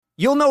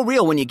You'll know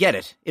real when you get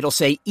it. It'll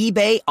say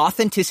eBay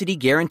Authenticity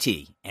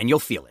Guarantee, and you'll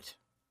feel it.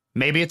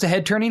 Maybe it's a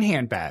head-turning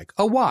handbag,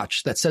 a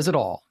watch that says it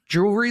all,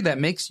 jewelry that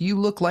makes you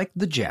look like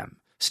the gem,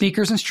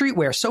 sneakers and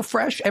streetwear so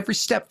fresh every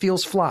step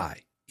feels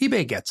fly.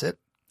 eBay gets it.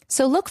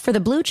 So look for the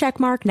blue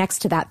check mark next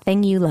to that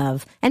thing you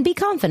love and be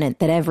confident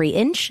that every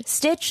inch,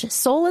 stitch,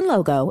 sole, and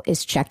logo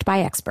is checked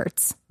by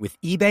experts.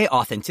 With eBay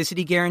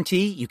Authenticity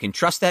Guarantee, you can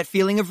trust that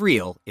feeling of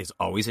real is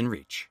always in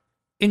reach.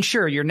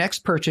 Ensure your next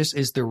purchase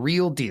is the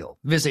real deal.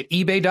 Visit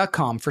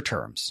ebay.com for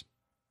terms.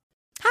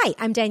 Hi,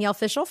 I'm Danielle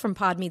Fishel from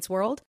Pod Meets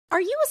World. Are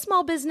you a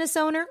small business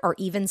owner or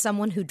even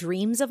someone who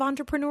dreams of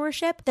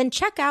entrepreneurship? Then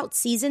check out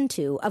Season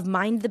 2 of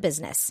Mind the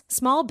Business,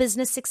 Small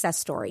Business Success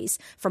Stories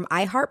from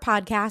iHeart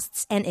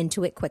Podcasts and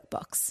Intuit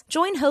QuickBooks.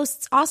 Join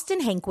hosts Austin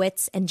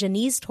Hankwitz and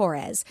Janice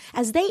Torres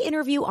as they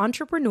interview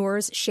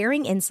entrepreneurs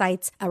sharing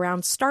insights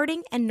around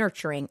starting and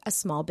nurturing a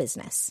small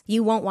business.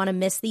 You won't want to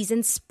miss these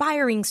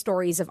inspiring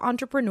stories of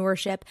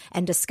entrepreneurship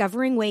and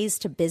discovering ways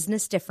to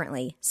business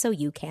differently, so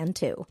you can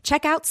too.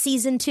 Check out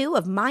Season 2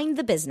 of Mind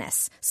the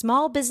Business,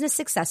 Small Business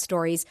Success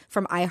Stories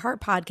from iHeart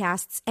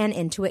Podcasts and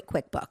Intuit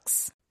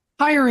QuickBooks.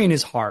 Hiring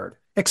is hard.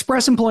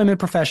 Express Employment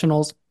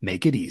Professionals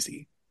make it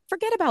easy.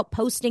 Forget about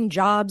posting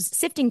jobs,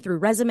 sifting through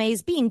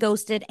resumes, being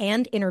ghosted,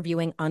 and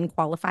interviewing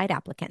unqualified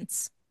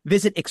applicants.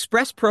 Visit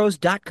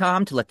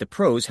expresspros.com to let the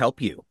pros help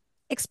you.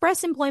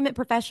 Express Employment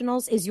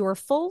Professionals is your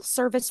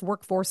full-service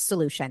workforce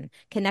solution,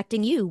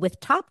 connecting you with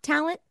top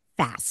talent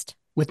fast.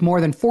 With more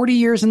than 40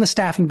 years in the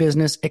staffing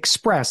business,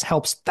 Express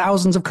helps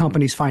thousands of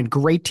companies find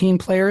great team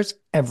players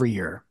every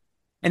year.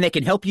 And they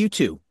can help you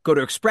too. Go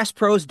to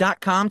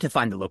expresspros.com to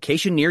find the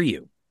location near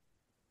you.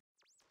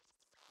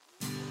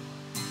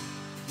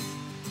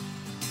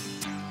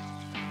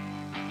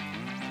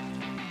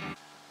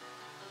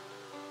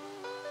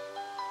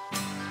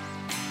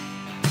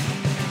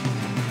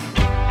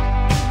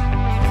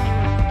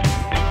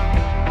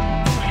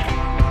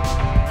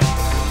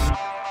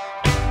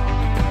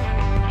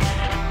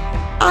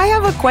 I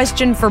have a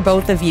question for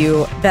both of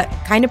you that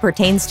kind of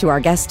pertains to our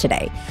guest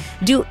today.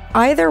 Do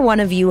either one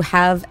of you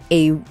have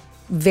a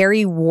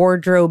very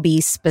wardrobe-y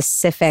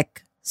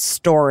specific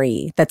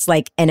story that's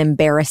like an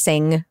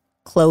embarrassing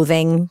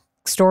clothing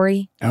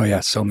story? Oh, yeah,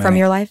 so many. From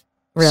your life?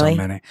 Really? So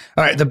many.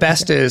 All right, the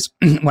best is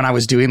when I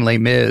was doing Les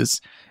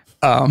Mis,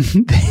 I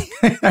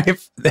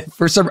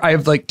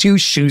have like two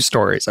shoe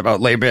stories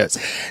about Les Mis.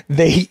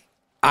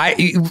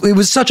 It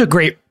was such a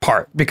great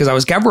part because I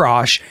was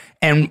Gavroche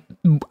and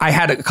I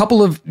had a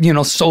couple of,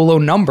 solo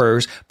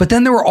numbers, but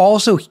then there were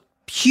also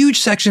huge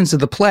sections of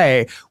the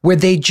play where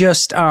they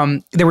just,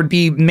 there would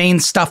be main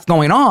stuff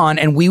going on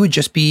and we would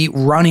just be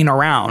running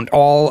around.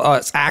 All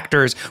us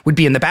actors would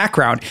be in the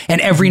background.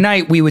 And every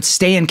night we would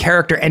stay in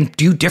character and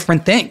do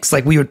different things.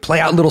 Like we would play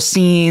out little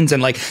scenes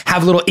and like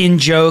have little in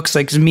jokes,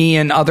 like me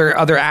and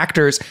other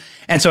actors.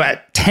 And so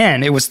at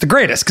 10, it was the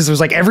greatest because it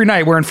was like every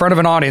night we're in front of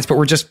an audience, but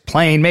we're just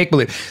playing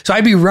make-believe. So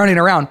I'd be running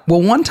around.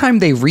 Well, one time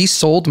they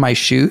resold my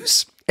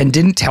shoes and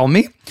didn't tell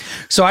me.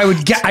 So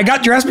I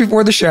got dressed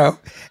before the show.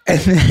 And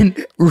then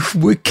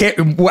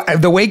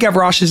the way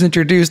Gavroche is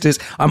introduced is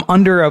I'm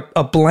under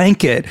a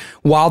blanket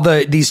while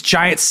these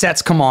giant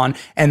sets come on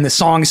and the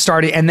song is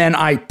starting. And then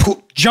I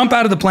jump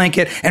out of the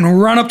blanket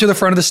and run up to the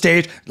front of the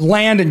stage,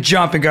 land and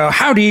jump and go,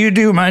 "How do you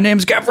do? My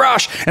name's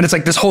Gavroche." And it's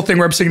like this whole thing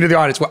where I'm singing to the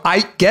audience. Well,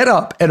 I get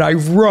up and I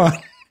run.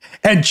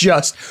 And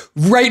just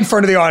right in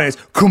front of the audience,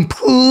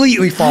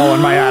 completely fall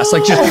on my ass.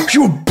 Like just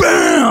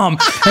bam.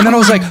 And then I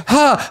was like,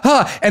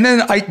 And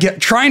then I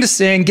trying to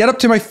sing, get up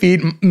to my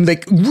feet,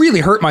 like really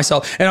hurt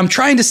myself. And I'm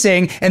trying to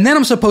sing. And then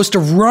I'm supposed to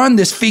run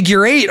this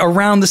figure 8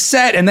 around the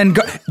set and then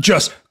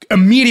just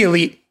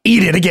immediately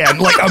eat it again.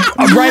 Like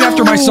I'm right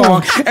after my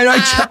song. And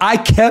I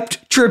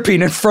kept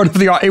tripping in front of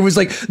the audience. It was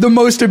like the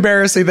most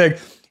embarrassing thing.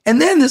 And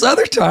then this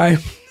other time,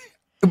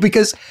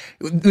 because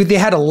they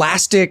had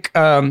elastic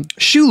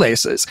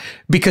shoelaces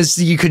because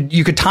you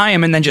could tie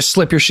them and then just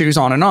slip your shoes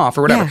on and off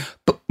or whatever. Yeah.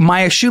 But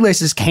my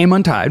shoelaces came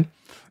untied.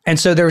 And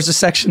so there was a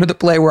section of the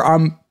play where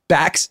I'm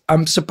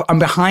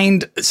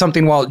behind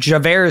something while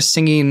Javert is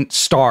singing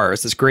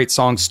Stars, this great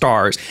song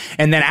Stars.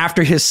 And then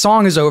after his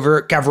song is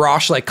over,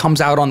 Gavroche like comes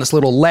out on this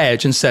little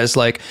ledge and says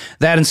like,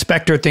 "That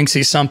inspector thinks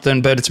he's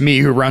something, but it's me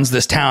who runs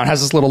this town,"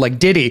 has this little like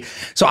ditty.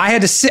 So I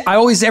had to sit,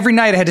 every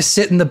night I had to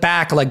sit in the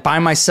back like by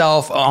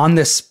myself on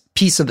this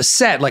piece of the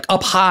set, like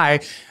up high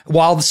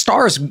while the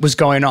Stars was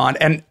going on.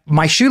 And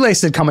my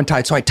shoelace had come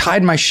untied. So I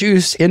tied my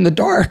shoes in the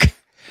dark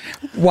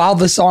while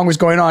the song was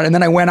going on. And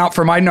then I went out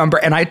for my number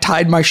and I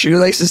tied my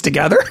shoelaces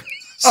together.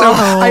 So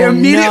I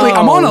immediately,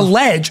 I'm on a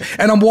ledge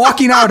and I'm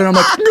walking out and I'm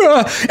like,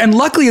 "Ugh." And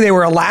luckily they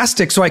were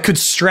elastic so I could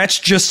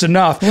stretch just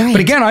enough. Right.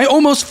 But again, I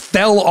almost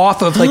fell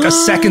off of like a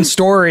second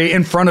story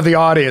in front of the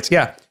audience.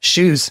 Yeah.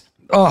 Shoes.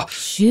 Oh,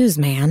 shoes,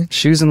 man.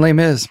 Shoes and Les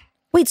Mis.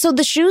 Wait, so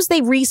the shoes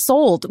they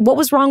resold, what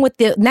was wrong with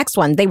the next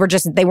one? They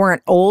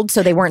weren't old,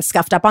 so they weren't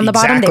scuffed up on the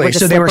bottom. They were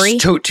just slippery.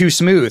 They were too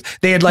smooth.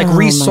 They had like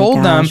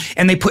resold them,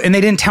 and they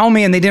didn't tell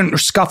me, and they didn't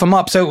scuff them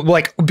up. So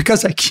like,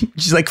 because I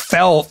just like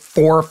fell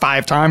 4 or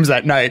 5 times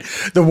that night,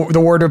 the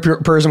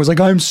wardrobe person was like,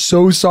 "I'm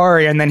so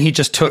sorry," and then he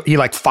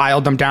like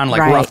filed them down,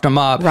 like roughed them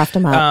up.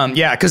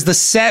 Yeah, because the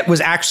set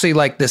was actually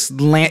like this.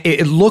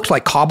 It looked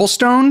like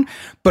cobblestone,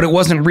 but it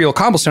wasn't real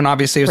cobblestone.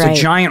 Obviously, it was a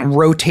giant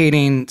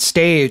rotating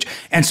stage,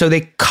 and so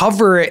they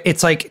cover it.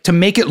 It's like to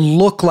make it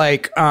look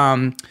like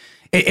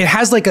it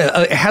has like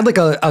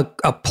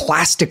a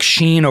plastic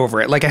sheen over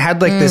it. Like it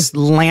had like this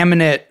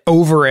laminate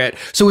over it.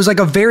 So it was like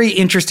a very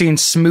interesting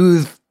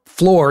smooth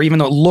floor, even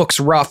though it looks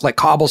rough like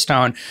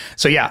cobblestone.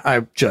 So yeah,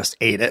 I just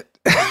ate it.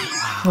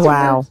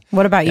 Wow.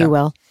 What about you,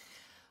 Will?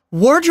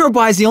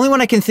 Wardrobe-wise, the only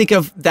one I can think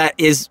of that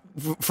is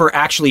for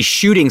actually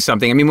shooting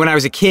something. I mean, when I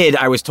was a kid,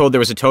 I was told there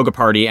was a toga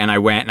party, and I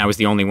went, and I was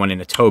the only one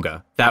in a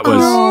toga. That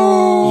was,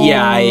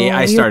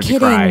 I started to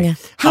cry.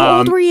 How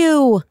old were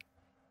you?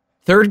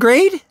 3rd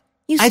grade?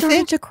 You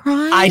started to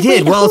cry? I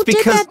did. Wait, well, who it's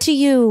because did that to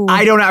you?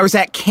 I don't know. I was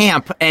at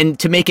camp, and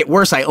to make it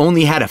worse, I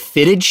only had a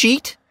fitted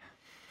sheet.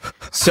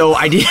 So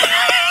I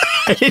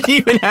didn't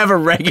even have a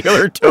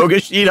regular toga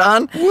sheet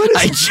on.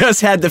 I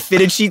just had the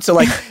fitted sheet. So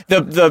like the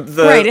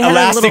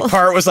elastic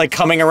part was like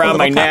coming around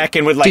my neck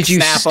and would like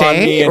snap on me.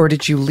 Did you stay or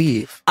did you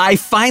leave? I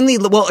finally,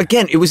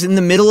 again, it was in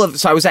the middle of,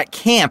 so I was at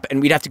camp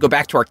and we'd have to go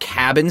back to our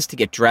cabins to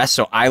get dressed.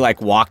 So I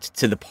like walked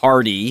to the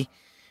party,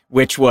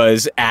 which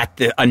was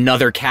at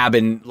another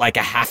cabin like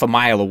a half a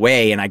mile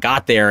away. And I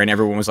got there and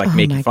everyone was like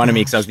making fun of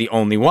me because I was the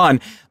only one.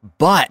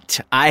 But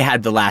I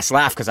had the last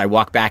laugh because I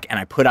walked back and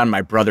I put on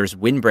my brother's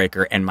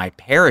windbreaker and my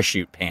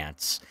parachute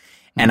pants.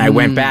 And I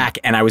went back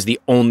and I was the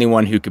only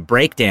one who could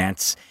break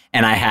dance.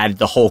 And I had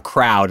the whole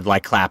crowd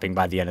like clapping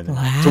by the end of the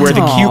night. So where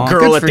the cute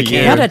girl at the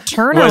camp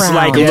was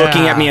like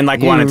looking at me and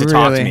like wanted to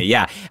talk to me.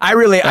 Yeah, I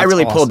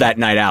really pulled that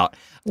night out.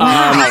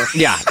 Wow.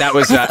 Yeah, that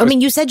was. I mean,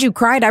 you said you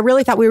cried. I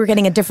really thought we were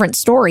getting a different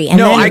story. And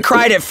no, I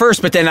cried at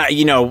first, but then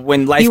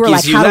when life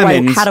gives you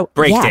lemons,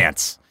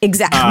 breakdance.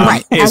 Exactly.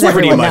 Right. Is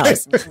pretty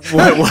much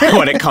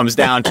what it comes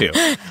down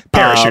to.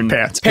 Parachute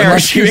pants.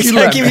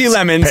 Give you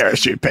lemons.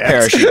 Parachute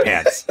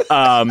pants.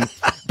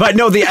 But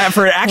no,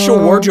 for actual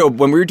wardrobe,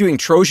 when we were doing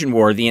Trojan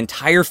War, the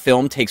entire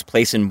film takes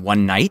place in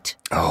one night.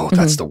 Oh,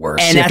 that's the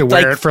worst. And you have to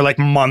wear it for like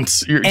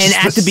months.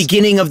 At the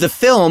beginning of the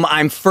film,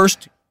 I'm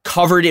first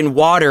covered in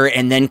water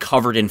and then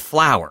covered in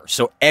flour.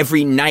 So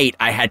every night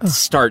I had to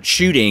start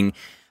shooting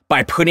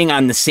by putting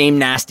on the same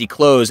nasty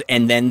clothes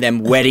and then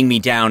them wetting me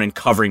down and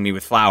covering me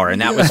with flour. And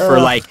that was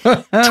for like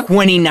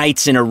 20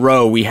 nights in a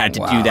row. We had to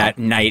do that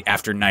night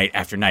after night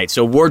after night.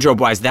 So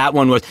wardrobe-wise, that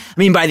one was, I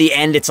mean, by the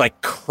end, it's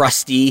like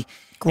crusty.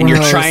 Gross. And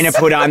you're trying to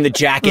put on the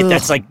jacket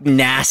that's like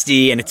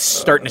nasty and it's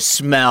starting to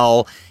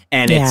smell.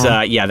 And it's,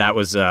 that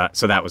was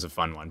a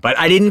fun one. But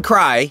I didn't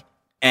cry.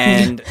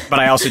 But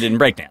I also didn't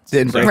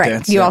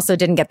breakdance. You also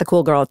didn't get the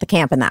cool girl at the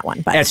camp in that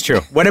one. But. That's true.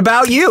 What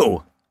about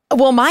you?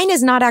 Well, mine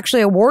is not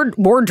actually a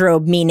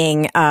wardrobe,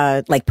 meaning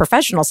like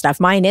professional stuff.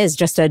 Mine is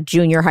just a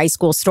junior high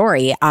school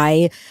story.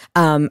 I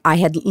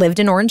had lived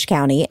in Orange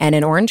County, and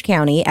in Orange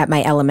County at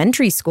my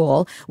elementary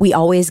school, we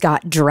always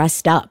got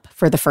dressed up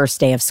for the first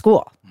day of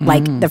school.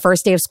 Like the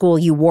first day of school,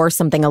 you wore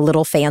something a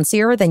little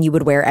fancier than you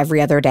would wear every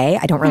other day.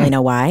 I don't really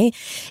know why.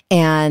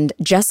 And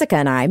Jessica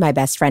and I, my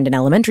best friend in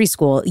elementary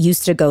school,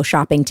 used to go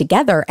shopping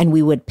together, and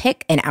we would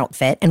pick an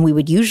outfit, and we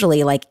would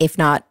usually, like, if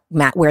not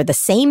wear the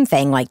same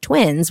thing like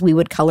twins, we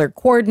would color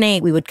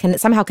coordinate. We would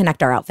somehow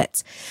connect our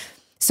outfits.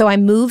 So I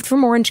moved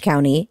from Orange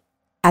County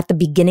at the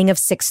beginning of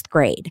 6th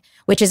grade,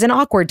 which is an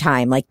awkward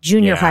time. Like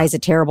junior high is a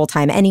terrible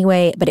time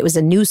anyway, but it was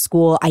a new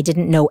school. I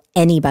didn't know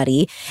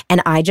anybody.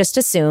 And I just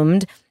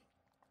assumed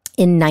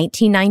in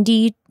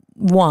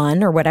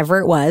 1991 or whatever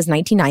it was,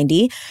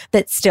 1990,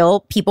 that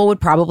still people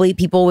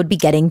would be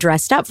getting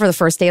dressed up for the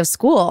first day of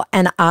school.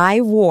 And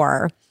I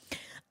wore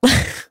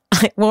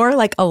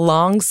like a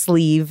long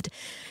sleeved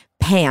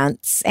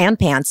pants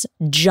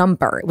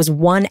jumper. It was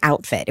one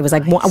outfit. It was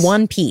like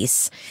one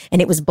piece,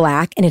 and it was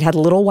black, and it had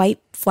little white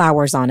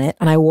flowers on it.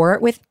 And I wore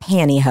it with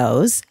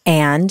pantyhose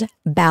and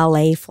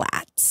ballet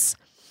flats.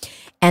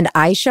 And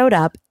I showed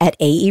up at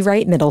A.E.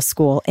 Wright Middle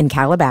School in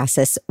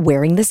Calabasas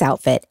wearing this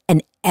outfit,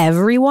 and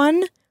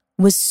everyone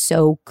was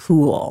so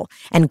cool.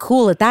 And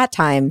cool at that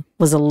time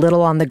was a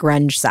little on the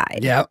grunge side.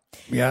 Yeah.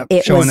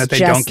 Showing that they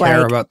don't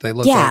care about they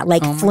look like. Yeah,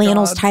 like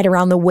flannels tied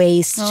around the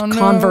waist,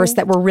 Converse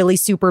that were really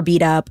super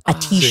beat up, a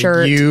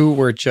t-shirt. So you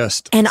were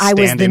just And I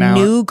was the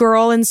new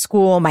girl in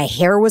school. My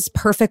hair was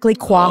perfectly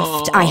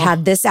coiffed. I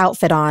had this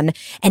outfit on,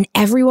 and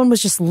everyone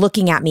was just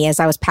looking at me as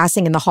I was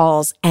passing in the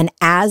halls. And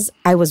as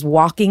I was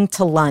walking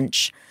to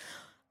lunch,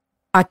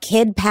 a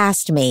kid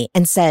passed me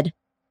and said,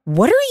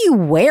 "What are you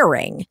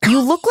wearing?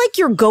 You look like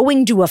you're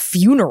going to a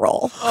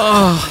funeral."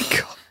 Oh, my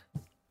God.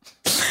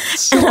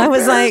 So and I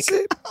was like,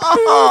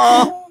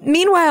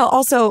 Meanwhile,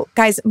 also,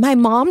 guys, my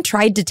mom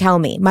tried to tell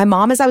me. My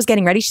mom, as I was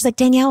getting ready, she's like,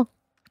 "Danielle,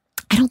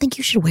 I don't think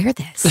you should wear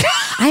this.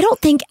 I don't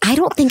think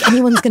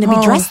anyone's going to be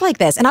dressed like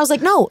this. And I was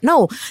like, no,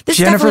 this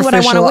is definitely what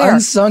I want to wear.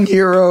 Unsung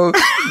hero.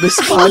 This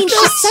I mean,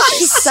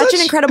 she's such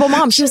an incredible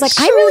mom. She was like,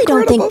 I really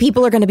don't think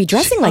people are going to be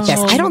dressing like this.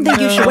 I don't think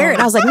you should wear it.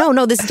 And I was like,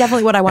 no, this is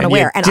definitely what I want to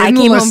wear. And I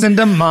came listen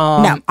to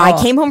mom. No,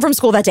 I came home from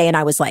school that day and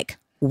I was like,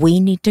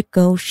 we need to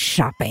go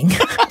shopping.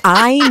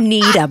 I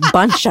need a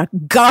bunch of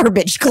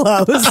garbage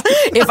clothes.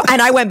 And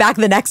I went back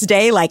the next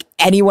day like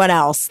anyone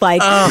else,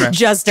 like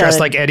just dressed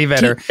like Eddie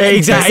Vedder.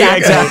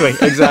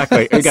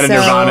 Exactly. You got a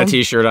Nirvana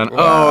t-shirt on.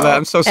 Wow.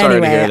 I'm so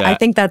sorry to hear that. I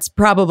think that's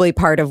probably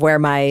part of where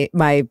my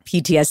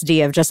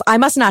PTSD of just I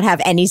must not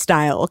have any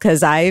style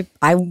because I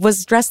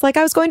was dressed like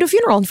I was going to a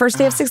funeral on the first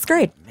day of 6th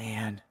grade.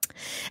 Man.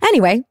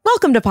 Anyway,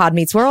 welcome to Pod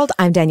Meets World.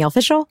 I'm Danielle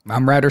Fishel.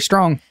 I'm Ryder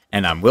Strong.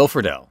 And I'm Will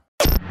Friedle.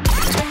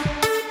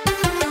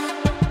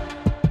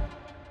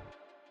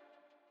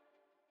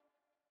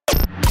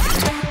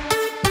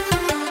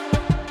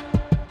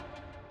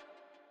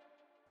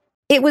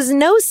 It was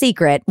no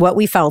secret what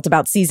we felt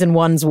about season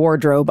 1's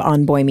wardrobe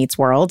on Boy Meets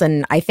World,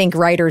 and I think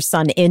Ryder's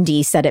son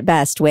Indy said it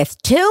best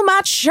with too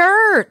much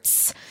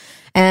shirts.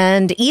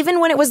 And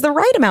even when it was the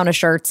right amount of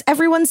shirts,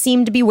 everyone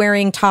seemed to be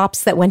wearing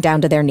tops that went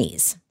down to their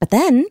knees. But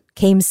then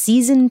came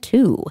season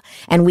 2,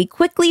 and we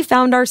quickly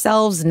found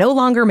ourselves no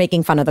longer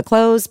making fun of the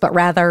clothes, but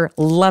rather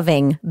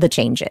loving the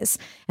changes.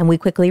 And we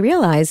quickly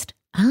realized,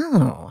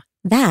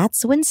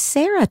 that's when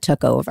Sara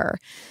took over.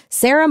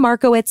 Sara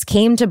Markowitz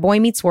came to Boy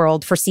Meets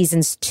World for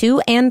seasons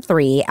 2 and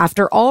 3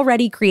 after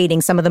already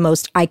creating some of the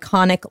most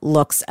iconic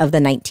looks of the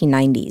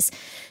 1990s.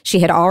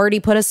 She had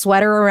already put a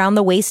sweater around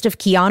the waist of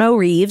Keanu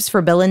Reeves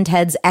for Bill and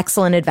Ted's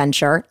Excellent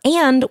Adventure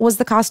and was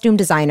the costume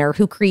designer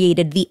who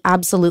created the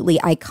absolutely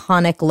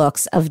iconic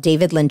looks of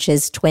David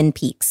Lynch's Twin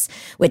Peaks,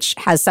 which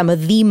has some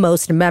of the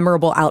most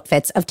memorable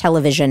outfits of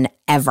television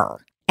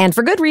ever. And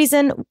for good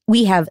reason,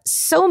 we have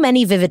so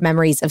many vivid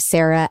memories of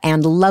Sara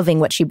and loving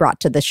what she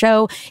brought to the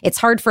show. It's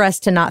hard for us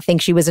to not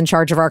think she was in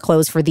charge of our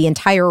clothes for the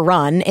entire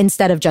run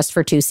instead of just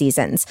for 2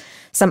 seasons.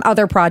 Some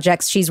other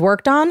projects she's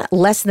worked on,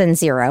 Less Than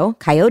Zero,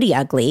 Coyote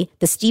Ugly,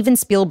 the Steven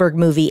Spielberg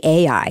movie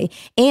AI,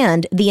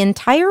 and the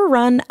entire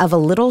run of a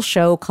little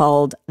show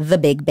called The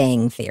Big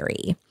Bang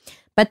Theory.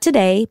 But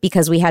today,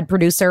 because we had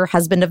producer,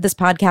 husband of this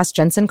podcast,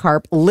 Jensen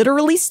Karp,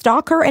 literally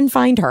stalk her and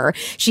find her,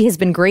 she has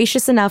been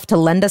gracious enough to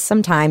lend us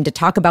some time to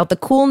talk about the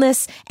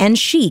coolness and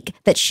chic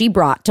that she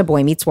brought to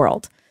Boy Meets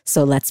World.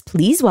 So let's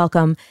please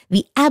welcome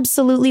the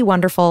absolutely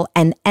wonderful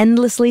and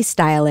endlessly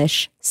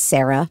stylish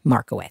Sara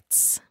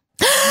Markowitz.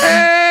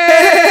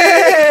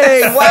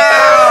 Hey!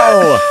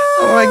 Wow!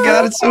 Oh my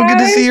God, it's so good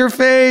to see your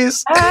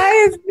face.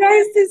 Hi, it's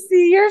nice to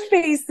see your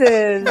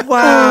faces.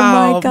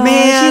 Wow, oh my gosh,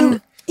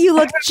 man. You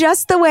look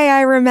just the way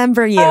I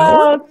remember you.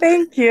 Oh,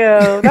 thank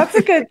you. That's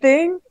a good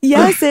thing.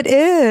 Yes, it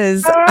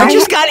is. I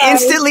just got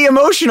instantly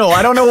emotional.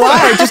 I don't know why.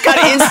 I just got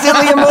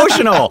instantly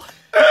emotional.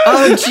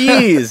 Oh,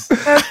 jeez.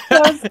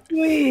 That's so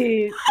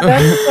sweet.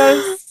 That's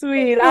so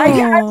sweet.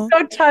 I'm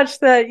so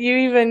touched that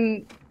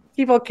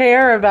people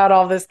care about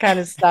all this kind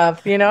of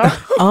stuff, you know?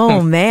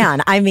 Oh,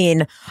 man. I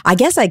mean, I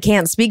guess I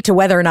can't speak to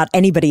whether or not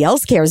anybody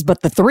else cares,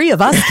 but the 3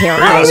 of us care a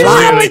I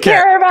lot. really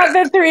care about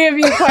the 3 of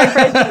you, quite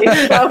frankly.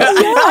 So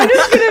I'm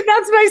just gonna,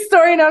 that's my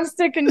story and I'm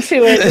sticking to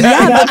it.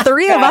 Yeah, the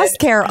 3 of us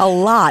care a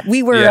lot.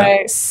 We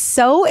were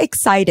so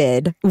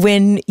excited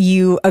when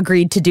you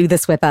agreed to do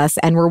this with us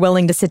and were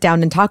willing to sit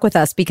down and talk with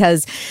us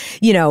because,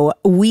 you know,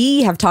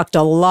 we have talked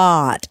a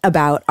lot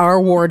about our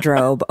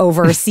wardrobe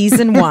over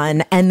season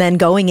 1 and then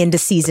going into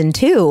season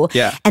 2.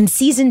 Yeah. And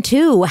season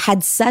 2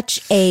 had such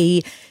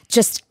a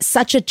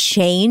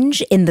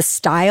change in the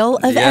style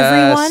of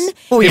everyone.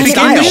 Well, we It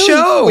got became the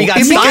show. We got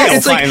It became- style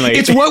it's like, finally.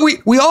 it's what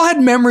we all had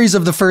memories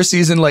of the first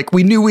season. Like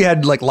we knew we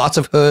had like lots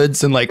of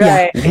hoods and like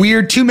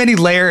weird, too many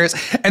layers.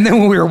 And then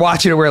when we were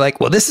watching it, we are like,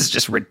 well, this is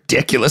just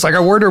ridiculous. Like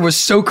our wardrobe was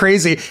so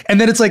crazy. And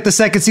then it's like the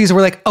second season,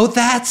 we're like, oh,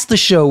 that's the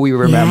show we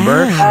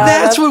remember. Yeah.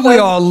 That's what we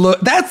all look.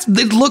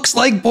 It looks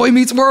like Boy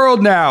Meets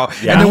World now.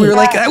 Yeah. And then we were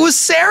like, that was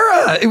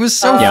Sara. It was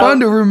so fun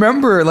to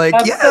remember. Like,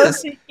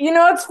 yes. You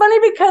know, it's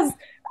funny because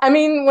I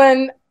mean,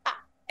 when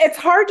it's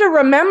hard to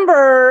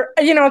remember,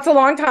 you know, it's a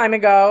long time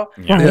ago.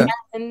 Yeah.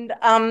 And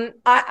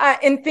I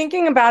in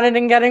thinking about it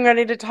and getting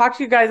ready to talk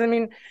to you guys, I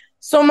mean,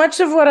 so much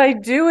of what I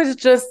do is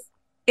just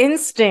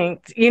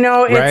instinct, you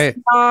know,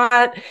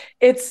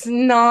 it's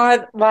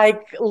not like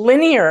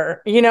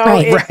linear, you know,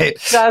 it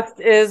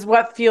just is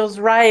what feels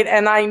right.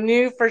 And I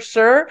knew for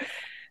sure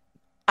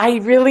I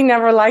really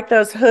never liked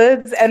those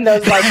hoods and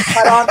those like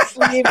cut off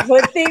sleeve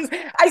hood things.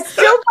 I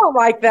still don't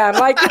like them.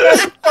 Like,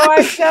 so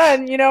I've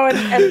done, you know, and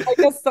I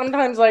guess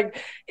sometimes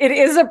like it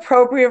is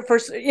appropriate for,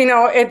 you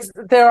know,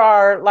 there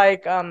are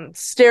like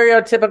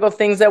stereotypical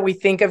things that we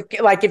think of,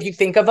 like if you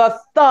think of a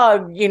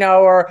thug, you know,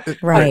 or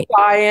a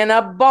guy in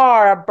a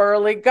bar, a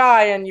burly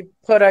guy, and you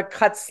put a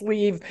cut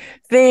sleeve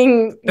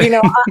thing, you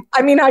know,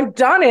 I mean, I've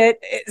done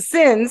it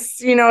since,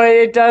 you know,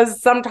 it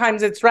does,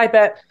 sometimes it's right,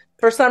 but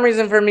for some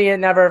reason, for me, it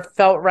never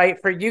felt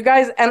right for you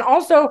guys. And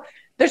also,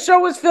 the show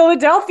was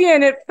Philadelphia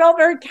and it felt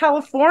very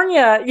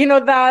California. You know,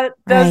 that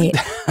Right.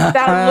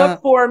 that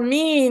look for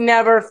me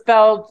never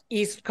felt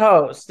East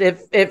Coast. It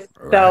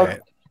felt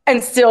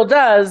and still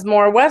does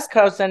more West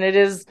Coast. And it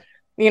is,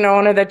 you know,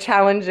 one of the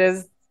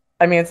challenges.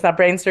 I mean, it's not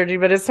brain surgery,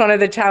 but it's one of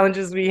the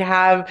challenges we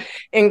have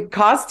in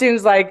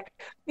costumes. Like,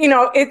 you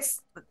know, it's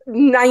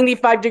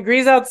 95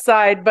 degrees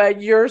outside,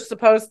 but you're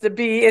supposed to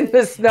be in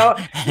the snow,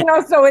 you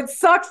know, so it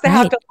sucks to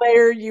have to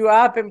layer you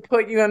up and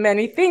put you in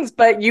many things,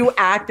 but you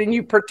act and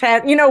you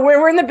pretend, you know,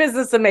 we're in the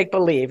business of make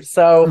believe.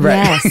 So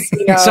yes.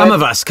 You know, some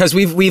of us, because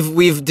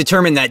we've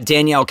determined that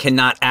Danielle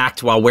cannot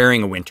act while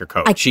wearing a winter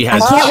coat. I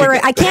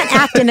can't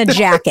act in a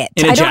jacket.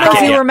 I don't know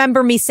if you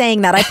remember me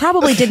saying that. I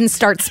probably didn't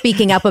start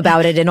speaking up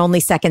about it in only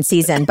second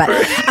season, but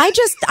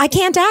I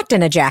can't act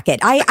in a jacket.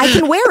 I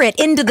can wear it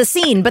into the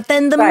scene, but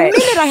then the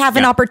minute I have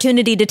an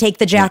opportunity to take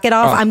the jacket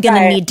off, I'm going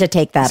to need to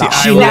take that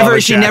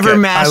off. She never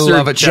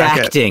mastered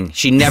jacketing.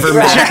 She never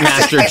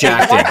mastered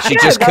jacketing. She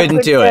just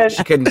couldn't do it.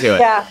 She couldn't do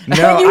it. Yeah.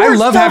 No, I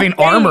love having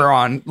armor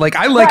on. Like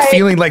I like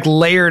feeling like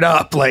layered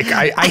up. Like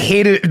I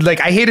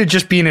hated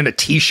just being in a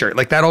t-shirt.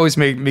 Like that always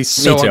made me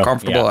so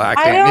uncomfortable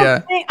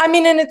acting. I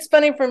mean, and it's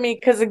funny for me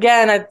because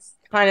again, it's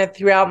kind of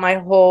throughout my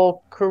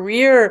whole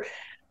career,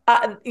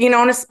 you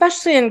know, and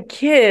especially in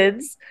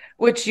kids,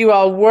 which you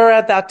all were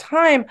at that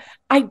time,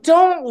 I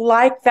don't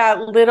like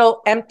that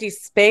little empty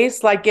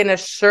space like in a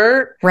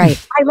shirt.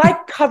 Right. I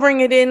like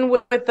covering it in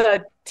with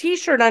a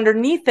t-shirt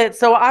underneath it.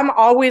 So I'm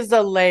always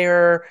a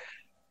layer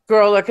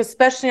girl, like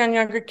especially on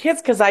younger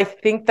kids, because I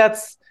think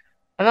that's,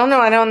 I don't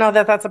know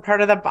that that's a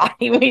part of the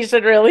body we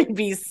should really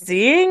be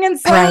seeing in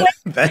some way.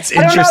 That's interesting.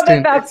 I don't know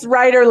that that's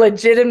right or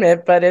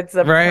legitimate, but it's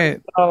a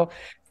personal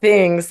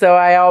thing. So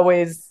I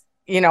always,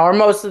 you know, or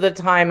most of the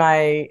time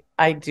I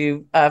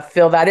do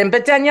fill that in.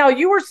 But Danielle,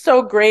 you were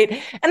so great.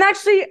 And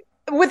actually,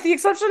 with the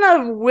exception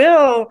of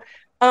Will,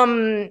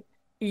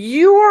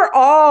 you were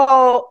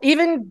all,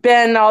 even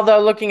Ben, although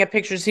looking at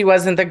pictures, he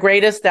wasn't the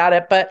greatest at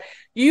it, but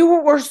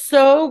you were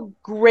so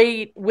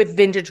great with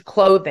vintage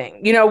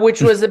clothing, you know,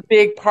 which was a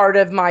big part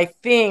of my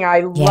thing. I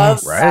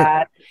love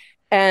that.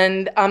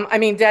 And I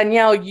mean,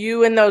 Danielle,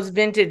 you and those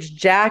vintage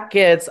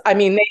jackets, I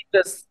mean, they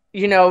just,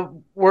 you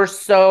know, were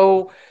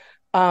so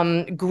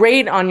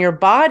great on your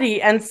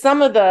body. And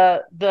some of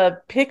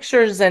the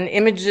pictures and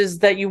images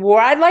that you wore,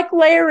 I like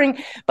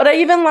layering, but I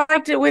even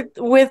liked it with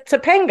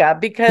Topanga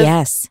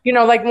because you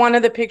know, like one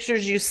of the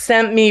pictures you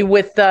sent me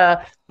with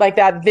the like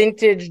that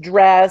vintage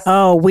dress.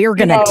 Oh, we're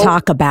gonna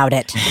talk about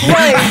it.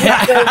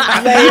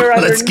 Right,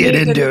 let's get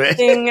into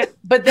it.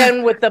 But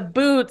then with the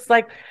boots,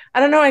 like I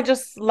don't know, I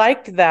just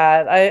liked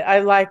that.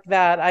 I liked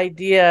that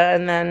idea.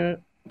 And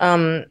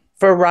then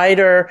for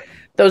Ryder,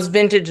 those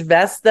vintage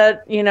vests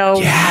that, you know,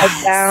 I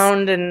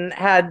found and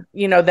had,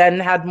 you know, then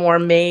had more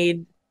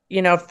made,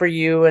 you know, for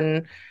you.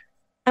 And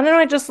I don't know,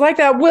 I just like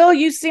that. Will,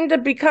 you seem to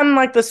become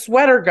like the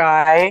sweater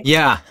guy.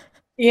 Yeah.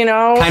 You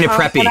know? Kind of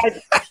preppy.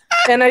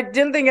 And I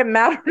didn't think it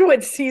mattered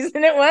what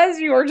season it was.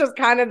 You were just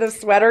kind of the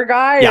sweater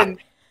guy. Yeah. And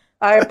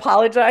I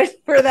apologize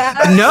for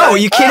that. No, are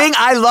you kidding?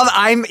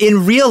 I'm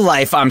in real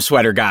life, I'm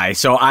sweater guy.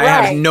 So I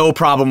have no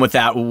problem with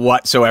that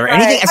whatsoever.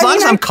 Anything, as long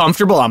as I'm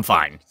comfortable, I'm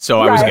fine.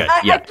 So I was good.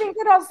 I think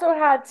it also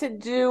had to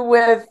do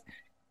with,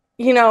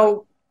 you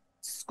know,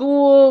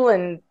 school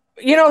and,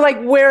 you know,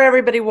 like where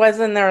everybody was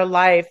in their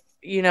life,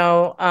 you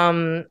know.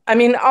 I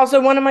mean,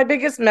 also one of my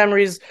biggest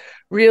memories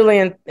really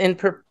in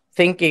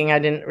thinking, I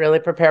didn't really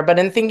prepare, but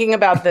in thinking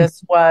about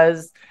this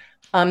was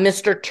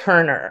Mr.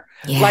 Turner.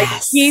 Yes. Like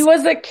he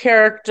was a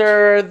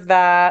character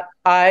that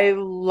I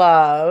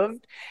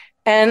loved,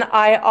 and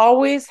I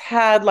always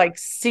had like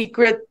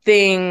secret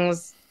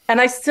things, and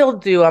I still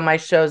do on my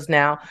shows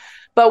now,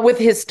 but with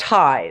his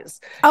ties.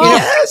 Oh, you know,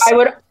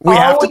 yes. We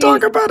have to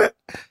talk about it.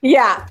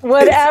 Yeah,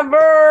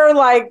 whatever,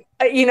 like,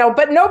 you know,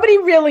 but nobody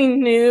really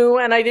knew,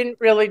 and I didn't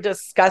really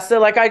discuss it.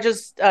 Like, I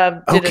just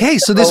okay,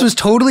 so this was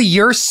totally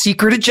your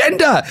secret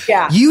agenda.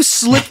 Yeah. You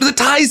slipped the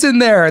ties in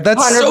there.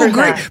 That's 100%. So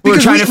great. We were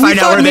trying to find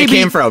out where they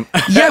came from.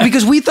 Yeah,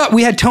 because we thought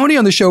we had Tony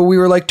on the show. We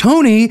were like,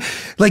 Tony,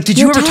 like, did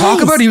you ever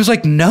talk about it? He was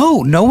like,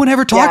 no one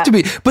ever talked to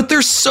me. But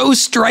they're so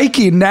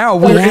striking now.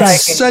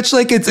 It's such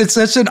like it's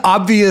such an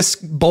obvious,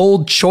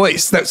 bold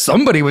choice that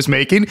somebody was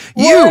making.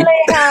 Well,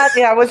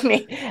 it was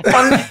me.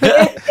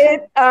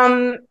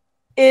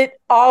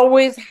 It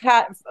always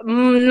had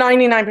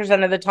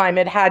 99% of the time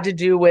it had to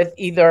do with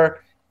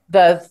either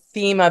the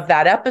theme of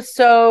that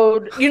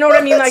episode. You know what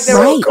I mean? Like there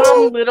was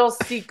some little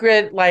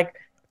secret, like,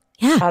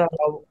 I don't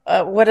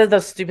know. What are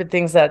those stupid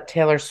things that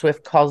Taylor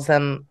Swift calls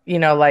them? You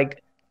know,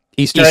 like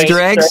Easter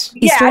eggs?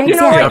 Yeah, you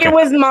know, like it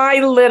was my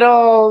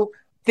little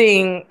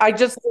thing. I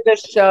just did a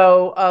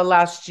show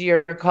last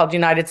year called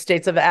United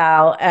States of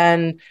Al,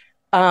 and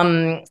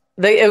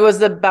it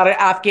was about an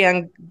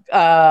Afghan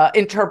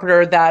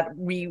interpreter that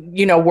we,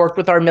 you know, worked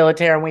with our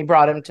military, and we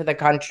brought him to the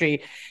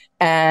country.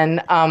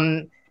 And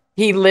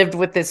he lived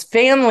with his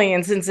family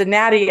in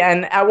Cincinnati.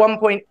 And at one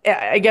point,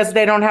 I guess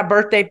they don't have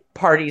birthday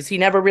parties. He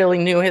never really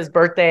knew his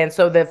birthday. And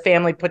so the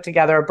family put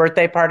together a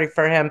birthday party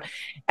for him.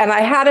 And I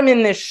had him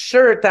in this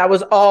shirt that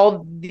was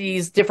all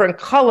these different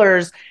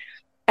colors.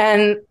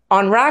 And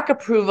on rack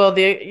approval,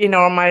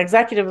 my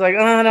executive was like,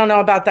 oh, I don't know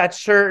about that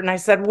shirt. And I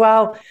said,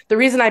 well, the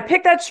reason I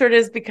picked that shirt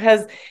is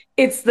because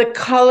it's the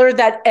color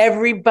that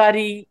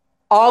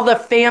all the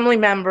family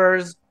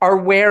members are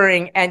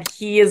wearing, and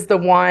he is the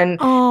one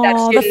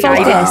that's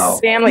uniting the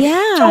family.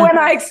 Yeah. So when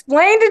I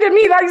explained it to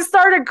me, I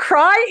started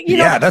crying.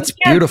 That's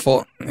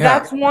beautiful. Yeah.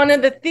 That's one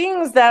of the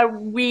things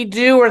that we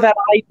do, or that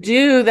I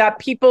do, that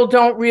people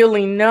don't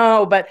really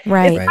know. But it's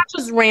not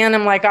just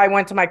random, like I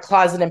went to my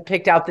closet and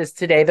picked out this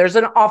today. There's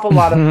an awful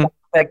lot of stuff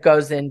that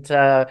goes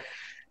into,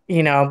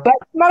 but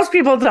most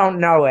people don't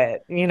know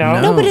it,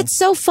 No, but it's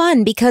so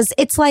fun because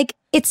it's like,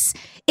 it's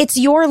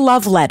your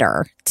love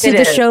letter to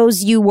the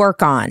shows you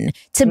work on,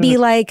 to be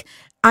like,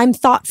 I'm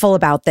thoughtful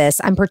about this.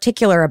 I'm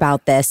particular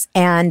about this.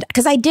 And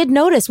because I did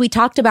notice, we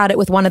talked about it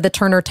with one of the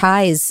Turner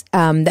ties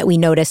that we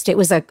noticed. It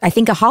was I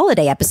think a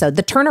holiday episode,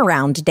 the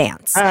turnaround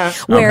dance,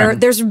 where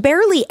there's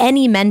barely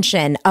any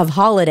mention of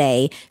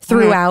holiday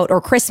throughout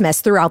or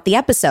Christmas throughout the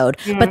episode.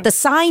 But the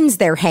signs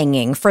they're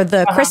hanging for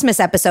the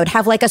Christmas episode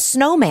have like a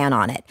snowman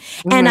on it.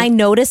 And I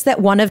noticed that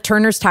one of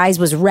Turner's ties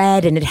was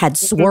red and it had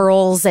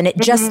swirls and it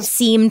just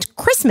seemed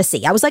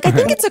Christmassy. I was like, I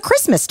think it's a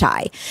Christmas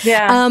tie.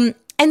 Yeah.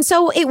 And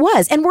so it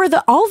was. And were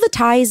all the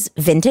ties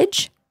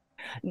vintage?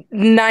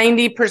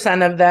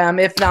 90% of them,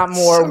 if not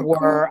more,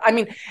 were. Cool. I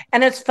mean,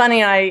 and it's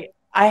funny, I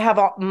have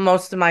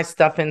most of my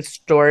stuff in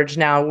storage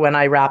now when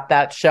I wrap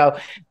that show.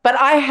 But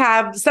I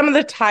have some of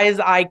the ties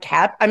I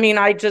kept. I mean,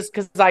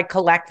 because I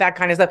collect that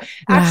kind of stuff.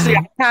 Wow. Actually,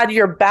 I had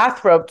your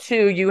bathrobe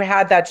too. You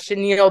had that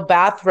chenille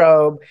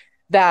bathrobe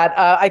that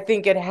I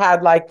think it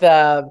had like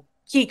the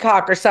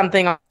peacock or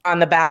something on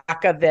the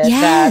back of it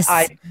that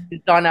I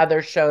used on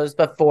other shows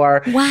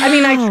before. Wow. I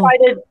mean, I try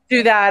to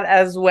do that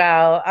as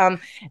well.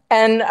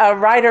 And a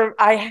writer,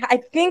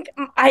 I think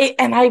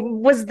I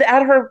was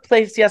at her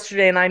place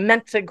yesterday and I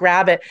meant to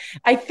grab it.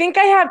 I think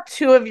I have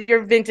 2 of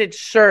your vintage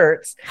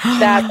shirts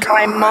that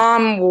my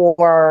mom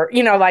wore,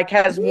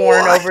 has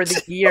worn over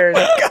the years.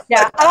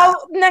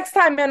 Next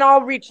time, and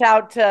I'll reach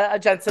out to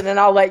Jensen and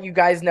I'll let you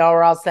guys know,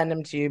 or I'll send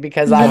them to you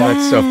because I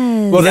don't. So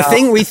well, the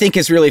thing we think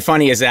is really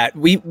funny is that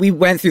we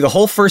went through the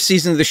whole first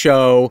season of the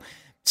show,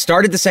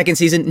 started the second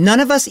season. None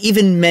of us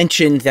even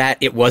mentioned that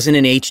it wasn't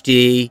in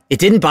HD. It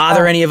didn't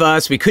bother any of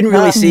us. We couldn't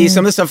really see.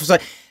 Some of the stuff was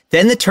like,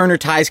 then the Turner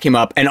ties came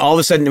up and all of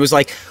a sudden it was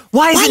like,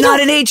 why is it not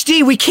in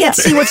HD? We can't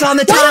see what's on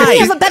the tie. Why do we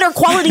have a better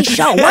quality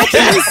show? Why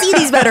can't we see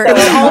these better? It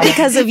was all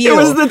because of you. It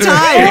was the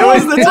tie. It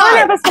was the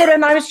tie. One episode,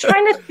 and I was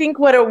trying to think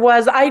what it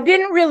was. I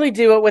didn't really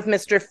do it with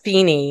Mr.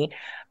 Feeney,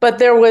 but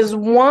there was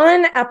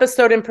one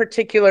episode in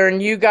particular,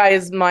 and you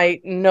guys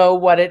might know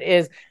what it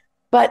is,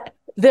 but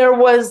there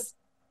was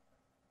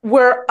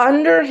where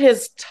under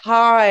his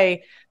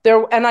tie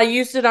there, and I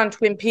used it on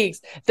Twin Peaks,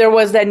 there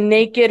was a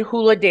naked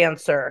hula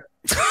dancer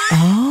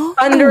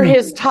under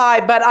his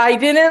tie, but I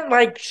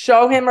didn't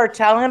show him or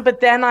tell him, but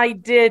then I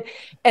did.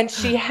 And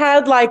she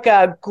had like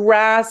a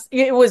grass,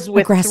 it was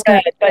with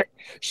thread, but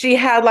she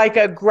had like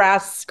a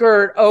grass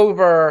skirt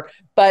over.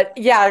 But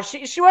yeah,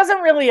 she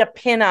wasn't really a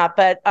pinup,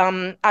 but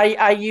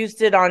I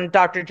used it on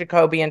Dr.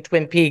 Jacoby and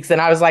Twin Peaks,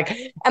 and I was like,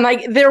 and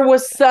there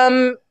was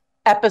some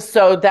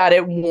episode that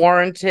it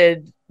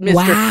warranted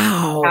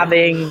Mr.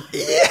 having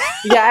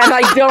and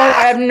I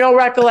have no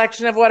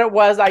recollection of what it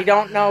was. I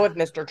don't know if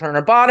Mr.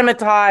 Turner bought him a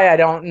tie. I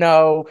don't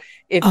know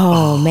if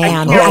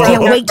I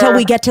can't wait till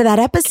we get to that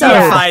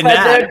episode.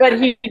 But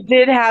he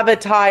did have a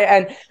tie,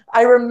 and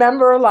I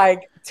remember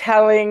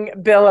telling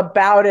Bill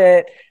about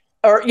it,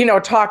 or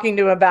talking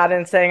to him about it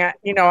and saying,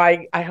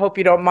 I hope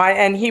you don't mind.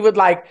 And he would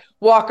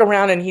walk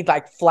around and he'd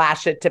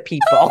flash it to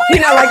people, on the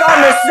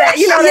set,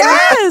 what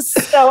I mean?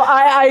 So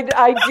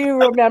I do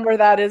remember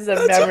that is a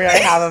memory I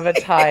have of a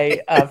tie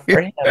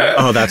for him.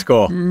 Oh, that's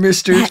cool.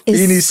 Mr.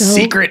 Feeney's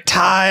secret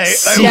tie.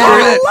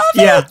 I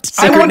love it.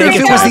 I wonder if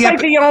it was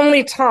the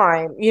only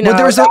time,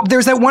 But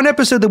there's that one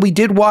episode that we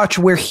did watch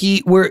where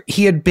he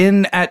had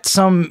been at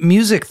some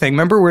music thing.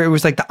 Remember where it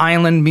was the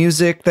island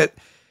music that.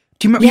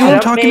 Do you remember what I'm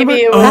talking about?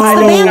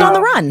 That's the Band on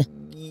the Run.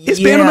 It's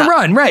Band on the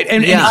Run, right?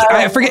 And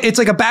I forget. It's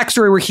like a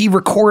backstory where he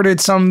recorded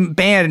some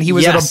band and he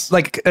was at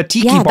a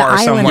tiki bar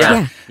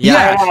somewhere.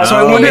 So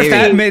I wonder if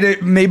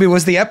that maybe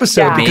was the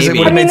episode because it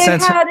would have made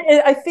sense.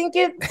 I think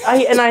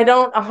and I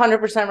don't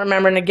 100%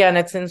 remember. And again,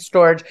 it's in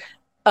storage.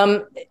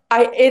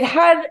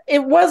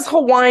 It was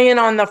Hawaiian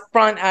on the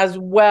front as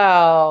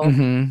well,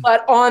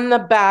 but on the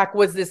back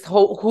was this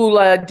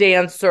hula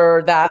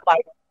dancer that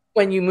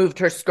when you moved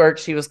her skirt,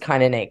 she was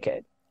kind of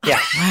naked. Yeah.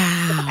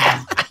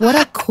 Wow. What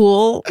a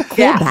cool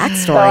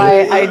backstory. So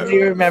I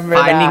do remember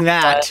finding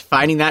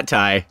that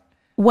tie.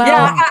 Well,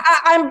 yeah,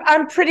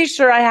 I'm pretty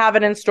sure I have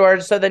it in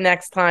storage. So the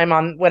next time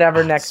on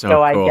whatever next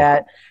show I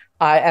get,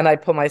 and I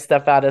pull my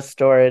stuff out of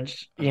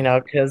storage,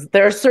 because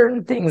there are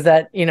certain things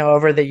that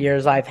over the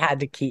years I've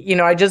had to keep.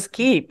 I just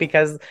keep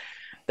because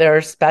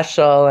they're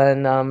special.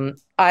 And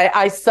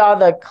I saw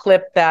the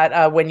clip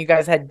that when you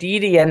guys had Dee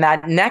Dee and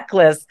that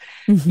necklace,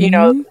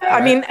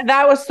 I mean,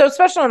 that was so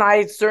special. And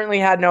I certainly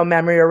had no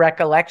memory or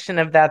recollection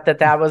of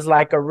that was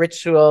like a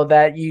ritual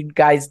that you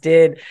guys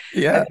did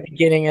at the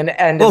beginning and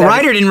end. Well,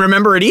 Ryder didn't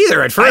remember it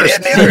either at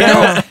first.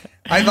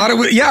 I thought it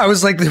was, I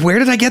was like, where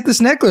did I get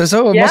this necklace?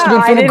 Oh, it must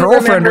have been from a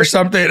girlfriend or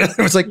something.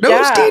 I was like, no,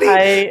 it's Dee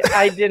Dee.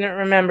 I didn't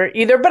remember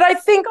either. But I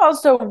think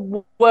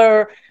also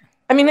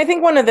I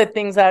think one of the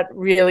things that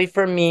really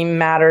for me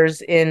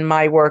matters in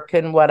my work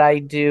and what I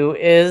do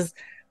is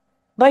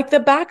like the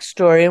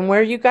backstory and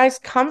where you guys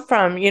come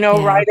from,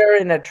 Ryder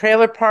in a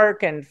trailer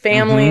park and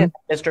family and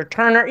Mr.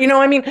 Turner,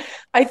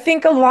 I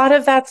think a lot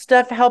of that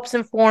stuff helps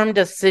inform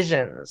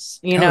decisions,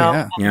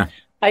 Yeah.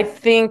 I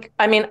think,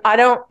 I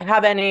don't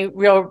have any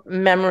real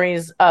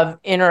memories of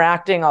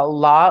interacting a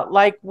lot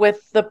like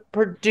with the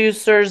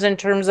producers in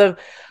terms of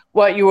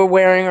what you were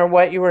wearing or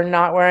what you were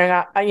not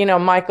wearing.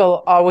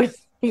 Michael always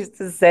used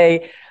to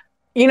say,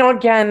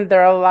 again,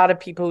 there are a lot of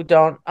people who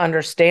don't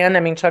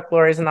understand. Chuck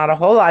Lorre's not a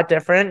whole lot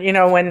different,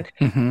 when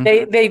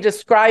they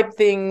describe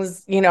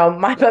things,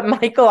 but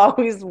Michael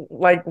always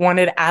like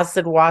wanted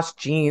acid wash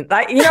jeans.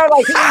 Those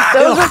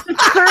are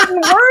certain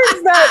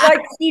words that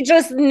like he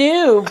just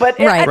knew, but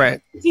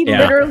he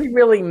literally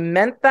really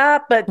meant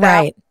that. But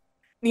that,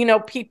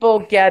 people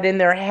get in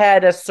their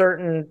head a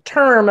certain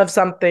term of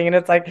something and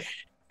it's like,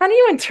 how do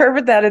you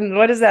interpret that and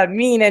what does that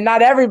mean? And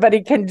not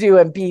everybody can do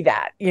and be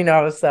that,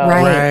 so.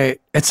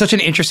 Right. It's such an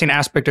interesting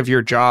aspect of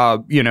your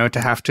job, to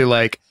have to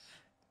like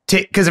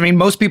take, because a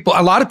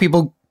lot of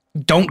people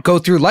don't go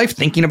through life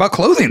thinking about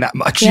clothing that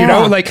much,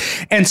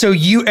 and so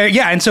you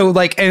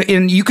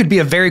could be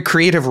a very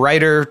creative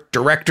writer,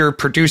 director,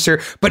 producer,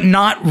 but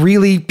not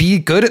really be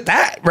good at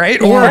that, right?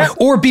 Yeah.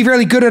 Or be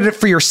really good at it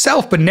for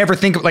yourself, but never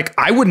think of like,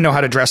 I wouldn't know how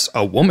to dress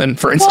a woman,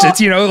 for instance,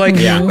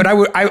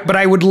 but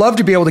I would love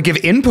to be able to give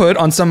input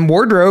on some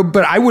wardrobe,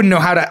 but I wouldn't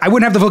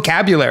have the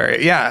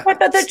vocabulary. Yeah. But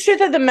the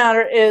truth of the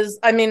matter is,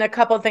 a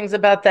couple of things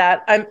about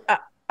that.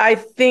 I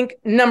think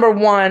number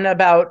one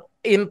about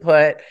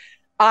input,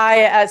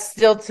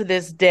 still to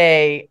this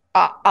day,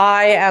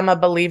 I am a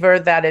believer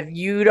that if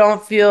you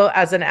don't feel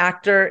as an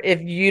actor,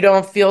 if you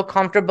don't feel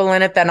comfortable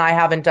in it, then I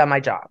haven't done my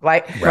job.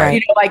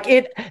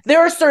 There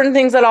are certain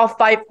things that I'll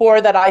fight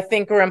for that I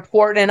think are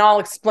important, and I'll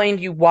explain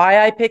to you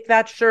why I picked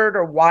that shirt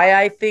or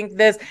why I think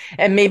this.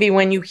 And maybe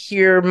when you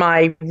hear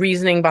my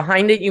reasoning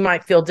behind it, you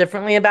might feel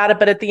differently about it.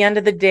 But at the end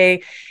of the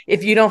day,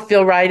 if you don't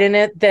feel right in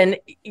it, then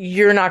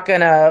you're not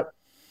going to.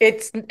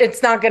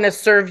 It's not going to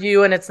serve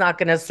you, and it's not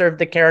going to serve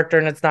the character,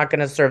 and it's not going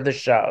to serve the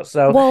show.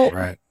 So,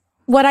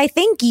 what I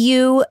think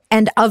you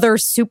and other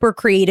super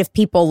creative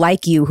people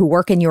like you who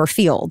work in your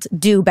field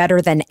do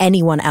better than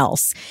anyone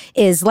else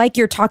is, like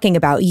you're talking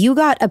about, you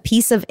got a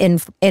piece of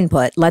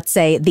input, let's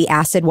say the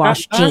acid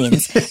wash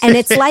jeans, and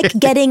it's like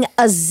getting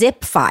a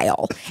zip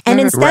file. And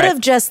instead of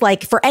just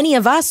like, for any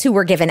of us who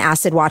were given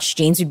acid wash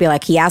jeans, we'd be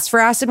like, he asked for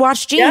acid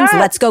wash jeans,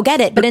 let's go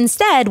get it. But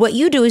instead, what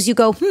you do is you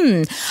go,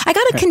 I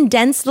got a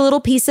condensed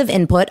little piece of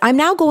input. I'm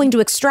now going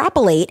to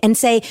extrapolate and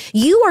say,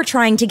 you are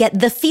trying to get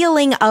the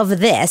feeling of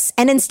this.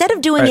 And instead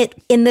of doing it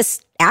in this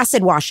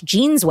acid wash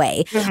jeans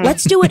way,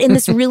 let's do it in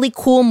this really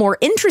cool, more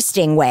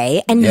interesting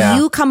way. And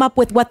you come up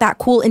with what that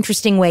cool,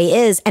 interesting way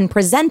is and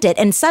present it.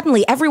 And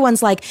suddenly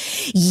everyone's like,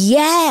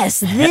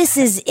 yes, this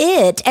is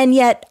it. And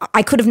yet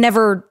I could have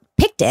never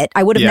picked it.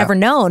 I would have never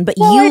known, but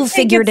you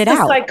figured it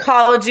out.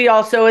 Psychology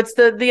also. It's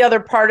the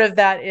other part of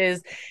that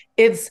is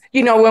it's,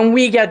 when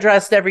we get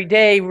dressed every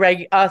day,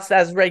 us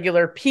as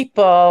regular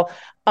people,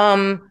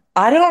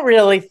 I don't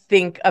really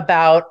think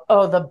about,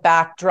 the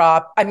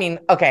backdrop. I'm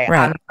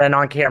not an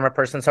on-camera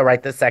person, so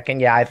right this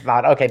second, I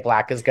thought, okay,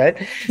 black is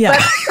good. Yeah.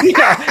 But,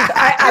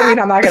 I'm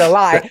not going to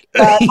lie.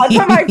 But I'll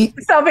put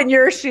myself in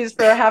your shoes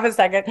for half a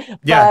second.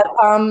 Yeah.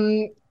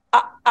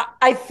 But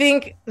I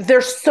think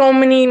there's so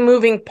many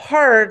moving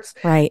parts.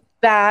 Right.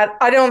 That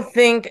I don't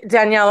think,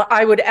 Danielle,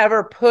 I would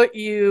ever put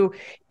you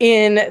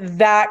in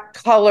that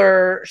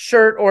color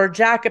shirt or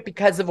jacket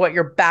because of what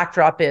your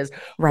backdrop is.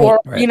 Right. Or,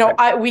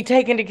 we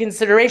take into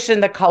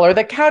consideration the color of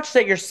the couch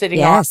that you're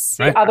sitting on,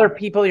 the other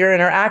people you're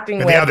interacting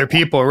with. The other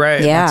people,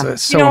 right. Yeah.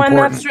 That's so important.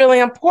 And that's really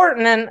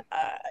important.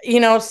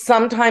 And,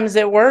 sometimes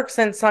it works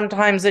and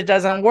sometimes it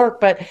doesn't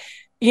work. But,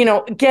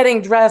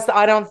 getting dressed,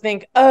 I don't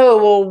think,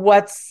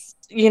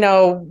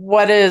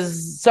 what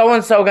is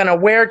so-and-so going to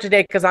wear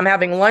today because I'm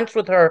having lunch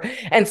with her.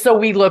 And so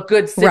we look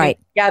good sitting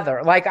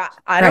together. Like,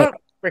 I don't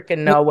freaking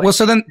know.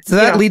 So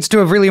that leads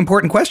to a really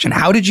important question.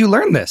 How did you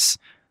learn this?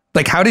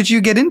 Like, how did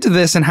you get into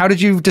this? And how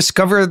did you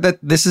discover that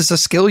this is a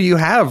skill you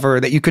have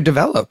or that you could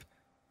develop?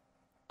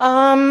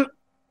 I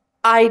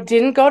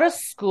didn't go to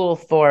school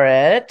for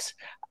it.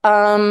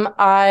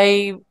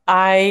 I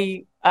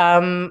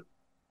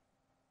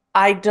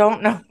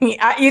don't know.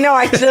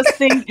 I just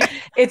think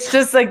it's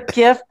just a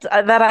gift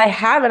that I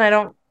have, and I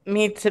don't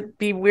mean to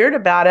be weird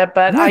about it,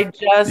 but I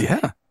just,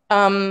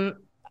 I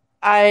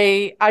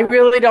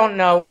really don't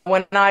know.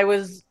 When I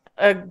was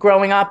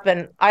growing up,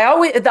 and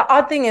the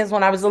odd thing is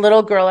when I was a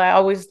little girl, I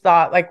always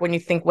thought, like, when you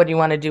think, what do you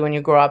want to do when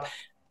you grow up?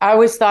 I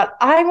always thought,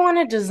 I want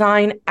to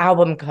design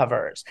album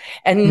covers,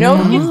 and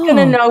nobody's going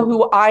to know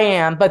who I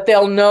am, but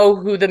they'll know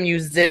who the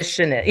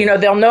musician is.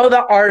 They'll know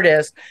the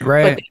artist,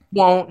 but they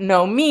won't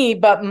know me,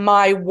 but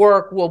my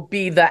work will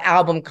be the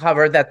album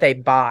cover that they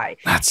buy.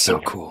 That's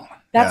so cool.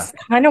 That's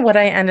kind of what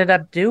I ended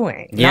up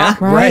doing. Yeah,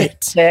 right.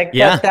 But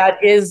that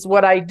is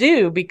what I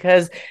do,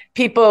 because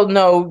people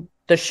know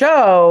the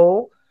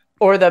show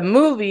or the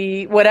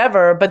movie,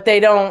 whatever, but they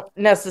don't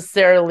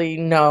necessarily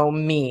know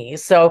me.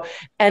 So,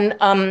 and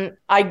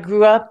I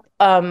grew up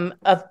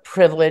of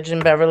privilege in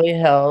Beverly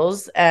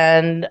Hills,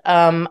 and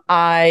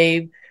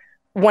I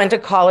went to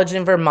college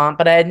in Vermont,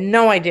 but I had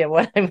no idea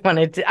what I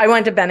wanted to. I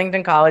went to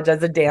Bennington College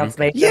as a dance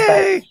major,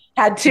 but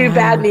had two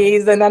bad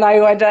knees, and then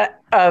I went to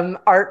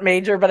art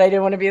major, but I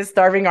didn't want to be a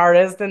starving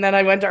artist, and then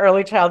I went to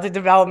early childhood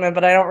development,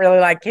 but I don't really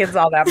like kids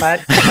all that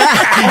much.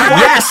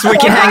 Yes, we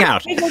can hang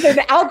out. And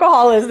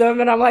alcoholism,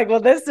 and I'm like,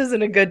 well, this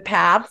isn't a good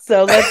path,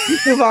 so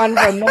let's move on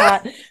from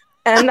that.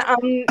 And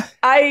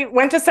I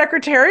went to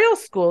secretarial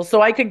school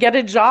so I could get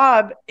a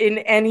job in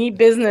any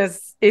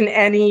business, in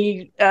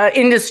any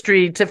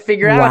industry, to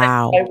figure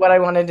out what I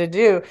wanted to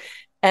do.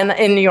 And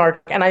in New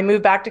York, and I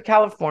moved back to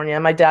California.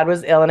 My dad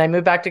was ill, and I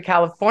moved back to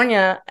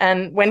California.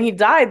 And when he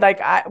died,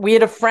 we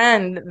had a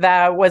friend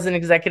that was an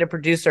executive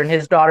producer, and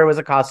his daughter was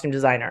a costume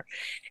designer.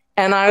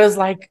 And I was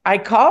like,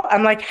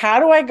 I'm like, how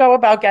do I go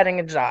about getting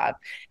a job?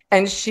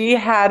 And she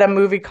had a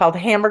movie called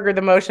Hamburger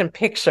the Motion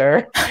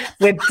Picture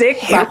with Dick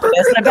Buckus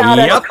about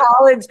a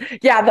college.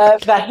 Yeah,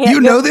 the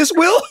You know this,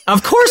 Will?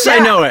 Of course I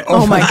know it.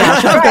 Oh my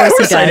gosh, of course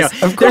he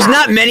does. There's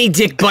not many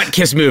Dick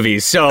Butt-Kiss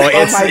movies, so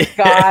it's... Oh my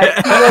God,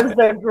 he was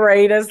the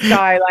greatest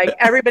guy. Like,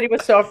 everybody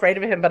was so afraid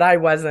of him, but I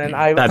wasn't.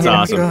 That's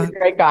awesome. He was a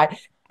great guy.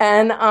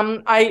 And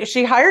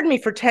she hired me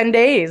for 10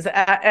 days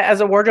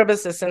as a wardrobe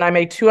assistant. I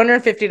made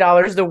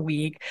 $250 a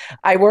week.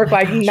 I worked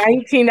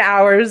 19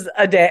 hours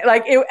a day.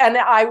 And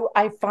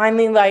I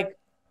finally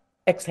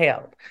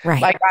exhaled. Right.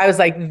 Like, I was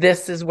like,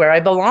 this is where I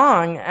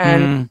belong.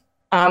 And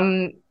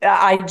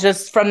I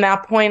just, from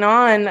that point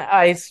on,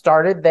 I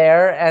started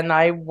there, and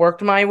I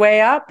worked my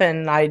way up,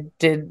 and I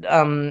did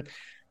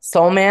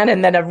Soul Man,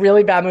 and then a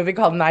really bad movie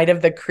called Night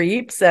of the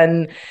Creeps,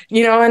 and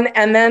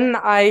and then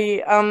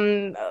I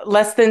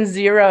Less Than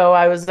Zero,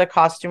 I was the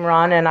costumer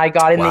on, and I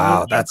got in the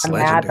union. That's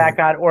legendary. That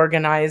got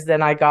organized,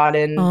 and I got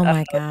in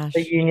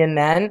the union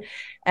then,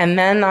 and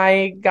then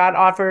I got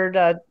offered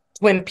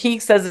Twin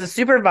Peaks as a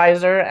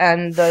supervisor,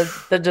 and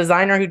the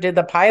designer who did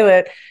the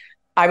pilot,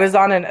 I was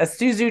on a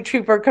Suzu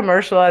Trooper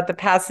commercial at the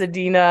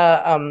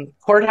Pasadena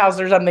courthouse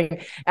or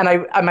something,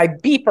 and my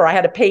beeper, I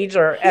had a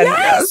pager, and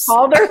I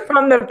called her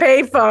from the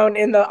payphone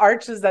in the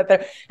arches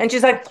and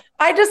she's like,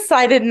 I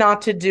decided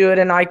not to do it,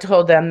 and I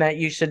told them that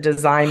you should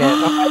design it.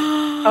 I'm like,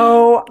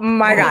 oh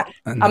my God.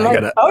 And I'm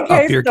like,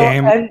 okay, up your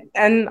game.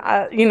 And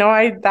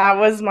that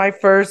was my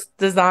first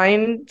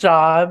design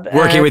job.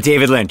 Working with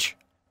David Lynch.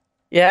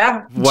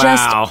 Yeah.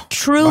 Wow. Just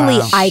truly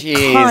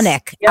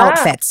iconic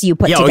outfits you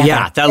put together. Oh,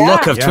 yeah. That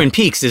look of Twin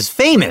Peaks is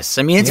famous.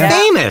 I mean, it's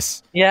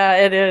famous. Yeah,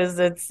 it is.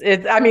 It's,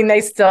 I mean,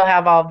 they still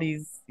have all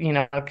these,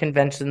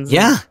 conventions.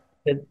 Yeah.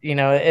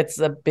 It's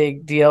a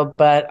big deal.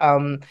 But,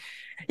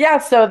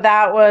 so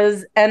that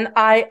was, and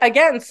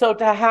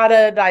how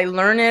did I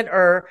learn it?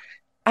 Or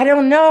I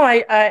don't know.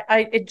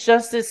 It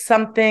just is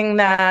something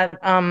that,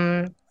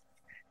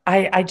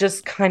 I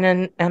just kind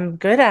of am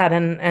good at.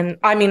 And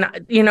I mean,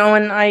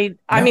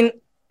 I mean,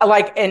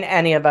 like in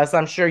any of us,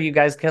 I'm sure you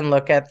guys can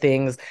look at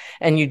things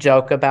and you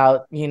joke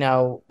about,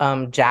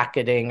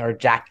 jacketing or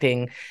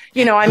jacking,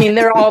 I mean,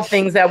 they're all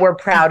things that we're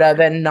proud of,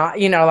 and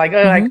not, I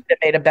could have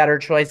made a better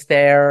choice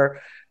there,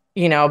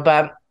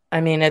 but I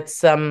mean,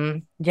 it's,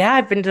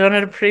 I've been doing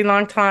it a pretty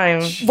long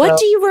time. What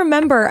do you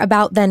remember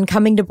about then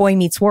coming to Boy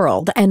Meets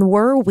World? And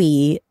were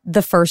we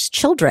the first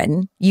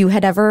children you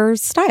had ever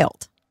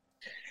styled?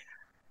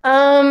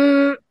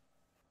 I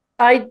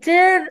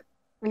did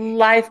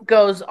Life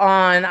Goes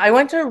On. I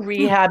went to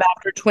rehab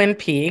after Twin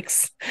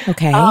Peaks.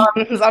 Okay.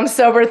 I'm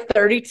sober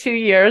 32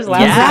 years.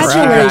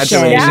 Congratulations.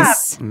 Yeah,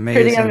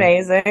 Amazing. pretty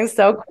amazing.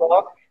 So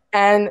cool.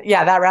 And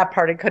that rap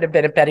party could have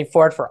been at Betty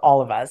Ford for all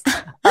of us.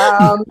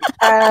 I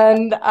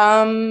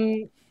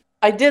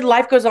did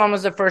Life Goes On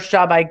was the first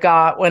job I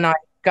got when I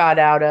got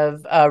out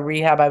of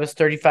rehab. I was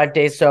 35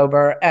 days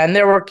sober, and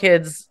there were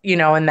kids, in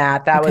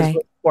that was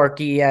with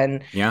Porky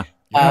and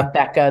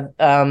Becca,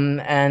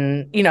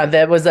 and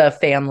there was a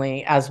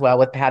family as well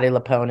with Patti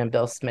LuPone and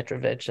Bill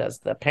Smitrovich as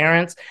the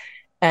parents,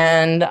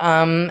 and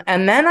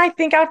then I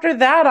think after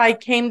that I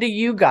came to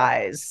you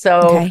guys.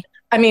 So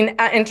I mean,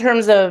 in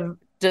terms of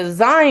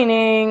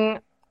designing,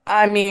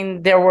 I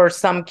mean, there were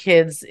some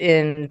kids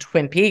in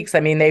Twin Peaks. I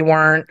mean, they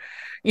weren't,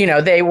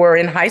 they were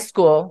in high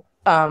school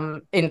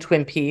in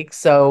Twin Peaks,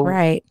 so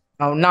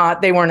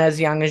they weren't as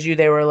young as you.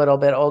 They were a little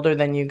bit older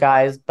than you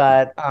guys,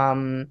 but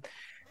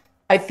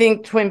I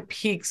think Twin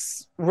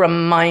Peaks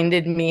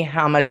reminded me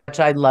how much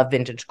I love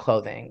vintage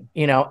clothing,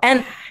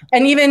 and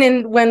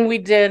even when we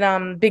did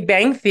Big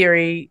Bang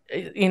Theory,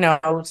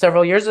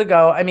 several years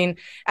ago. I mean,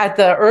 at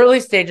the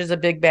early stages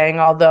of Big Bang,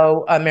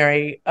 although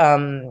Mary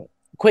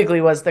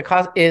Quigley was the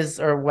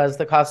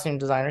costume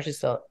designer, she's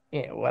still,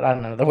 I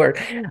don't know the word.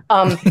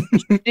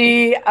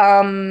 She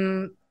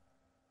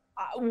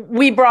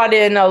we brought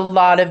in a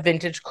lot of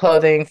vintage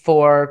clothing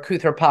for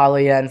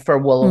Koothrappali and for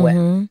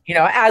Woolowit.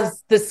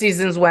 As the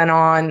seasons went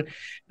on,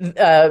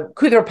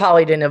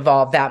 Koothrappali didn't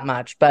evolve that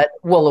much, but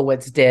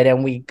Woolowit's did,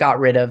 and we got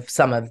rid of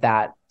some of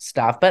that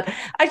stuff. But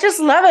I just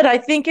love it. I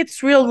think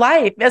it's real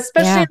life,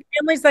 especially in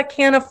families that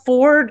can't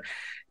afford,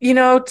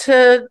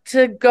 to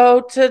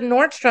go to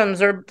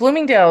Nordstrom's or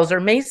Bloomingdale's or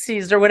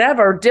Macy's or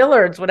whatever, or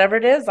Dillard's, whatever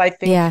it is. I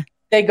think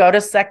they go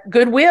to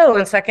Goodwill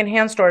and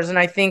secondhand stores. And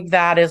I think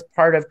that is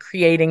part of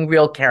creating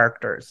real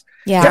characters.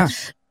 Yeah.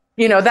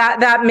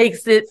 That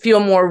makes it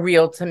feel more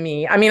real to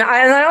me. I mean,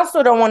 I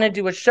also don't want to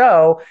do a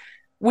show.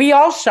 We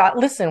all shot.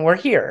 Listen, we're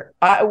here.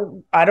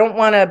 I don't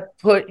want to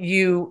put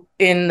you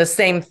in the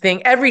same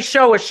thing. Every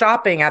show is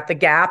shopping at the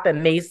Gap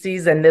and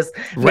Macy's and this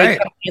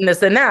and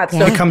this and that.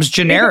 So it becomes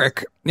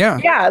generic.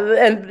 Yeah.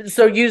 And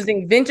so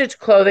using vintage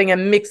clothing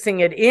and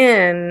mixing it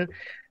in,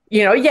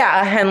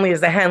 a Henley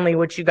is a Henley,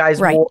 which you guys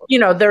wore.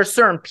 There are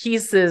certain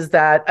pieces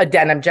that a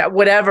denim jacket,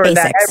 whatever,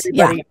 basics, that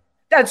everybody,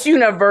 that's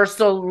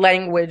universal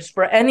language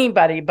for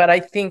anybody. But I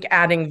think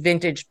adding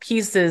vintage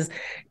pieces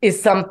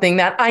is something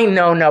that I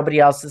know nobody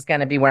else is going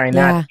to be wearing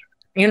that.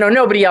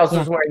 Nobody else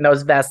was wearing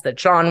those vests that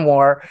Sean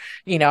wore,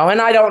 and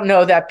I don't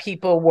know that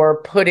people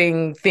were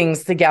putting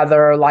things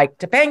together like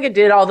Topanga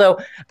did, although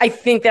I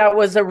think that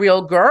was a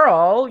real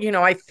girl.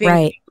 I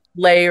think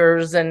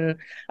layers, and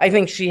I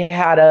think she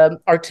had a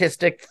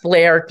artistic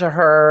flair to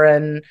her,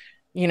 and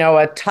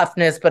a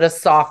toughness but a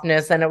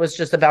softness, and it was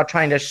just about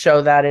trying to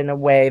show that in a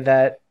way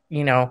that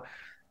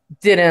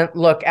didn't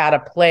look out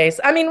of place.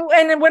 I mean,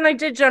 and when I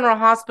did General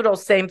Hospital,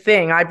 same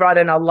thing. I brought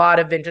in a lot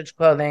of vintage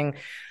clothing.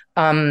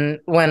 When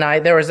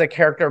there was a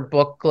character,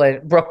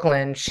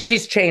 Brooklyn,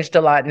 she's changed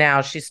a lot now.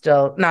 She's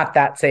still not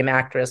that same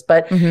actress,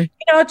 but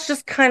it's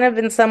just kind of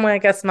in some way, I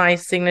guess, my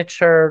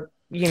signature.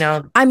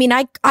 I mean,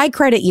 I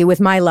credit you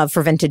with my love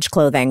for vintage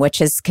clothing, which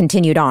has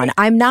continued on.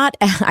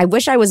 I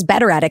wish I was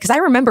better at it, because I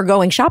remember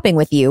going shopping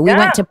with you.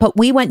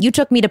 You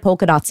took me to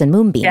Polka Dots and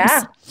Moonbeams.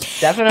 Yeah,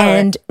 definitely.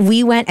 And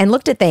we went and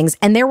looked at things,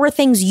 and there were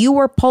things you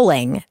were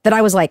pulling that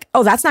I was like,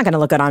 oh, that's not going to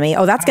look good on me.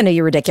 Oh, that's going to be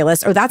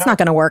ridiculous. Or that's not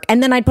going to work.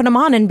 And then I'd put them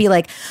on and be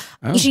like,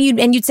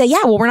 you'd say,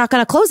 yeah, well, we're not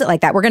going to close it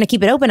like that. We're going to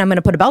keep it open. I'm going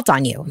to put a belt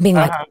on you. Being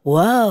like,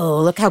 whoa,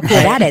 look how cool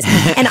that is.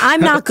 And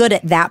I'm not good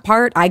at that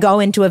part. I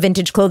go into a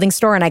vintage clothing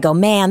store and I go,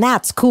 man,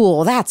 that's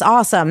cool. That's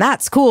awesome.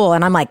 That's cool.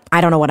 And I'm like, I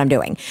don't know what I'm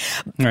doing.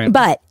 Right.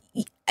 But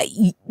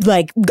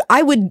like,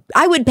 I would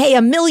pay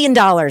 $1 million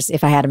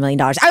if I had $1 million.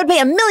 I would pay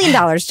 $1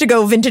 million to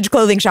go vintage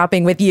clothing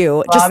shopping with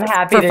you. Well, I'm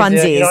happy for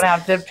funsies. You don't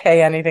have to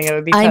pay anything. It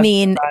would be fun.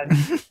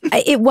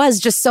 It was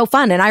just so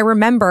fun. And I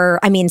remember,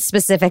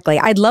 specifically,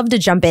 I'd love to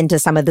jump into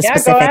some of the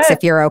specifics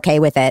if you're okay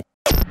with it.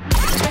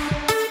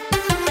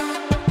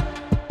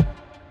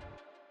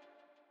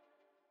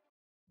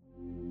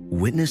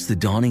 Witness the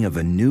dawning of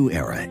a new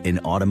era in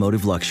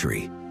automotive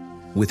luxury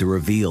with a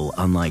reveal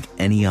unlike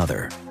any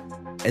other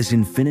as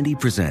Infiniti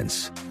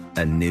presents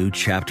a new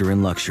chapter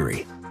in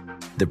luxury,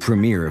 the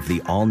premiere of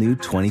the all-new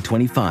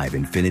 2025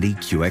 Infiniti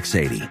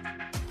QX80.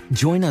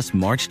 Join us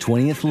March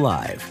 20th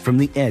live from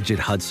the Edge at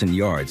Hudson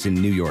Yards in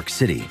New York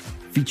City,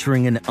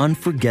 featuring an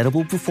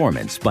unforgettable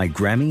performance by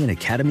Grammy and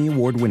Academy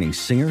Award-winning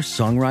singer,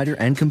 songwriter,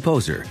 and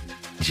composer,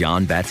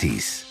 Jon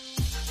Batiste.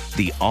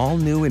 The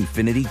all-new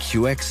Infiniti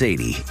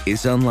QX80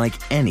 is unlike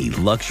any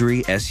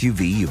luxury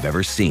SUV you've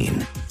ever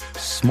seen.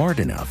 Smart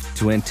enough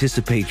to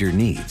anticipate your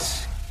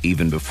needs,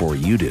 even before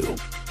you do.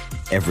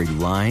 Every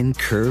line,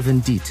 curve,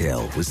 and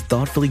detail was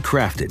thoughtfully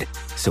crafted,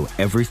 so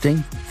everything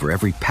for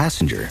every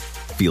passenger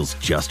feels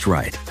just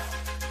right.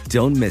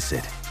 Don't miss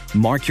it.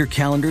 Mark your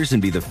calendars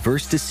and be the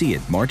first to see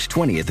it March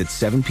 20th at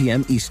 7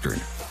 p.m. Eastern,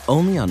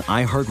 only on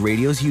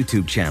iHeartRadio's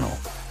YouTube channel.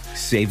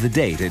 Save the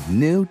date at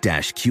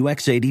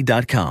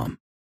new-QX80.com.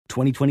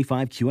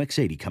 2025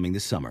 QX80 coming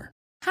this summer.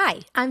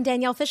 Hi, I'm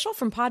Danielle Fishel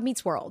from Pod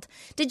Meets World.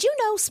 Did you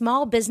know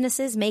small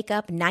businesses make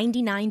up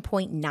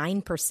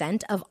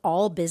 99.9% of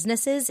all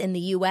businesses in the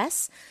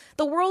U.S.?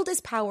 The world is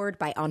powered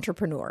by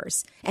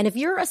entrepreneurs. And if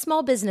you're a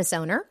small business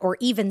owner or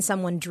even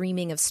someone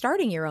dreaming of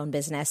starting your own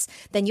business,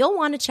 then you'll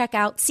want to check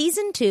out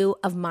Season 2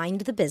 of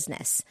Mind the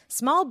Business,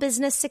 Small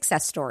Business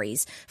Success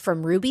Stories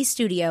from Ruby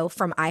Studio,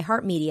 from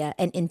iHeartMedia,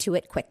 and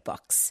Intuit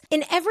QuickBooks.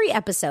 In every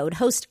episode,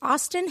 host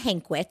Austin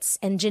Hankwitz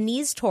and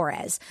Janice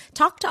Torres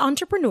talk to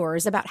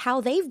entrepreneurs about how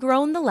they've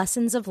grown the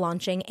lessons of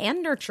launching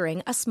and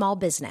nurturing a small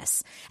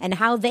business and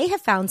how they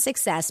have found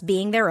success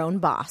being their own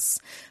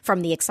boss.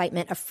 From the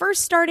excitement of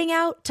first starting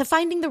out to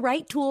finding the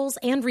right tools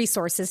and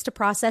resources to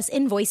process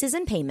invoices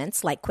and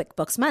payments like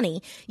QuickBooks Money,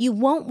 you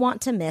won't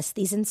want to miss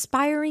these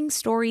inspiring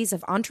stories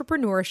of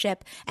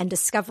entrepreneurship and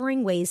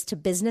discovering ways to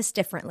business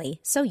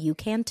differently so you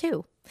can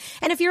too.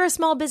 And if you're a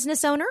small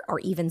business owner or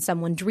even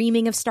someone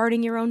dreaming of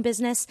starting your own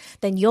business,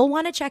 then you'll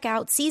want to check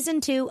out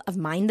Season 2 of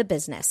Mind the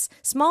Business,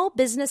 Small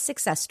Business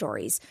Success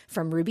Stories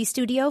from Ruby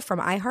Studio, from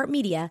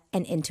iHeartMedia,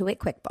 and Intuit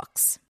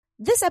QuickBooks.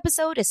 This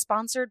episode is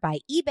sponsored by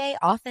eBay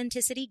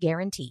Authenticity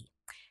Guarantee.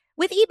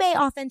 With eBay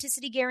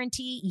Authenticity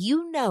Guarantee,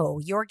 you know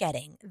you're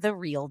getting the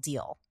real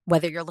deal.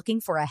 Whether you're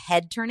looking for a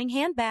head-turning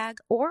handbag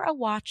or a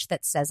watch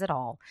that says it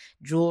all,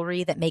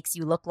 jewelry that makes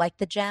you look like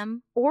the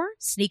gem, or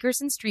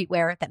sneakers and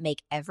streetwear that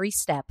make every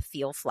step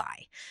feel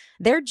fly,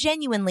 there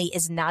genuinely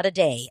is not a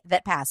day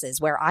that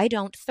passes where I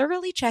don't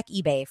thoroughly check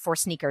eBay for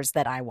sneakers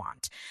that I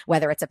want.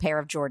 Whether it's a pair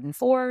of Jordan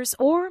 4s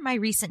or my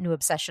recent new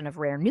obsession of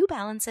rare New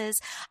Balances,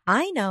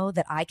 I know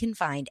that I can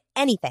find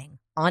anything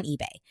on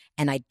eBay,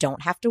 and I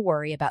don't have to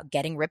worry about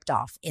getting ripped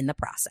off in the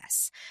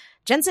process.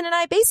 Jensen and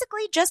I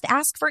basically just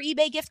ask for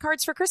eBay gift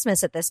cards for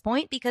Christmas at this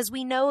point because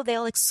we know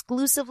they'll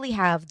exclusively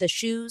have the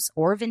shoes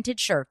or vintage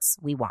shirts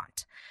we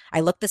want. I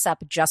looked this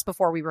up just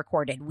before we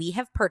recorded. We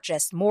have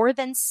purchased more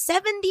than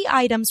 70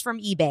 items from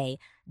eBay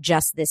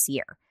just this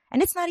year,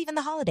 and it's not even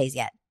the holidays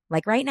yet.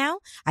 Like right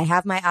now, I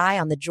have my eye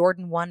on the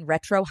Jordan 1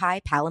 Retro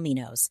High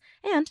Palominos,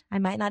 and I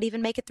might not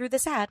even make it through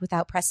this ad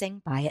without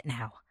pressing buy it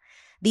now.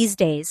 These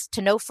days,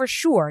 to know for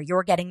sure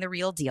you're getting the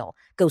real deal,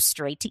 go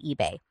straight to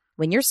eBay.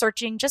 When you're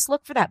searching, just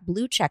look for that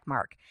blue check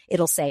mark.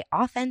 It'll say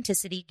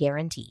Authenticity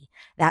Guarantee.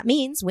 That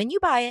means when you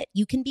buy it,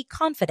 you can be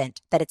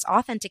confident that it's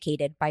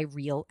authenticated by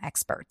real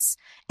experts.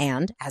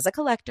 And as a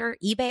collector,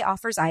 eBay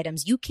offers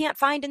items you can't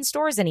find in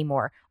stores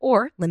anymore,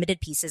 or limited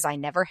pieces I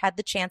never had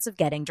the chance of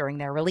getting during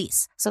their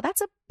release. So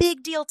that's a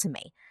big deal to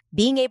me.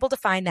 Being able to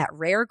find that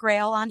rare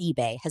grail on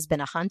eBay has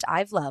been a hunt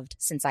I've loved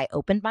since I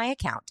opened my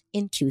account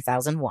in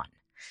 2001.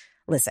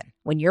 Listen,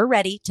 when you're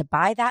ready to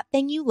buy that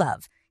thing you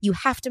love, you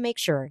have to make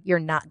sure you're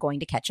not going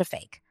to catch a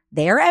fake.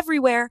 They are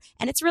everywhere,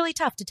 and it's really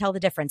tough to tell the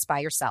difference by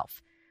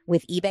yourself.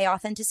 With eBay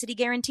Authenticity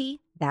Guarantee,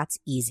 that's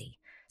easy.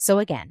 So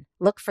again,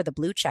 look for the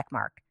blue check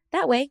mark.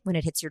 That way, when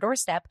it hits your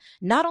doorstep,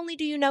 not only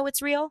do you know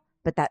it's real,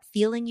 but that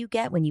feeling you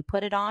get when you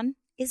put it on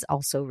is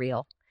also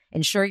real.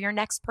 Ensure your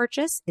next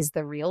purchase is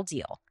the real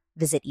deal.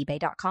 Visit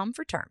ebay.com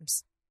for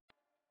terms.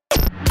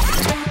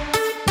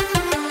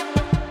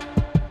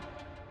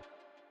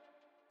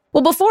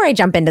 Well, before I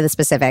jump into the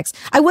specifics,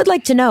 I would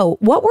like to know,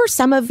 what were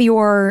some of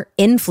your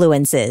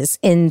influences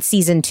in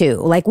season 2?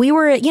 Like we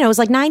were, it was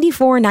like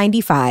 94,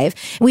 95.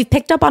 We've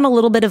picked up on a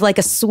little bit of like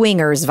a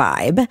swingers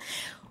vibe.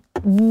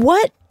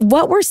 What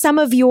were some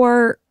of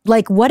your,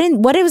 like, what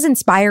was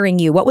inspiring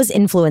you? What was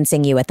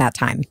influencing you at that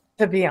time?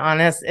 To be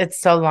honest, it's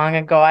so long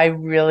ago. I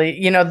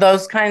really,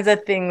 those kinds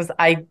of things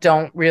I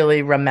don't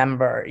really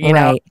remember,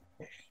 know.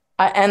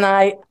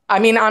 I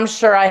mean, I'm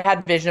sure I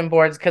had vision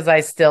boards because I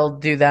still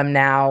do them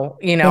now.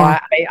 I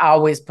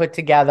always put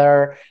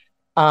together,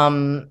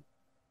 because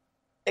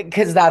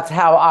that's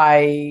how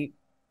I,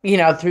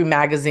 through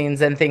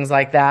magazines and things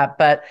like that.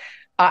 But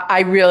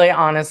I really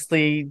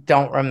honestly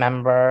don't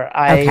remember.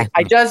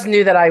 I just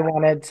knew that I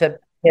wanted to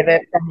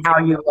pivot from how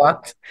you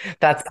looked.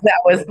 That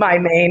was my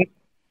main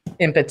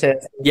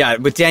impetus. Yeah,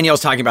 what Danielle's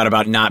talking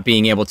about not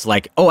being able to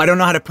like, I don't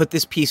know how to put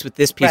this piece with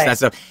this piece, right. That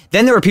stuff.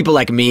 Then there were people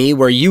like me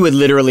where you would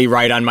literally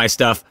write on my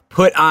stuff,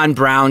 put on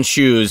brown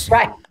shoes,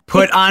 right.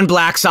 Put on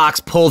black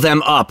socks, pull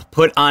them up,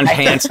 put on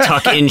pants,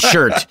 tuck in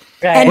shirt.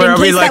 Right. And in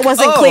case that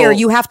wasn't clear,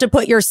 you have to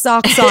put your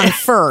socks on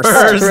first.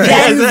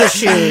 Then the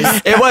shoes.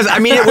 It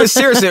was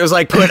seriously, it was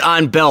like put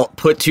on belt,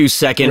 put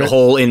 2-second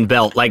hole in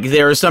belt. Like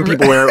there are some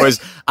people where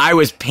I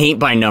was paint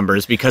by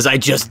numbers because I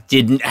just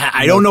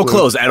I don't know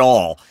clothes at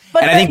all.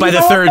 But and I think by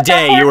the third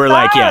day you were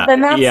like,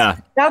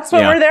 that's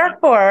what we're there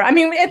for. I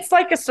mean, it's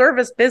like a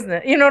service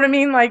business. You know what I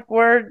mean? Like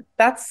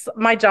that's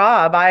my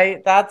job.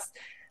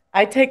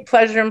 I take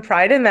pleasure and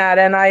pride in that.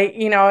 And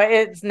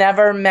it's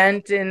never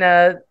meant in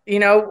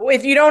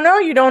if you don't know,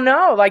 you don't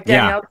know, like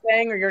Danielle's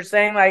saying, or you're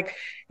saying like,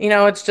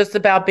 it's just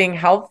about being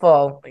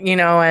helpful,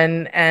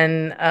 and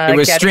it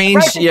was strange.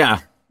 Right. Yeah.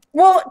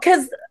 Well,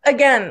 because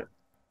again,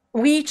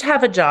 we each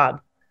have a job.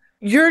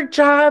 Your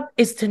job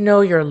is to know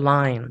your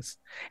lines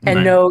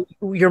and know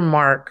your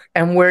mark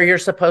and where you're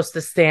supposed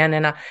to stand.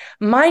 And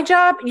my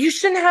job, you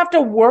shouldn't have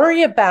to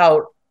worry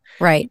about.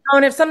 Right.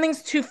 And if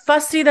something's too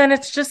fussy, then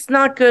it's just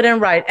not good and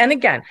right. And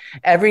again,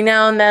 every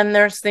now and then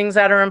there's things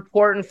that are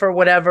important for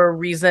whatever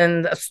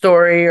reason, a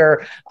story,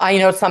 or I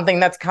know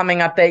something that's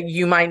coming up that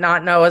you might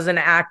not know as an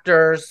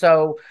actor.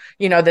 So,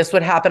 this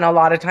would happen a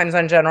lot of times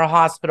on General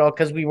Hospital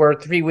because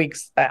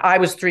I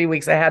was 3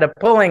 weeks ahead of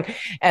pulling.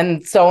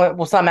 And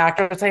so some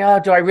actors would say,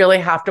 do I really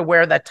have to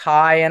wear the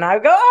tie? And I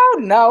would go, oh,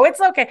 no,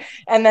 it's okay.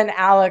 And then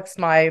Alex,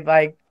 my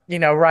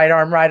right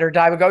arm, ride or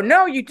die, would go,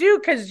 no, you do,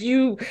 because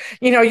you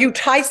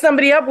tie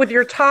somebody up with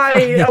your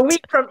tie a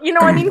week from,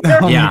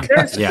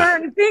 there's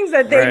certain things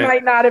that they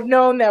might not have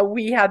known that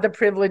we had the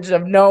privilege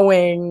of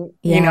knowing,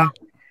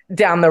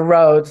 down the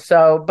road.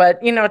 So,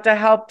 but, to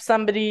help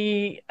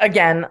somebody,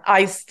 again,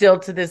 I still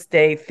to this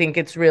day think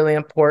it's really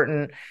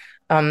important.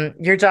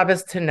 Your job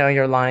is to know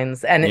your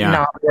lines and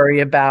not worry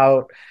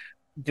about,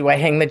 do I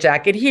hang the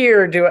jacket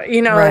here? Do I,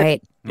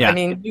 Right. Yeah. I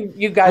mean,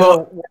 you guys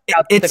will work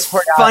out it's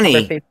the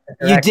funny.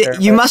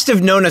 You must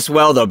have known us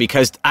well, though,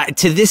 because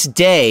to this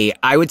day,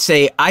 I would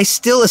say I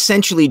still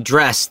essentially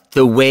dress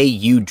the way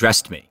you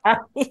dressed me.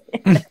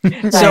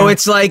 So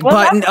it's like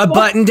a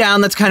button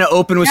down that's kind of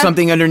open with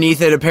something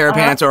underneath it, a pair of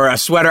pants or a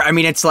sweater. I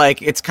mean, it's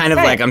kind of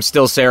like I'm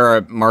still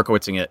Sara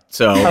Markowitzing it.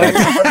 So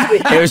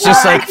it was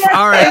just like,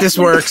 all right, this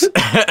works.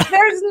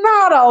 There's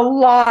not a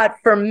lot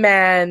for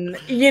men.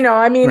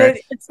 I mean,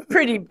 it's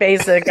pretty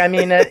basic. I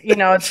mean,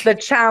 it's the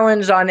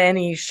challenge on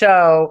any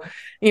show.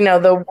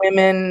 The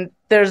women,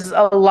 there's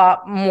a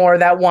lot more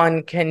that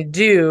one can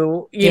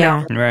do,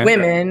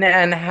 women,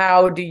 and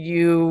how do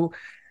you,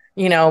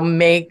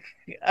 make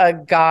a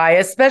guy,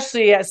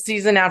 especially at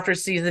season after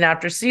season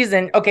after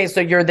season. Okay,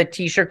 so you're the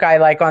t-shirt guy,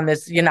 like on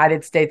this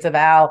United States of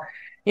Al,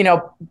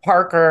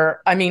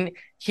 Parker. I mean,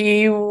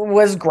 he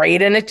was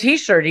great in a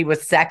t-shirt. He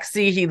was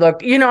sexy. He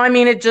looked, I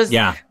mean, it just,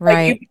 you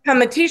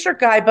become a t-shirt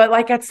guy, but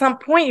like at some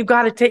point you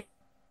got to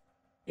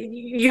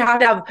you have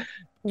to have,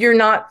 you're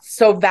not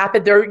so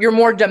vapid there. You're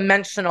more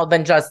dimensional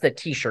than just the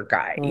t-shirt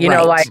guy,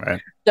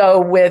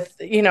 so with,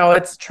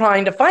 it's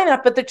trying to find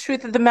that. But the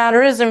truth of the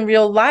matter is, in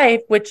real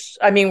life, which,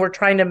 I mean, we're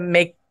trying to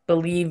make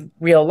believe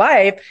real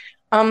life.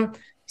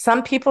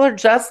 Some people are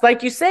just,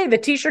 like you say, the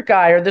t-shirt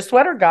guy or the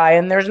sweater guy,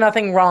 and there's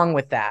nothing wrong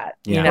with that.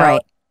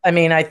 I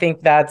mean, I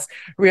think that's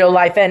real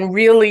life. And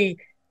really,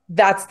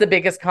 that's the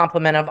biggest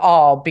compliment of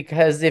all,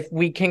 because if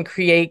we can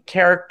create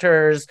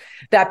characters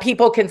that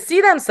people can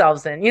see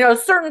themselves in,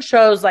 certain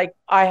shows, like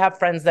I have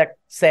friends that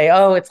say,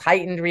 oh, it's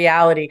heightened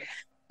reality.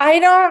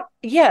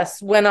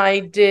 When I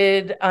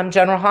did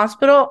General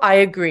Hospital, I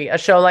agree. A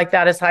show like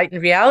that is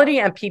heightened reality,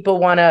 and people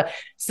want to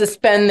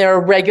suspend their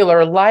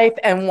regular life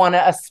and want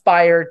to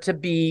aspire to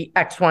be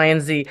X, Y,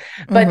 and Z.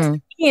 But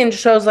in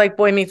shows like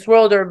Boy Meets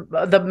World, or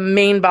the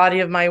main body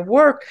of my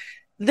work,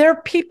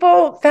 they're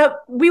people that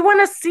we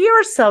want to see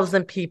ourselves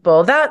in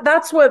people.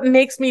 That's what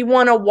makes me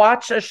want to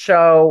watch a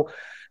show.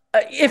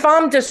 If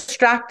I'm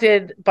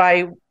distracted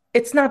by,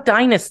 it's not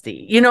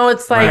Dynasty,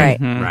 it's like,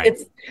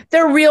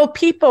 they're real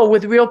people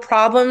with real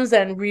problems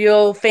and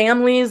real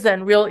families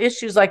and real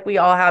issues like we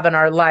all have in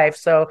our life.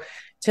 So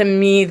to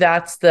me,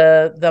 that's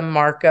the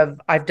mark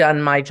of I've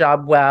done my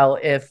job well.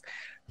 If,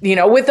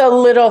 with a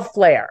little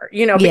flair,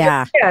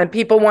 because again,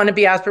 people want to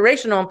be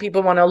aspirational, and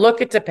people want to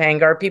look at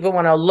Topanga, or people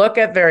want to look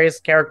at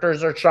various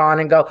characters or Sean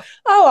and go,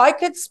 oh, I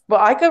could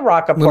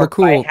rock a pork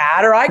pie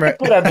hat, or I could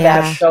put a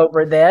vest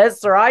over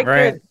this, or I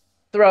could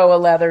throw a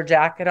leather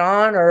jacket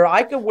on, or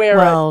I could wear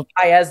a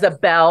tie as a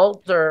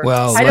belt, or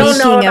I don't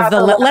know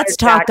about let's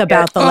talk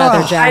about the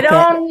leather jacket. I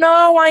don't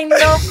know. I know.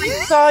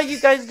 I saw you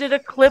guys did a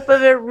clip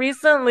of it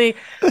recently.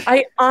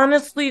 I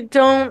honestly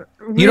don't.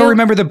 You don't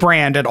remember the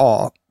brand at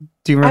all?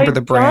 Do you remember the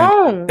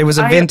brand? It was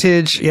a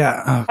vintage.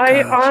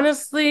 I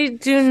honestly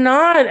do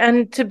not.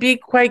 And to be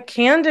quite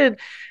candid,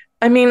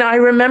 I mean, I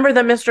remember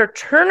that Mr.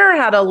 Turner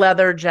had a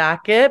leather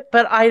jacket,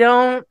 but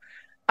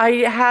I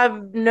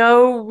have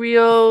no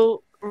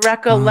real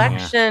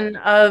recollection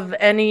of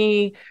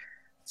any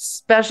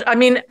special. I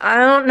mean, I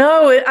don't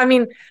know. I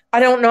mean, I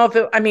don't know if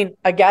it, I mean,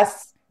 I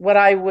guess what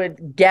I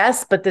would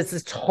guess, but this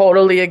is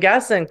totally a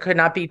guess and could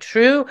not be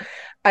true.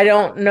 I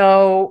don't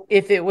know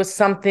if it was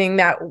something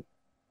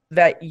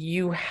that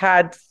you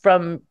had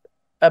from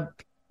a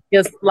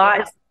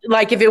life,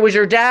 like if it was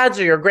your dad's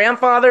or your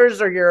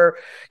grandfather's or your,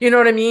 you know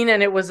what I mean?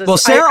 And it was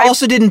Sara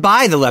also didn't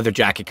buy the leather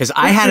jacket because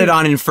I had it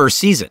on in first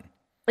season.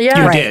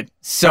 Yeah, you did.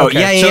 So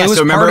So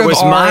remember, it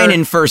was mine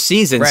in first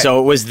season, so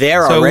it was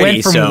there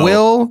already. So it went from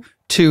Will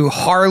to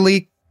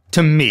Harley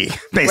to me,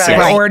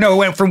 basically. Or no, it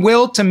went from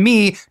Will to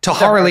me to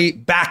Harley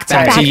back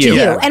to you.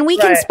 And we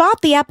can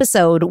spot the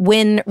episode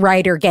when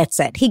Ryder gets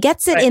it. He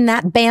gets it in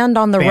that Band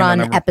on the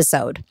Run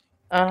episode.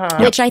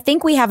 Which I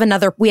think we have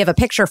a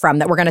picture from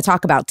that we're going to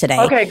talk about today.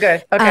 Okay,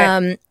 good.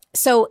 Okay.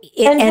 So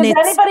does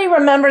anybody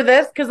remember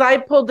this? Because I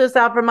pulled this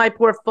out from my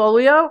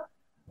portfolio.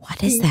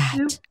 What is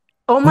that?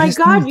 Oh my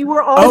God, you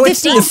were all the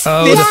 50s.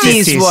 The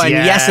 50s one.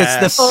 Yes,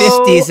 it's the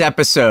 50s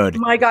episode. Oh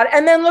my God.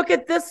 And then look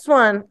at this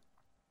one.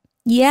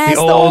 Yes,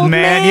 the old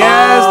man.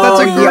 Yes,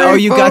 that's a great photo.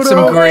 You got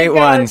some great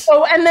ones.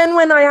 Oh, and then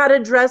when I had to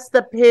dress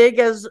the pig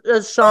as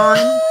Sean.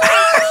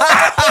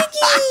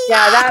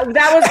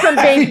 that was from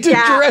Baby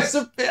Gap. Dress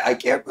a pig. I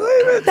can't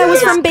believe it. That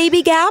was from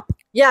Baby Gap?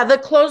 Yeah, the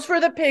clothes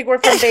for the pig were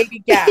from Baby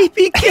Gap.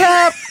 Baby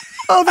Gap.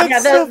 Oh,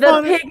 that's so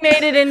funny. The pig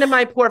made it into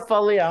my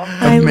portfolio.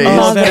 I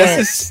love it.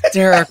 That's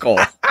hysterical.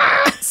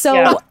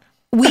 So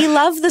we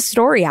love the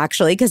story,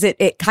 actually, because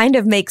it kind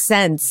of makes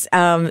sense,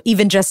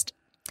 even just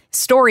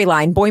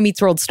storyline, Boy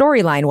Meets World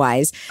storyline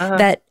wise,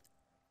 that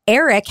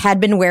Eric had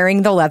been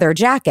wearing the leather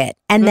jacket.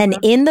 And then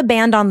in the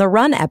Band on the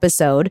Run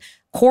episode,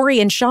 Corey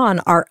and Sean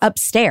are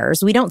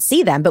upstairs. We don't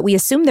see them, but we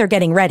assume they're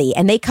getting ready,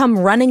 and they come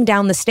running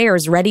down the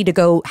stairs ready to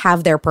go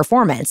have their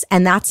performance.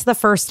 And that's the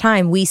first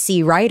time we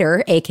see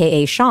Ryder,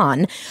 aka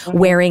Sean,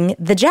 wearing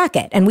the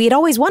jacket. And we had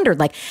always wondered,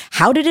 like,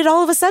 how did it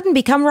all of a sudden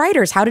become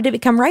Ryder's? How did it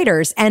become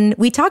Ryder's? And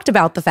we talked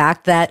about the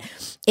fact that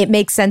it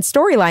makes sense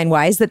storyline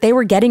wise that they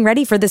were getting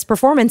ready for this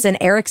performance, and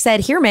Eric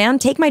said, "Here, man,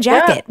 take my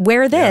jacket,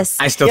 wear this."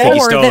 I still think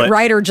he stole that it.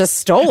 Ryder just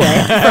stole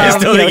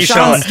it. From,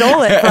 Sean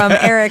stole it from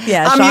Eric.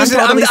 Yeah,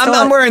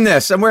 I'm wearing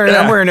this. I'm wearing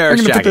Eric's I'm gonna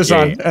jacket. put this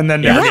on, and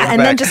then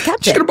then just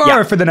kept just it. gonna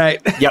borrow it for the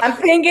night. Yep. I'm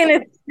thinking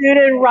it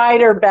suited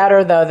Ryder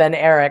better though than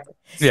Eric.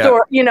 Yeah.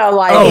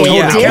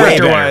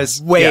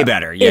 Character-wise, way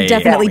better. Yeah, it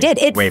definitely did.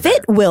 It way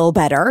fit better. Will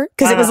better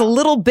because it was a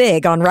little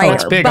big on Ryder.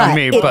 It's big on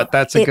me, but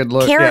that's a good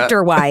look.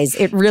 Character-wise,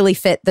 it really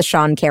fit the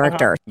Sean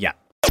character. Yeah.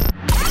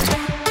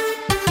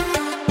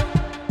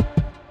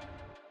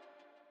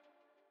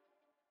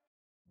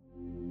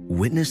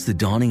 Witness the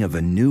dawning of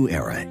a new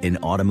era in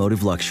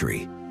automotive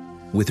luxury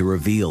with a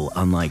reveal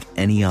unlike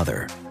any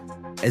other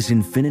as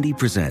Infiniti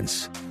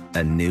presents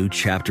a new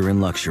chapter in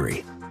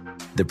luxury,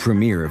 the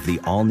premiere of the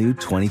all-new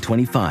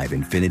 2025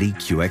 Infiniti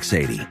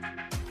QX80.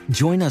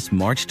 Join us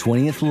March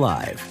 20th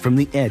live from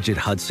the Edge at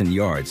Hudson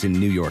Yards in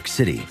New York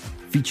City,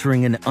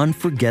 featuring an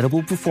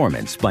unforgettable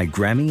performance by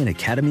Grammy and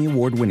Academy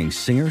Award-winning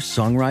singer,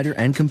 songwriter,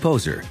 and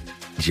composer,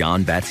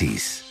 Jon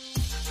Batiste.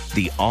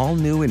 The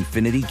all-new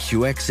Infiniti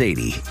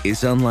QX80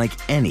 is unlike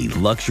any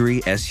luxury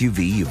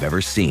SUV you've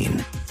ever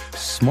seen.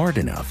 Smart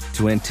enough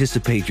to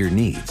anticipate your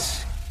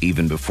needs,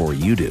 even before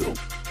you do.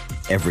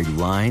 Every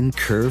line,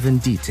 curve,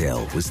 and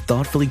detail was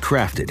thoughtfully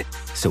crafted,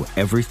 so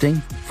everything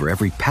for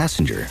every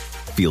passenger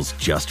feels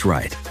just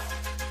right.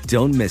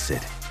 Don't miss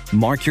it.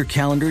 Mark your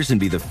calendars and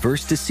be the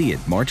first to see it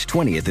March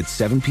 20th at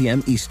 7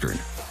 p.m. Eastern,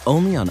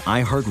 only on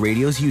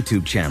iHeartRadio's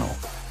YouTube channel.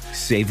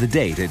 Save the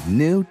date at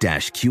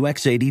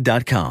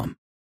new-QX80.com.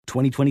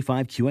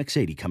 2025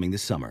 QX80 coming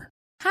this summer.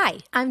 Hi,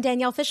 I'm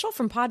Danielle Fishel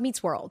from Pod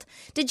Meets World.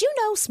 Did you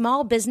know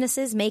small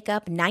businesses make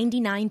up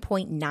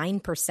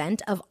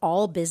 99.9% of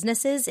all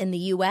businesses in the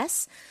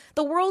U.S.?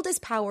 The world is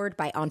powered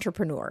by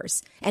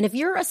entrepreneurs. And if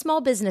you're a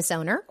small business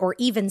owner or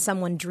even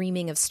someone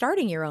dreaming of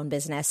starting your own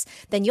business,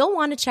 then you'll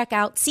want to check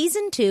out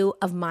Season 2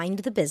 of Mind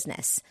the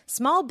Business,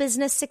 Small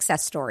Business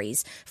Success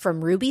Stories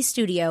from Ruby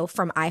Studio,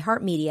 from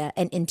iHeartMedia,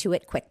 and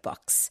Intuit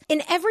QuickBooks.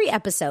 In every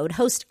episode,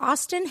 host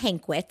Austin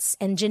Hankwitz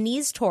and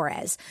Janice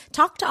Torres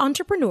talk to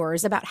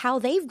entrepreneurs about how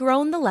they've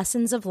grown the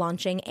lessons of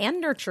launching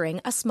and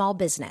nurturing a small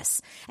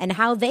business and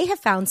how they have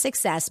found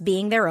success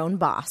being their own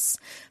boss.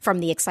 From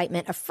the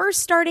excitement of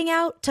first starting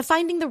out to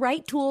finding the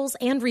right tools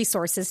and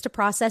resources to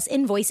process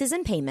invoices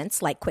and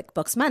payments like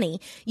QuickBooks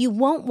Money, you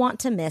won't want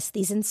to miss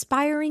these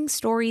inspiring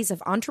stories of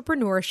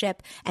entrepreneurship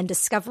and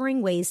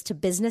discovering ways to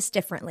business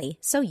differently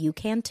so you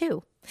can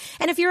too.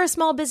 And if you're a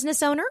small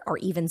business owner or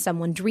even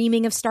someone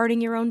dreaming of starting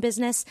your own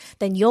business,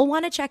 then you'll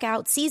want to check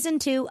out Season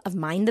 2 of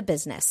Mind the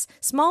Business,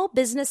 Small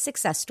Business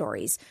Success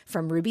Stories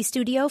from Ruby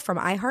Studio, from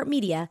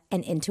iHeartMedia,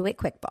 and Intuit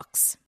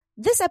QuickBooks.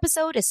 This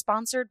episode is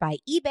sponsored by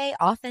eBay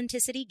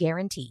Authenticity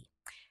Guarantee.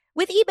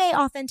 With eBay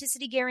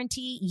Authenticity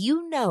Guarantee,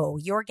 you know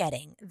you're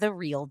getting the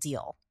real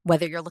deal.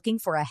 Whether you're looking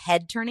for a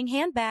head-turning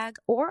handbag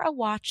or a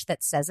watch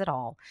that says it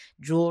all,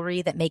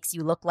 jewelry that makes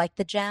you look like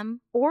the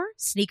gem, or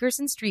sneakers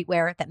and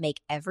streetwear that make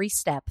every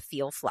step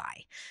feel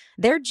fly,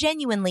 there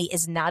genuinely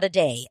is not a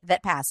day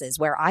that passes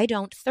where I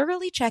don't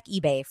thoroughly check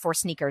eBay for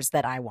sneakers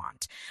that I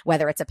want.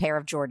 Whether it's a pair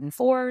of Jordan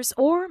 4s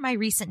or my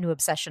recent new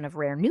obsession of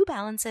rare New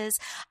Balances,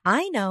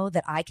 I know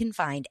that I can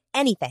find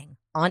anything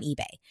on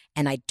eBay,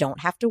 and I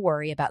don't have to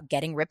worry about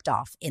getting ripped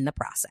off in the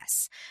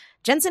process.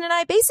 Jensen and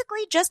I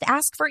basically just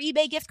ask for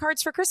eBay gift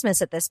cards for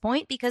Christmas at this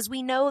point because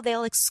we know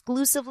they'll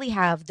exclusively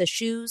have the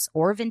shoes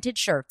or vintage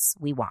shirts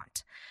we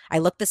want. I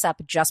looked this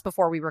up just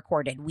before we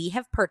recorded. We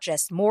have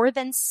purchased more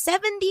than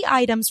 70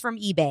 items from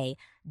eBay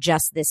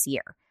just this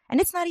year. And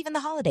it's not even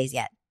the holidays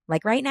yet.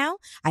 Like right now,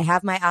 I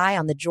have my eye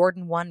on the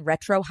Jordan 1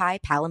 Retro High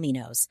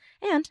Palominos.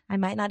 And I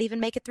might not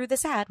even make it through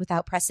this ad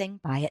without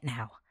pressing buy it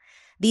now.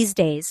 These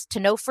days, to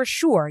know for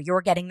sure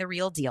you're getting the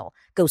real deal,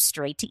 go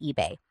straight to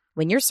eBay.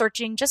 When you're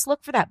searching, just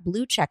look for that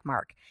blue check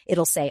mark.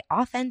 It'll say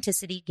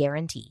Authenticity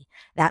Guarantee.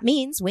 That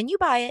means when you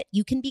buy it,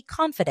 you can be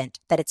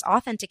confident that it's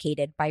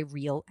authenticated by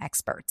real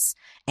experts.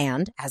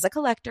 And as a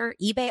collector,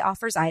 eBay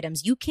offers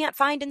items you can't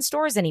find in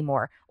stores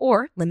anymore,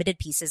 or limited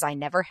pieces I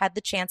never had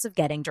the chance of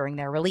getting during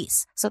their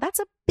release. So that's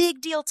a big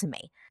deal to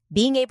me.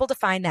 Being able to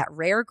find that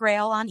rare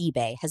grail on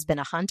eBay has been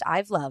a hunt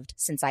I've loved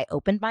since I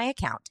opened my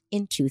account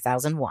in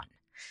 2001.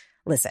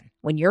 Listen,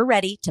 when you're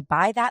ready to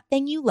buy that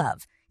thing you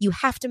love, you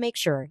have to make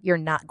sure you're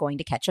not going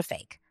to catch a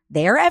fake.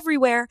 They're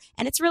everywhere,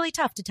 and it's really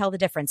tough to tell the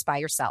difference by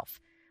yourself.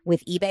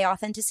 With eBay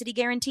Authenticity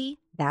Guarantee,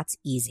 that's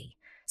easy.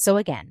 So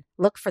again,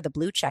 look for the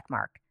blue check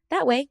mark.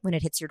 That way, when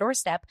it hits your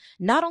doorstep,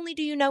 not only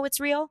do you know it's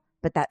real,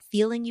 but that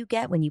feeling you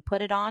get when you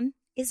put it on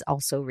is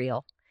also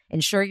real.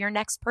 Ensure your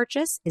next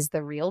purchase is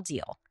the real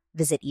deal.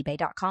 Visit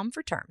ebay.com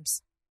for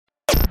terms.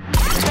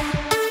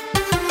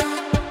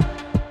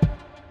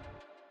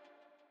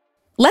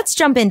 let's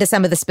jump into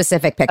some of the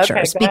specific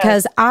pictures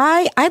because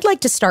I'd like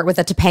to start with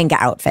a Topanga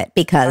outfit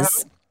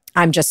because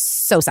I'm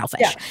just so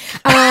selfish.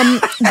 Yeah.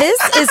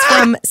 This is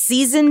from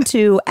season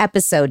 2,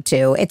 episode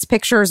 2. It's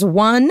pictures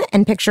 1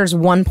 and pictures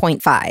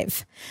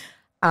 1.5.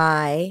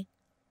 I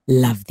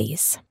love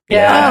these.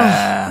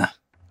 Yeah.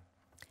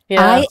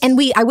 I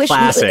wish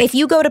Classic. if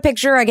you go to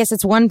picture, I guess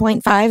it's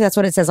 1.5. That's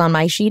what it says on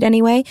my sheet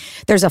anyway.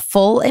 There's a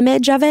full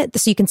image of it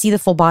so you can see the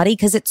full body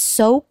because it's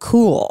so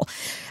cool.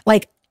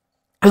 Like,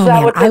 is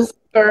that with the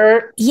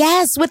skirt?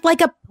 Yes, with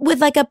like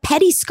a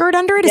petty skirt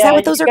under it. Is that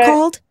what those are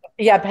called?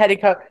 Yeah,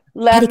 petticoat.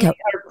 Petticoat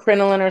or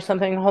crinoline or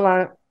something. Hold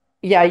on.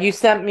 Yeah, you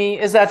sent me.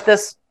 Is that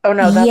this? Oh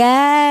no.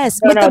 Yes,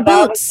 with the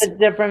boots. That was a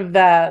different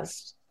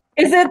vest.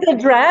 Is it the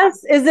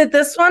dress? Is it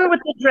this one with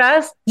the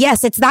dress?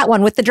 Yes, it's that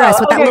one with the dress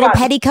with that little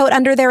petticoat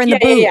under there and the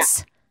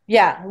boots.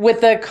 Yeah,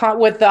 with the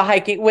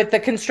hiking, with the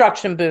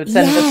construction boots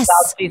and the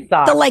South Sea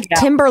socks. The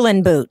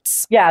Timberland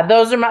boots. Yeah,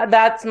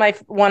 that's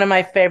one of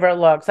my favorite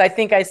looks. I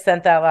think I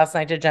sent that last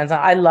night to Jensen.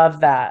 I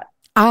love that.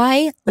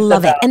 I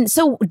love it. And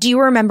so, do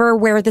you remember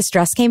where this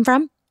dress came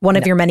from? One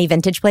of your many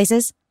vintage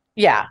places?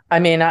 Yeah, I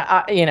mean,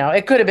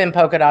 it could have been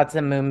polka dots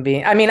and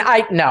moonbeam. I mean,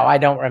 I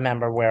don't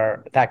remember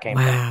where that came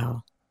from.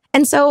 Wow.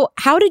 And so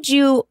how did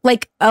you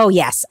oh,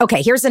 yes.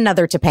 Okay. Here's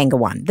another Topanga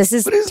one. This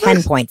is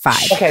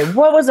 10.5. Okay.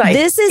 What was I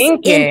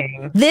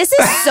thinking? This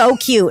is so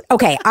cute.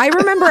 Okay. I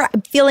remember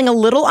feeling a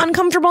little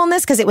uncomfortable in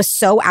this because it was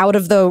so out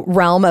of the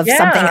realm of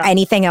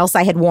anything else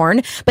I had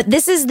worn. But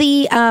this is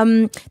the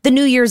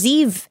New Year's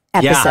Eve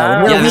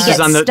episode where we get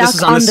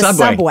stuck on the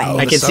subway.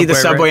 I can see the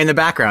subway in the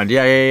background.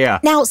 Yeah.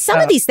 Now, some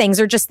of these things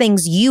are just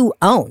things you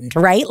owned,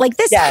 right? Like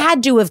this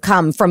had to have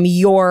come from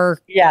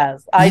your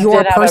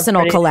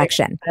personal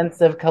collection.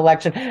 Expensive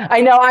collection.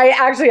 I know.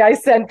 I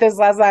sent this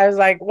last night. I was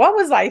like, what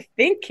was I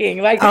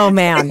thinking? Like, oh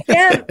man.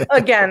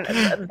 Again,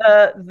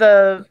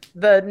 the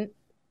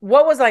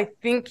what was I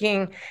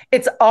thinking?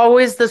 It's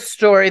always the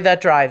story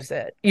that drives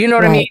it. You know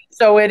what I mean?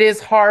 So it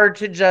is hard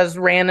to just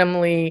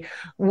randomly,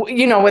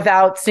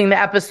 without seeing the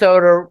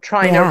episode or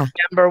trying to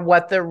remember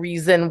what the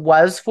reason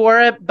was for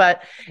it.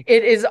 But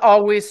it is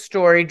always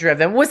story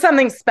driven with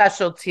something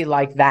specialty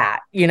like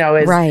that,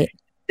 is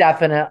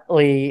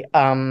definitely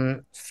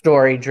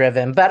story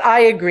driven. But I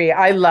agree.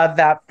 I love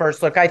that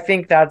first look. I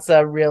think that's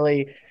a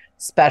really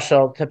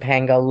special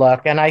Topanga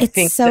look. And I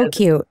think it's so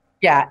cute.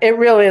 Yeah, it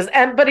really is.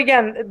 But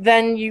again,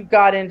 then you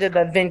got into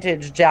the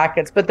vintage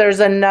jackets. But there's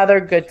another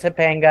good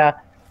Topanga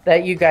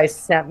that you guys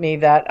sent me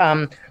that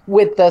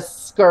with the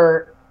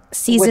skirt.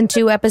 Season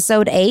 2,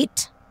 episode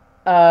 8.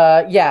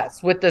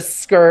 Yes, with the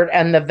skirt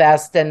and the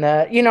vest and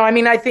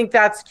I think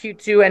that's cute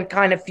too and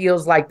kind of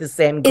feels like the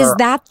same girl. Is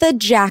that the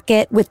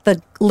jacket with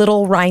the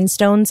little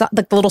rhinestones,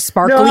 the little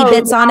sparkly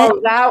bits on it?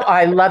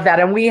 I love that.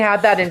 And we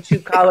had that in 2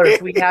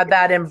 colors. We had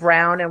that in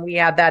brown and we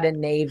had that in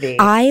navy.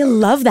 I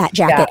love that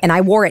jacket and I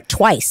wore it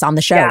twice on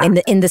the show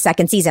in the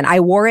second season. I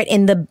wore it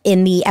in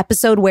the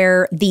episode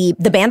where the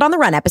Band on the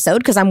Run episode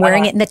because I'm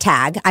wearing it in the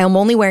tag. I'm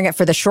only wearing it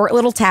for the short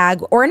little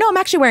tag, or no, I'm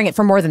actually wearing it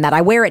for more than that.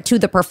 I wear it to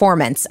the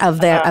performance of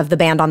the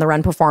Band on the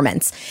Run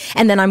performance.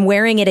 And then I'm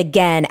wearing it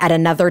again at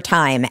another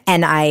time.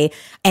 And I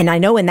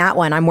know in that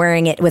one, I'm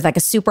wearing it with like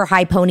a super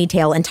high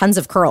ponytail and tons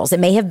of curls. It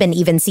may have been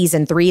even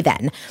season 3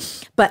 then,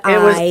 but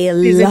I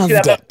loved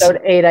it.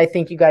 Episode 8, I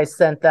think you guys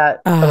sent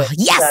that.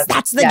 Yes,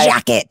 that's the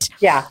jacket.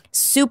 Yeah.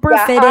 Super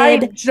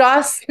fitted.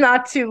 Just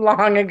not too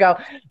long ago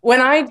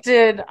when I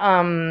did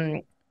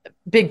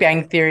Big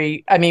Bang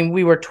Theory, I mean,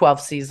 we were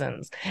 12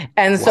 seasons.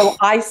 And so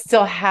I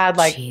still had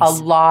a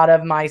lot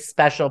of my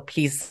special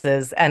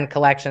pieces and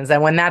collections.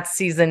 And when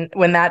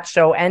that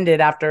show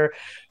ended after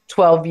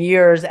 12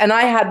 years, and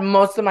I had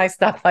most of my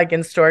stuff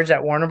in storage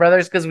at Warner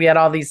Brothers because we had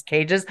all these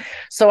cages.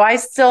 So I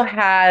still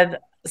had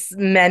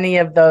many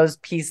of those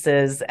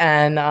pieces,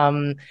 and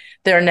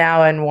they're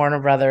now in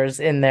Warner Brothers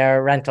in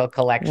their rental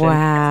collection.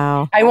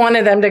 Wow. I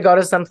wanted them to go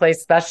to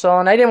someplace special,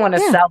 and I didn't want to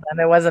sell them.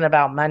 It wasn't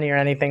about money or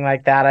anything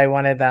like that. I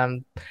wanted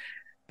them.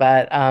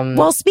 But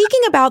well,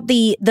 speaking about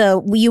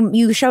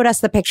you showed us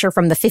the picture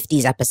from the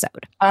 50s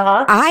episode.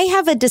 I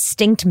have a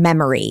distinct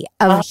memory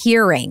of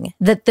hearing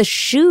that the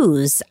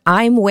shoes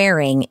I'm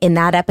wearing in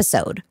that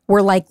episode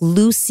were like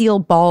Lucille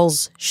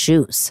Ball's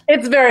shoes.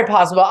 It's very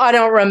possible. I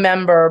don't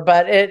remember,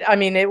 but it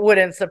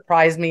wouldn't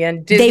surprise me.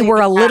 And Disney they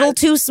were a little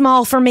too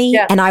small for me,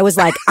 and I was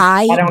like,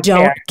 I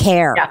don't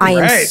care. Yeah. I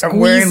am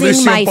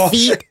squeezing my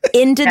feet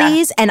into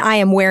these, and I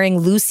am wearing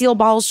Lucille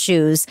Ball's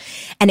shoes,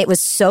 and it was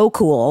so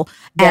cool.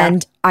 Yeah.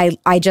 And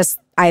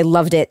I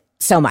loved it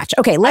so much.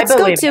 Okay, let's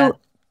go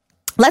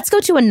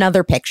to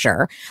another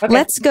picture. Okay.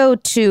 Let's go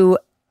to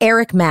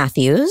Eric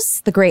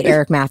Matthews, the great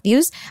Eric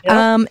Matthews.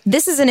 Yep.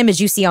 This is an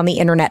image you see on the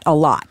internet a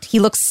lot. He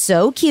looks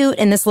so cute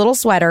in this little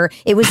sweater.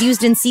 It was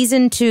used in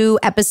season 2,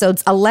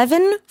 episodes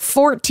 11,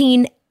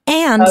 14,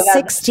 and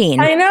 16.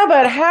 I know,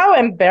 but how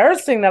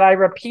embarrassing that I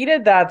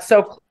repeated that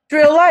so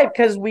real life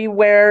because we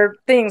wear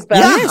things. But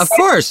yeah, of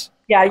course.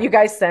 Yeah, you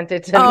guys sent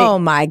it to me. Oh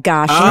my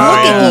gosh. Oh,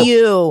 Look yeah. at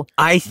you.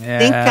 I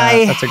think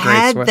I that's a great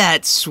had sweater.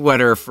 that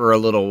sweater for a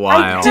little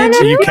while. kinda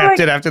So you feel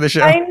kept it after the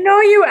show? I know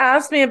you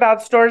asked me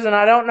about stores, and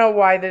I don't know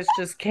why this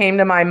just came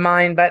to my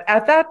mind, but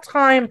at that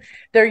time,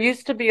 there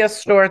used to be a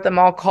store at the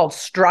mall called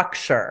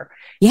Structure.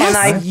 Yes. And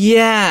I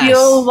Yes.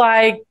 feel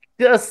like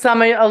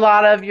a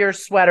lot of your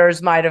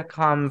sweaters might have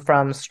come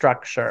from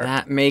Structure.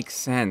 That makes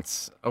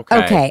sense.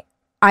 Okay. Okay.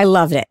 I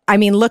loved it. I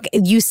mean, look,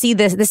 you see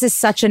this. This is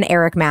such an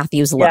Eric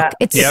Matthews look. Yeah.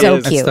 It's Yep, so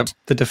that's cute.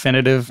 the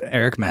definitive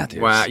Eric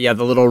Matthews. Wow. Yeah,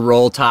 the little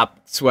roll top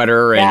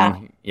sweater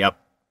and yep.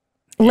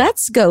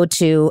 Let's go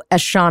to a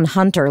Sean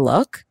Hunter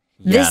look.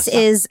 Yes. This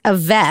is a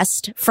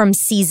vest from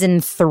season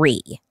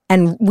 3.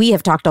 And we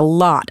have talked a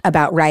lot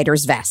about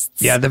writers'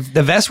 vests. Yeah, the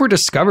vests were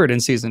discovered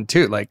in season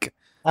 2. Like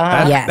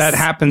that, Yes. that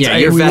happens. Yeah,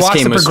 your we vest watched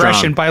game the was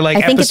progression strong. by like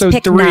I think it's episode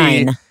pick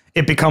 3. 9.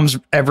 It becomes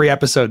every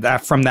episode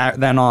from that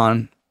then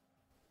on.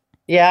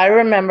 Yeah, I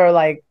remember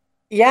Oh,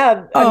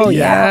 Oh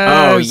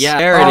yeah,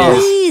 there it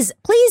is.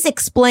 Please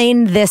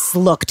explain this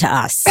look to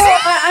us. Well,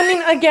 I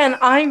mean, again,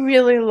 I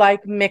really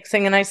like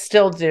mixing, and I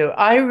still do.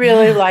 I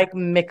really like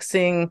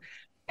mixing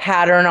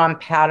pattern on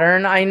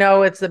pattern. I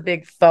know it's a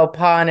big faux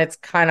pas, and it's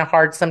kind of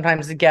hard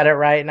sometimes to get it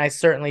right, and I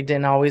certainly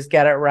didn't always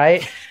get it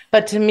right.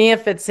 But to me,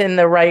 if it's in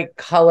the right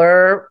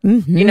color,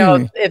 you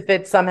know, if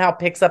it somehow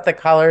picks up the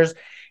colors,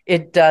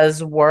 it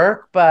does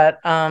work. But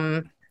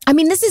I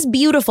mean, this is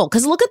beautiful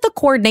because look at the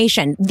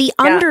coordination. The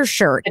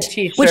undershirt, the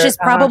t-shirt, which is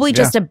probably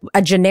just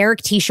a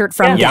generic t-shirt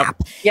from Gap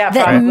that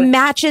probably.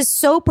 matches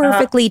so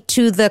perfectly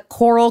to the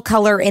coral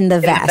color in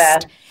the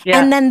vest. Yeah.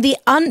 And then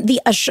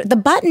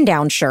the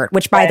button-down shirt,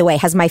 which, by the way,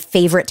 has my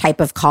favorite type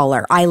of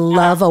collar. I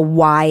love a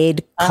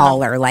wide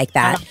collar like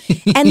that.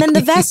 And then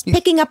the vest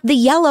picking up the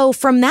yellow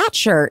from that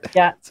shirt.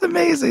 Yeah. It's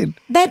amazing.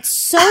 That's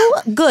so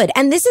good.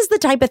 And this is the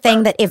type of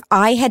thing that if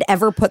I had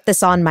ever put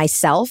this on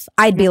myself,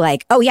 I'd be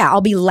like, oh yeah, I'll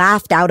be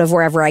laughed out of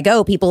wherever I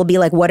go. People will be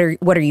like, what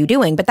are you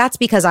doing? But that's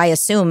because I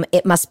assume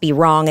it must be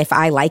wrong if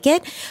I like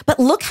it. But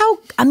look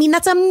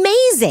that's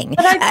amazing.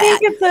 But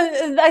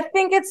I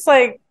think it's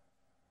like,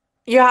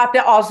 you have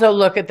to also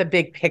look at the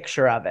big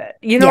picture of it.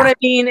 You know what I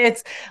mean?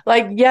 It's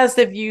like, yes,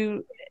 if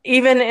you,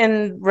 even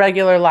in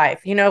regular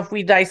life, you know, if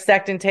we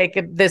dissect and take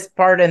this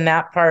part and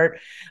that part.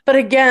 But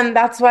again,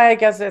 that's why I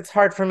guess it's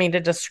hard for me to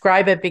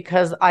describe it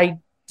because I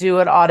do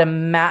it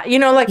automatic, you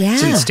know, like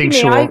It's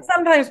instinctual. I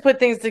sometimes put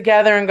things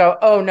together and go,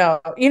 oh no,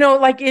 you know,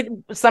 like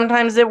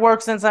sometimes it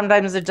works and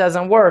sometimes it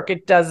doesn't work.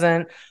 It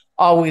doesn't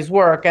always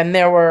work. And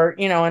there were,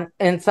 you know,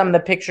 in some of the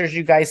pictures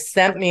you guys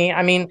sent me,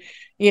 I mean,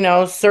 you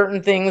know,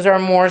 certain things are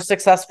more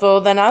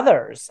successful than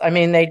others. I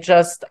mean, they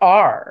just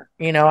are,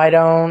 you know, I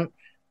don't,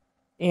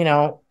 you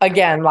know,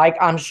 again, like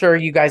I'm sure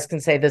you guys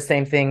can say the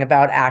same thing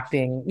about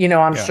acting, you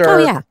know, I'm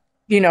sure,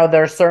 you know,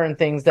 there are certain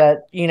things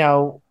that, you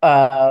know,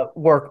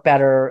 work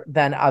better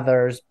than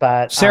others.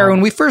 But Sarah, when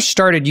we first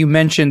started, you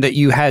mentioned that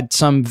you had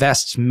some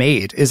vests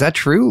made. Is that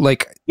true?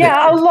 Like,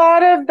 yeah, a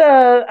lot of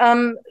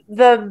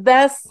the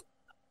vests.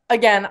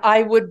 Again,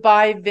 I would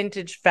buy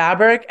vintage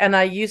fabric, and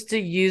I used to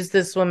use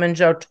this woman,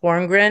 Jo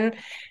Torngren,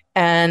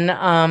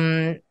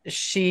 and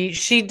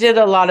she did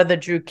a lot of the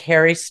Drew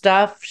Carey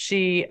stuff.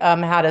 She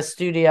had a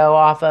studio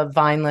off of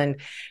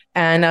Vineland,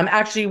 and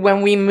actually,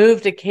 when we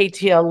moved to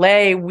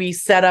KTLA, we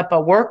set up a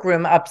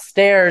workroom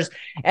upstairs,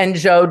 and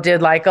Jo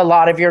did like a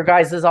lot of your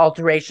guys'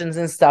 alterations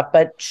and stuff.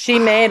 But she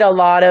made a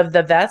lot of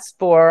the vests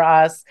for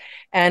us,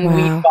 and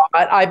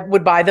I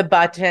would buy the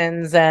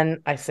buttons,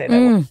 and I say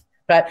that.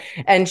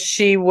 And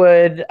she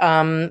would,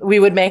 we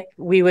would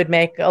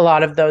make a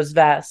lot of those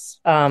vests.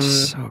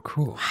 So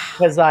cool.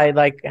 Because I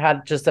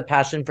had just a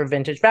passion for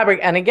vintage fabric.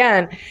 And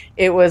again,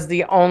 it was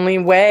the only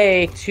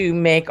way to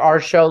make our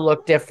show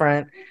look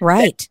different.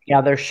 Right. Than the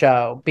other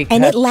show. Because,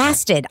 and it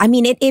lasted. I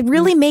mean, it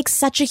really makes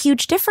such a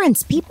huge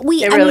difference. It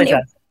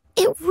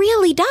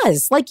really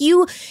does. Like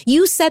you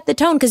set the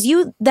tone because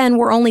you then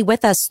were only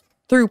with us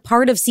through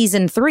part of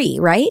season 3,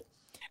 right?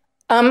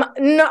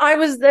 No, I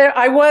was there.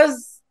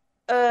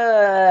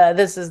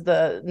 This is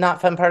the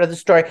not fun part of the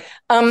story.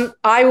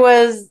 I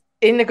was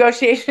in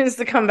negotiations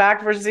to come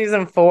back for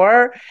season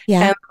 4.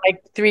 Yeah. And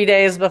like 3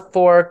 days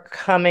before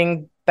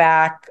coming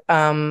back,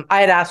 I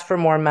had asked for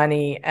more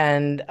money,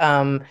 and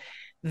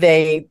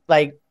they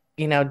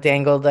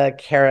dangled a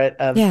carrot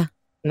of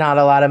not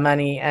a lot of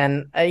money.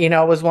 And,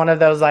 it was one of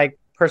those like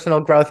personal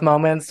growth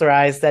moments where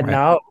I said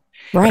no.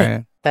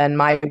 Right. Then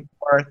my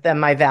worth and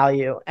my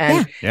value.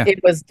 And it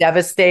was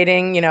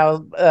devastating,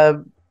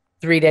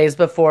 3 days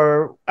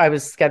before I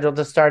was scheduled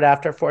to start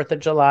after 4th of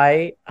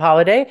July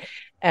holiday.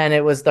 And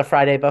it was the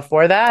Friday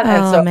before that.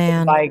 And so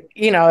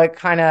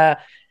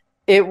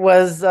it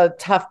was a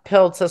tough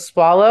pill to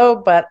swallow,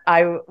 but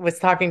I was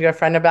talking to a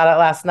friend about it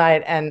last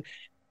night, and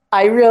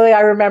I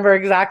remember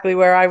exactly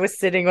where I was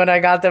sitting when I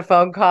got the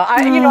phone call.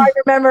 I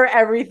remember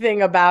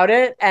everything about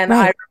it. And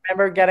I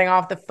remember getting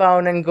off the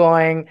phone and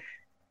going,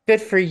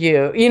 Good for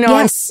you. You know,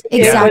 yes,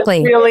 exactly.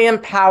 It was really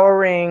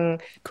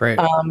empowering. Great.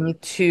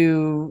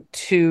 To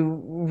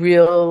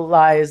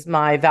realize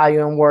my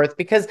value and worth,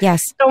 because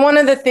yes. So one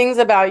of the things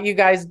about you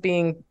guys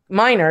being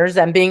minors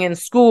and being in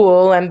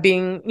school and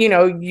being, you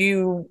know,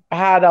 you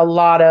had a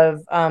lot of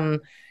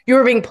you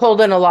were being pulled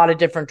in a lot of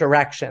different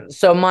directions.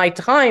 So my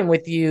time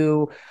with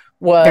you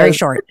was very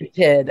short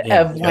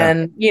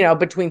when, you know,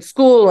 between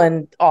school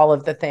and all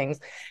of the things.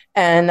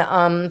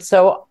 And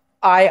so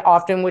I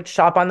often would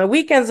shop on the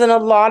weekends, and a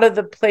lot of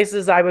the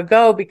places I would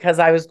go, because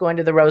I was going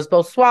to the Rose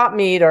Bowl swap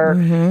meet or,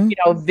 you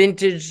know,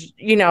 vintage,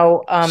 you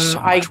know,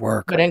 I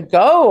couldn't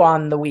go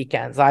on the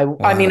weekends. I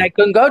mean, I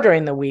couldn't go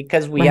during the week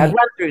because we had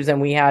run-throughs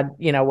and we had,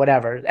 you know,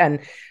 whatever. And,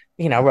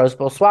 you know, Rose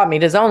Bowl swap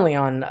meet is only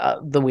on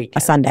the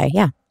weekend. A Sunday.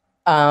 Yeah.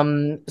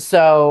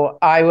 So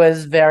I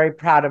was very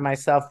proud of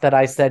myself that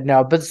I said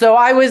no. But so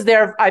I was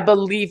there, I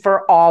believe,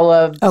 for all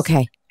of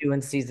in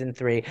season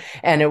 3,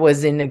 and it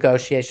was in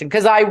negotiation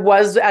because I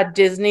was at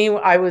Disney.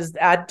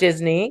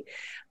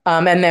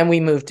 And then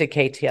we moved to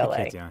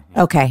KTLA.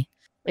 Okay.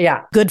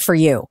 Yeah. Good for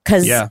you.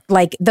 Because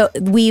like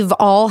we've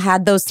all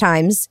had those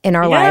times in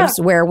our lives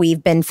where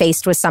we've been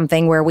faced with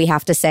something where we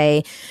have to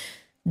say,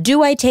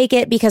 do I take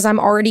it because I'm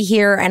already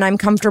here and I'm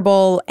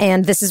comfortable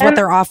and this is what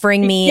they're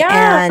offering me?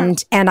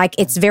 And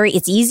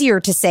it's easier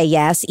to say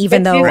yes,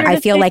 even though I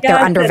feel like they're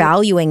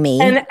undervaluing me.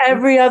 And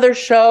every other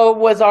show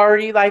was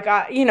already like,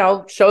 you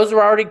know, shows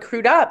were already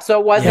crewed up. So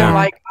it wasn't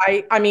like,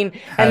 I mean,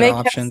 and they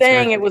kept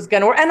saying it was going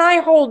to work. And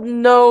I hold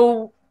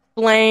no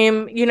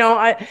blame. You know,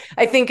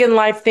 I think in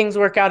life, things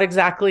work out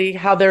exactly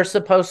how they're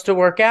supposed to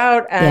work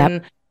out.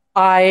 And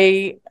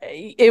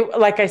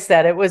like I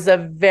said, it was a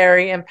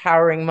very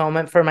empowering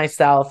moment for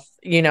myself,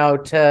 you know,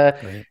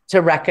 to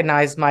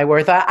recognize my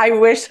worth. I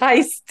wish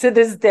I, to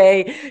this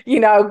day, you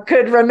know,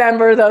 could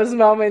remember those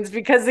moments,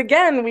 because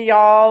again, we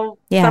all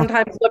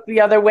sometimes look the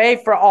other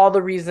way for all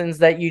the reasons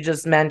that you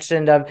just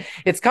mentioned of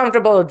it's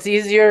comfortable, it's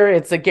easier,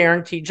 it's a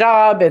guaranteed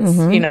job, it's,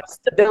 you know,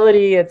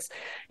 stability, it's,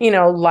 you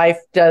know, life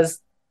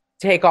does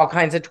take all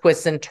kinds of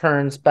twists and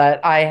turns, but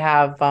I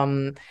have,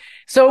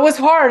 so it was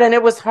hard, and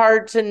it was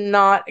hard to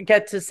not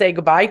get to say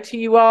goodbye to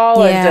you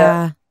all and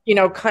to, you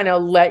know, kind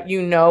of let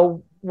you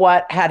know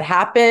what had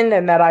happened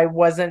and that I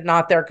wasn't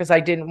not there because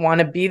I didn't want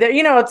to be there.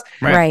 You know, it's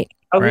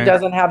who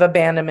doesn't have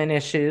abandonment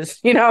issues,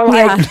 you know,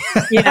 like,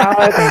 you know,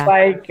 it's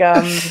like,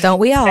 don't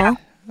we all?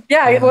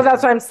 Yeah. Well,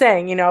 that's what I'm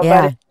saying, you know,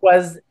 but it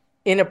was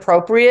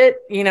inappropriate,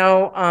 you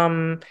know,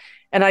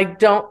 and I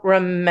don't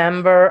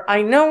remember.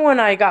 I know when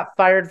I got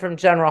fired from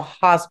General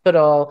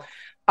Hospital,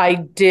 I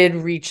did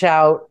reach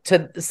out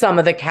to some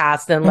of the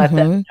cast and let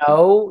them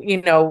know,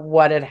 you know,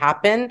 what had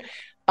happened.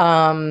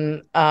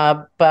 And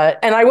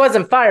I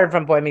wasn't fired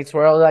from Boy Meets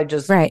World. I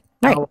just said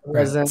no.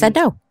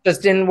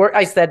 Just didn't work.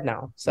 I said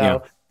no.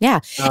 So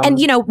and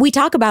you know, we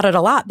talk about it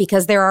a lot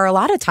because there are a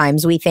lot of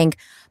times we think,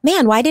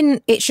 man, why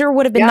didn't it sure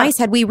would have been nice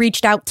had we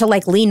reached out to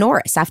like Lee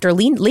Norris after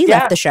Lee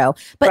left the show.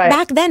 But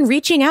back then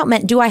reaching out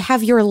meant, do I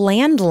have your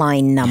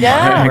landline number?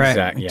 Yeah,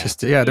 exactly.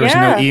 There was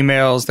no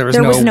emails. There was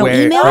no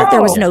email. No.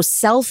 There was no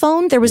cell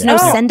phone. There was no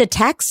send a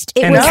text.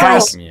 It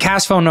was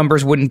cast phone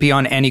numbers wouldn't be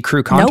on any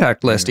crew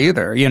contact list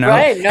either, you know?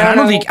 Right. No, and I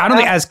don't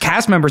think as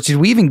cast members, did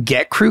we even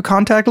get crew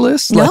contact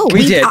lists? No,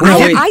 we did.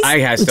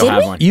 I still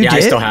have one. You did? I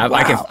still have.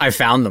 Wow. I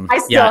found them. I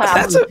still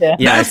have them.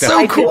 That's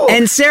so cool.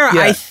 And Sarah,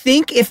 I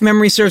think if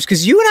memory serves,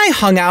 because you and I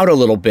hung out a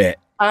little bit.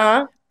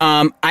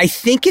 I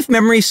think if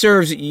memory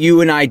serves,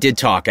 you and I did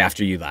talk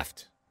after you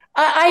left.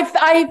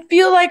 I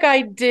feel like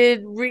I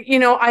did. You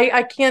know,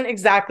 I can't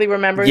exactly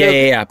remember.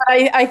 Yeah. But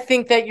I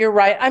think that you're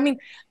right. I mean,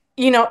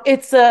 you know,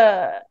 it's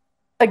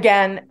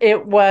again,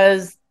 it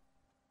was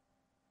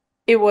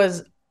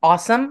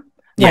awesome.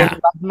 I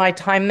loved my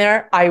time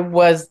there. I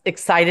was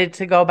excited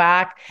to go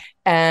back.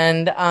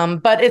 And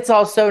but it's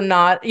also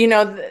not, you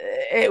know,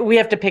 we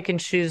have to pick and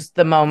choose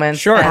the moments.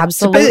 Sure,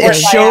 absolutely. It's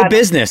show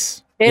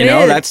business.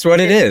 That's what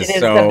it is. It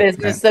is the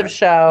business of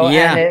show.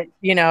 Yeah. And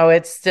you know,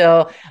 it's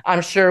still,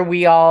 I'm sure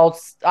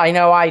I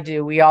know I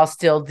do. We all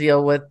still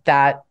deal with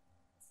that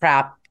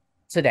crap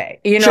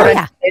today. You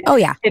know,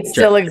 it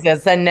still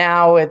exists. And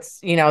now it's,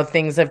 you know,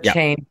 things have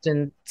changed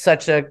in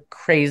such a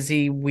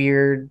crazy,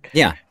 weird.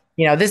 Yeah.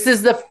 You know, this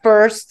is the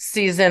first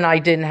season I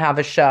didn't have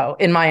a show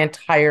in my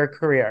entire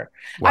career.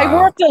 Wow. I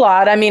worked a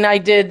lot. I mean, I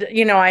did,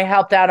 you know, I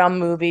helped out on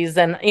movies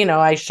and, you know,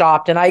 I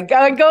shopped and I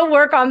go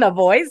work on The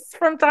Voice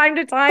from time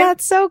to time.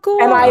 That's so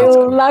cool. And I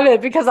love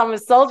it because I'm a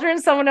soldier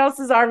in someone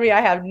else's army.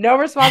 I have no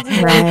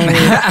responsibility.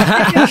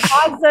 It's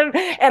awesome.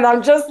 And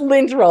I'm just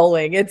lynch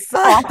rolling. It's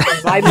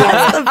awesome. I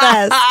love the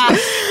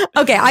best.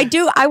 Okay,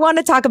 I want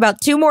to talk about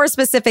two more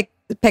specific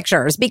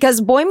pictures because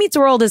Boy Meets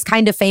World is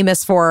kind of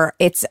famous for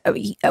its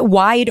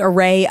wide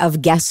array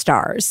of guest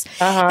stars.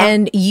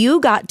 And you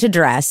got to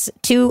dress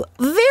two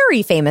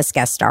very famous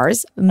guest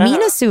stars,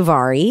 Mina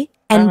Suvari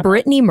and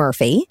Brittany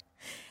Murphy.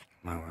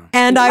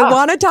 And I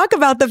want to talk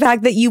about the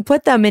fact that you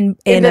put them in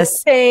the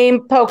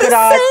same polka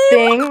dot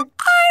thing.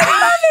 I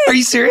love it. Are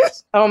you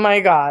serious? Oh my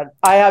God.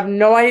 I have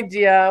no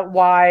idea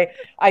why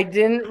I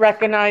didn't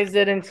recognize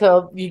it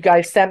until you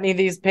guys sent me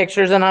these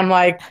pictures. And I'm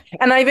like,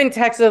 and I even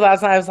texted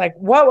last night. I was like,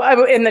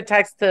 what? In the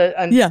text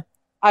to,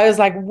 I was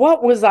like,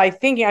 what was I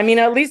thinking? I mean,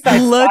 at least I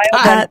look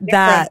at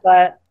that.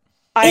 But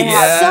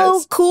it's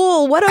so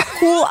cool. What a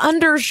cool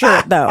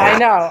undershirt, though. I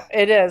know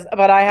it is,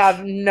 but I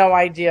have no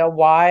idea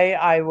why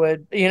I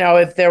would,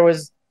 if there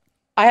was,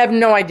 I have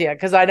no idea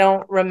because I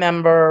don't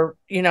remember,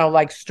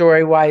 like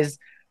story wise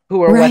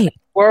who or what they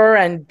were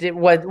and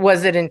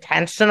was it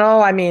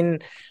intentional? I mean,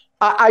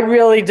 I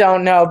really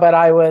don't know, but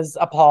I was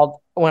appalled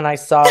when I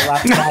saw it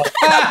last night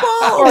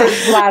or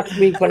last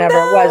week, whenever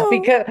it was,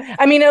 because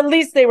I mean, at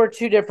least they were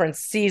 2 different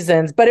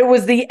seasons, but it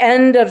was the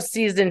end of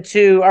season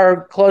 2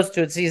 or close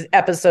to it,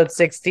 episode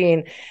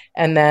 16.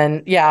 And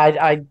then,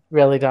 I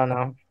really don't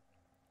know.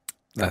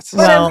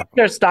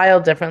 They're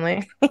styled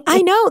differently.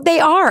 I know they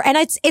are. And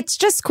it's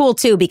just cool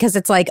too, because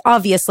it's like,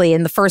 obviously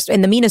in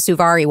the Mina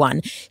Suvari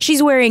one,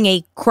 she's wearing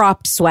a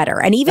cropped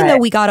sweater. And even though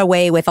we got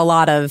away with a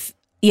lot of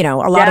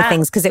of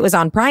things because it was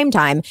on prime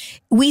time,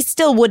 we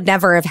still would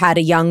never have had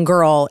a young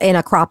girl in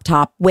a crop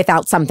top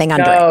without something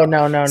under it.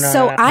 No.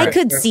 So I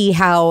could see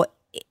how,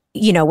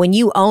 when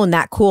you own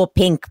that cool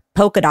pink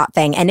polka dot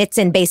thing and it's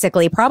in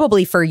basically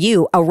probably for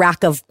you a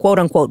rack of quote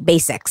unquote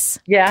basics.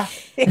 Yeah.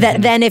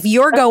 Then if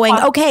you're going,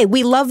 okay,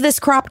 we love this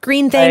cropped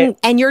green thing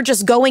and you're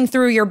just going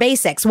through your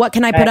basics. What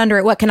can I put under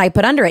it? What can I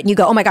put under it? And you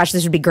go, oh my gosh,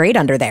 this would be great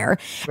under there.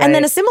 Right. And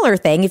then a similar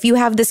thing, if you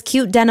have this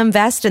cute denim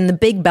vest and the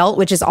big belt,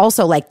 which is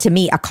also like to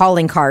me a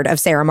calling card of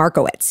Sara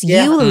Markowitz.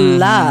 Yeah. You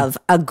love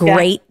a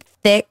great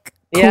thick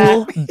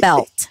cool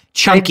belt.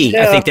 Chunky,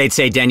 I think they'd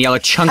say, Danielle, a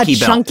chunky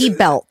belt. Chunky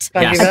belt.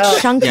 Yes.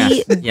 A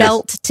chunky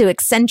belt to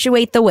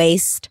accentuate the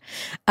waist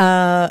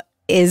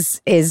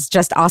is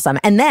just awesome.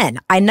 And then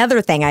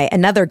another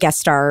guest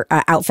star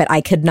outfit I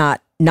could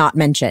not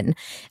mention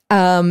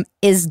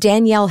is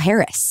Danielle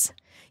Harris.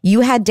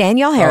 You had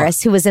Danielle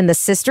Harris, who was in the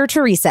Sister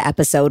Teresa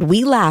episode.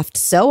 We laughed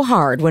so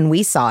hard when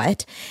we saw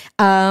it.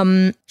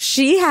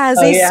 She has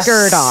a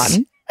skirt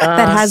on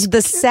that has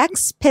the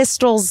Sex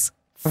Pistols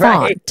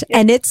font,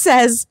 and it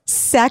says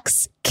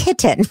 "Sex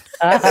Kitten."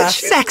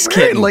 Sex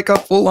Kitten, like a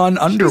full-on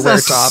underwear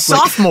top.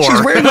 Sophomore.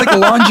 She's wearing like a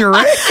lingerie,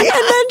 and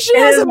then she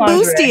has a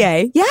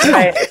bustier. Yeah.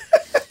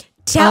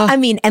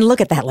 Right. And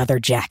look at that leather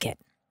jacket.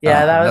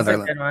 Yeah, that was a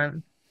good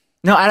one.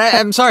 No, and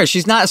I'm sorry,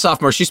 she's not a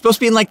sophomore. She's supposed to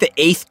be in like the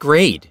 8th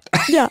grade.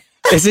 Yeah.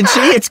 Isn't she?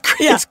 It's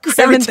great. Yeah. It's great.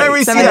 Every time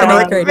we see her, I'm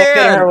like, look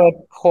at her with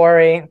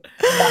Corey.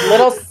 That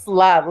little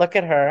slut. Look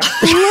at her.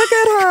 Look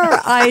at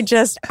her. I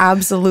just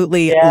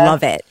absolutely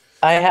love it.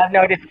 I have no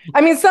idea.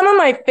 I mean, some of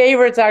my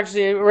favorites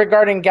actually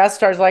regarding guest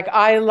stars, like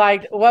I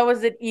liked, what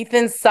was it?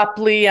 Ethan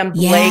Suplee and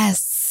Blake.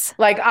 Yes.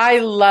 Like I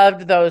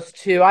loved those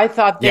two. I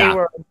thought they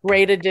were a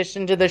great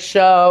addition to the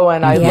show,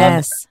 and I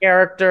loved the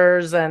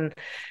characters, and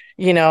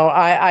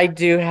I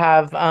do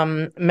have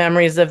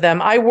memories of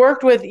them. I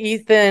worked with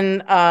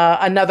Ethan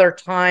another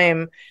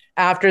time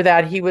after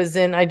that.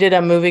 I did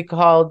a movie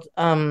called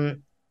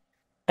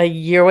A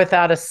Year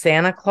Without a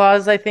Santa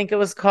Claus, I think it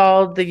was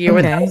called, The Year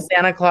Without a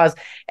Santa Claus.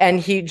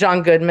 And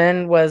John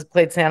Goodman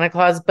played Santa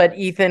Claus, but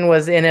Ethan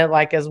was in it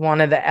like as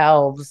one of the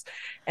elves.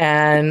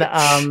 And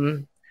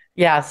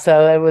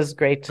so it was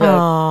great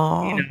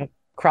to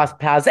cross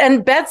paths.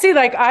 And Betsy,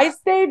 like I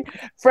stayed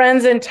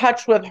friends in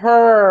touch with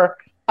her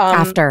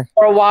after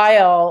for a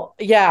while.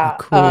 Yeah.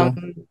 Cool.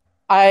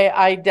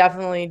 I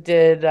definitely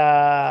did.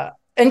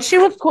 And she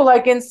was cool.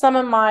 Like in some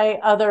of my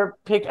other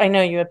I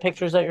know you have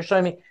pictures that you're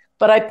showing me,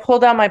 but I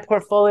pulled out my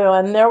portfolio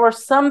and there were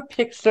some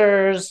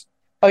pictures.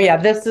 Oh yeah,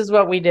 this is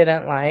what we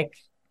didn't like.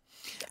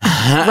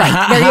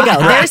 Right, there you go.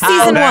 There's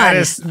season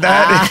 1.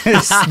 That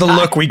is the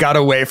look we got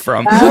away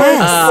from.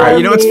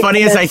 You know what's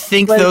funny is I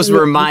think those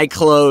were my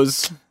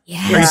clothes.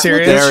 Yes. Are you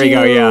serious? There we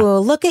go, yeah.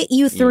 Look at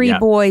you 3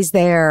 boys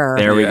there.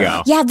 There we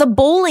go. Yeah, the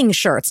bowling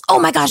shirts. Oh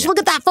my gosh, look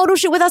at that photo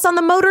shoot with us on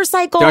the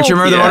motorcycle. Don't you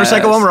remember the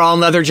motorcycle one? We're all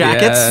in leather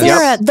jackets. Yes.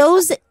 Sara,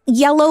 those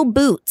yellow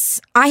boots.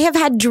 I have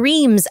had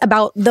dreams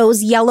about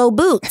those yellow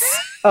boots.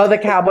 Oh, the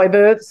cowboy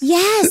boots?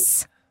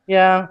 Yes.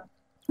 Yeah.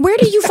 Where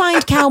do you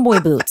find cowboy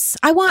boots?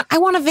 I want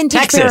a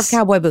vintage pair of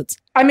cowboy boots.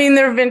 I mean,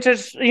 they're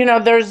vintage.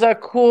 There's a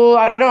cool,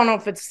 I don't know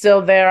if it's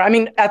still there. I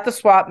mean, at the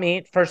swap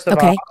meet, first of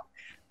all.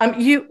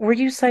 Were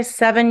you size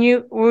 7?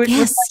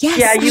 Yes.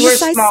 Yeah, you were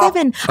size small.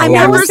 7. I'm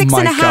now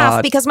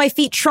 6.5 because my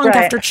feet shrunk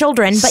after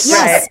children. But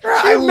yes,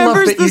 I love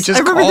that you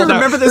just called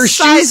out the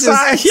sizes.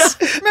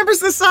 Yeah, remembers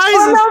the sizes.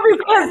 Oh no,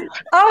 because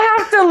I'll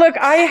have to look.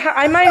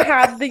 I might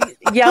have the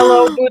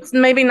yellow boots,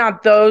 maybe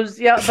not those.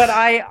 Yeah, but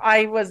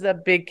I was a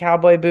big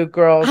cowboy boot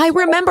girl. I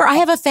remember. I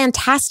have a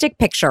fantastic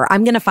picture.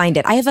 I'm going to find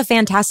it. I have a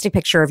fantastic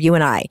picture of you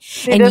and I,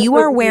 and you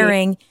are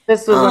wearing.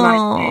 This was when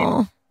I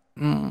came.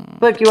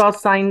 Look, you all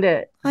signed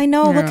it. I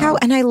know. Look how,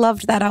 and I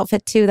loved that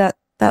outfit too. That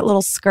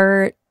little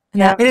skirt.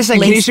 Yeah. Wait a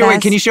second.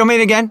 Can you show me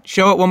it again?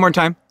 Show it one more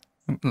time.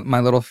 My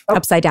little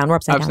upside down. We're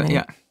upside down.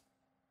 Yeah.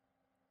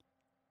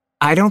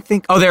 I don't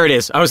think. Oh, there it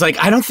is. I was like,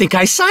 I don't think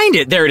I signed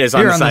it. There it is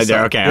on the side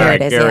there. Okay, all right,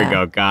 there we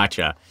go.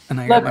 Gotcha.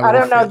 And Look, I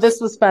don't know. This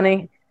was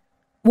funny.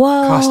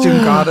 Whoa. Costume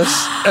goddess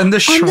and the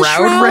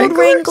shroud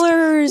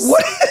wranglers.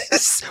 What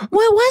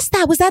was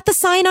that? Was that the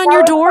sign on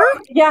your door?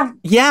 Yeah.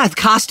 Yeah,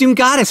 costume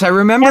goddess. I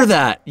remember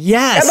that.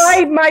 Yes.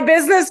 My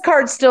business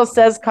card still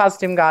says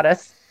costume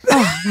goddess.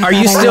 Are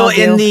you still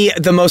in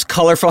the most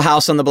colorful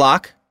house on the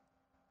block?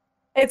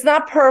 It's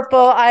not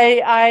purple.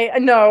 I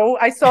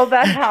sold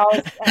that house,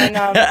 and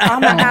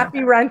I'm a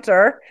happy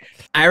renter.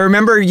 I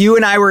remember you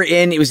and I were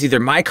it was either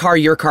my car,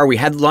 your car, we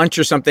had lunch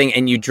or something,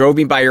 and you drove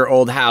me by your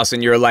old house,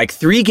 and you're like,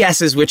 3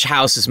 guesses which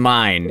house is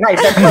mine. Right,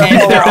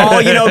 and they're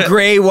all,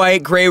 gray,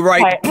 white,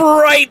 right.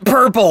 Bright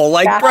purple,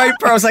 bright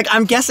purple. I was like,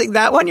 I'm guessing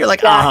that one? You're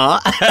like, I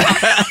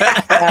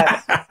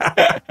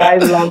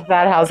love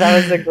that house. That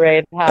was a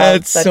great house.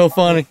 That's so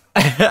funny.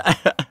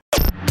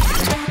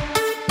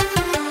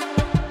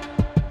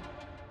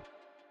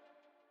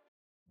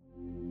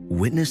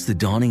 Witness the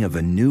dawning of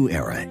a new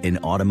era in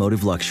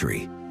automotive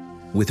luxury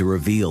with a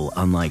reveal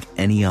unlike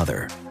any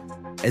other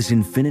as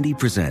Infiniti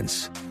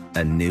presents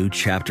a new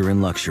chapter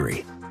in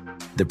luxury,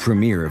 the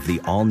premiere of the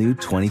all-new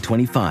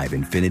 2025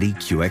 Infiniti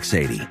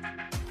QX80.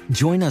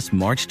 Join us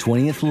March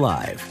 20th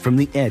live from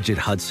the Edge at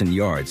Hudson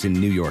Yards in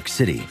New York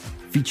City,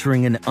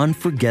 featuring an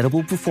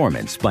unforgettable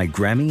performance by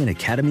Grammy and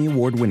Academy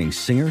Award-winning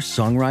singer,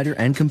 songwriter,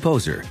 and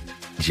composer,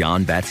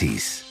 Jon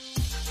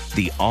Batiste.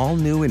 The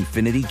all-new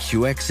Infiniti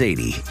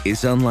QX80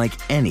 is unlike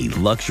any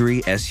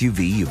luxury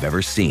SUV you've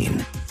ever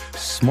seen.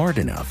 Smart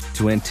enough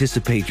to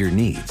anticipate your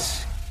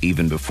needs,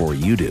 even before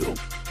you do.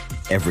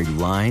 Every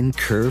line,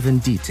 curve,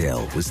 and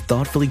detail was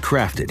thoughtfully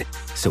crafted,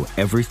 so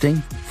everything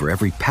for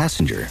every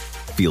passenger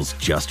feels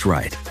just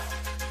right.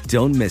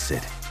 Don't miss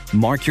it.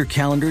 Mark your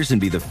calendars and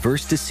be the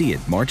first to see it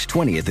March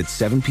 20th at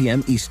 7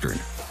 p.m. Eastern,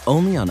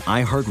 only on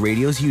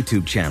iHeartRadio's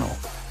YouTube channel.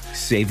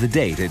 Save the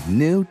date at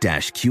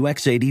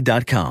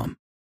new-QX80.com.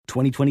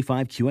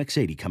 2025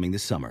 QX80 coming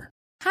this summer.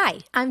 Hi,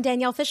 I'm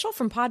Danielle Fishel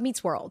from Pod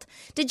Meets World.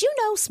 Did you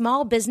know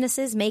small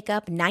businesses make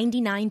up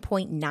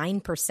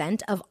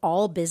 99.9% of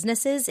all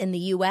businesses in the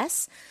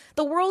U.S.?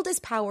 The world is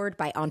powered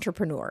by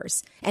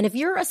entrepreneurs. And if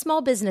you're a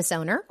small business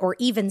owner or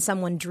even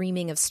someone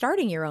dreaming of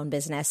starting your own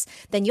business,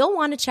 then you'll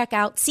want to check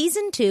out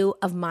Season 2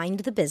 of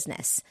Mind the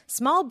Business,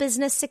 Small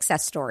Business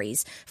Success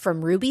Stories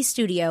from Ruby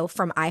Studio,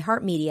 from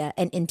iHeartMedia,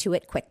 and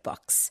Intuit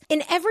QuickBooks.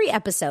 In every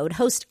episode,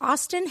 host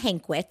Austin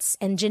Hankwitz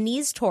and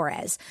Janice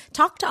Torres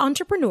talk to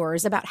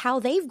entrepreneurs about how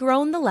they've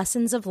grown the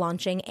lessons of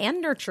launching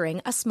and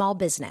nurturing a small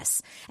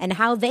business and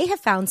how they have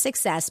found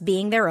success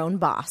being their own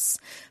boss.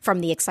 From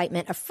the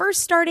excitement of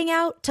first starting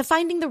out to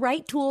finding the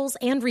right tools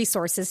and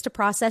resources to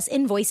process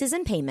invoices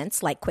and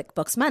payments like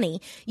QuickBooks Money,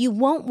 you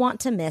won't want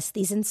to miss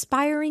these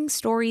inspiring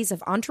stories of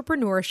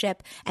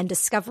entrepreneurship and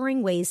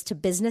discovering ways to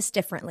business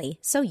differently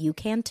so you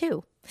can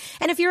too.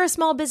 And if you're a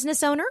small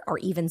business owner or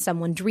even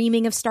someone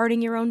dreaming of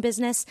starting your own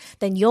business,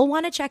 then you'll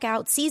want to check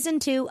out Season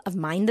 2 of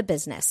Mind the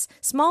Business,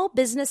 Small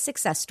Business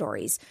Success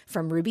Stories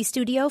from Ruby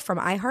Studio, from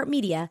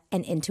iHeartMedia,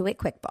 and Intuit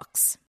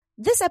QuickBooks.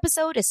 This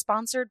episode is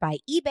sponsored by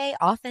eBay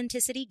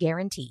Authenticity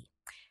Guarantee.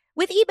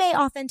 With eBay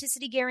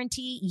Authenticity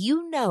Guarantee,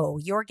 you know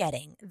you're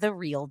getting the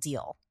real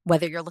deal.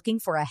 Whether you're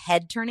looking for a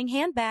head-turning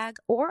handbag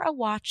or a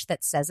watch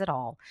that says it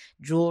all,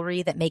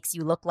 jewelry that makes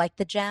you look like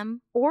the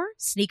gem, or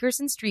sneakers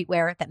and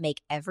streetwear that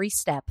make every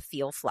step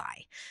feel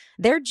fly,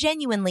 there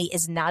genuinely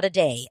is not a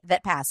day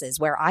that passes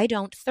where I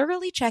don't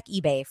thoroughly check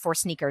eBay for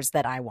sneakers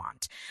that I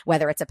want.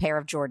 Whether it's a pair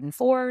of Jordan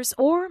 4s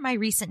or my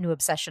recent new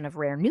obsession of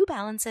rare New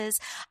Balances,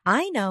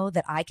 I know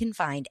that I can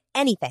find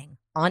anything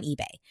on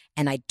eBay,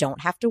 and I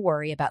don't have to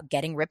worry about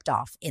getting ripped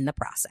off in the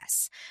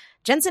process.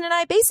 Jensen and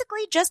I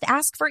basically just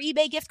ask for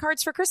eBay gift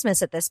cards for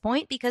Christmas at this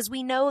point because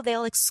we know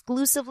they'll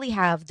exclusively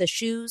have the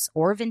shoes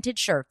or vintage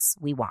shirts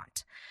we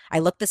want. I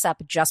looked this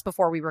up just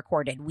before we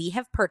recorded. We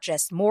have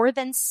purchased more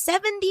than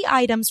 70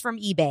 items from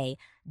eBay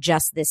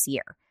just this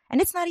year, and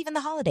it's not even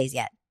the holidays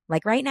yet.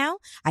 Like right now,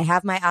 I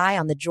have my eye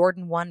on the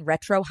Jordan 1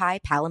 Retro High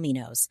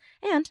Palominos,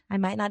 and I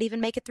might not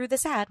even make it through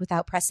this ad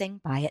without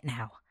pressing buy it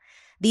now.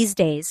 These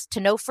days, to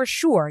know for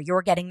sure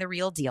you're getting the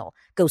real deal,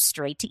 go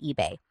straight to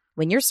eBay.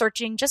 When you're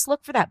searching, just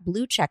look for that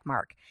blue check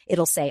mark.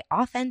 It'll say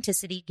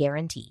Authenticity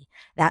Guarantee.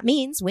 That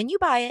means when you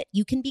buy it,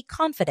 you can be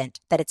confident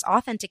that it's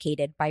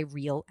authenticated by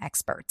real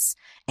experts.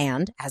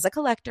 And as a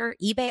collector,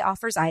 eBay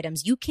offers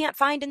items you can't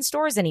find in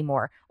stores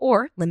anymore,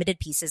 or limited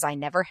pieces I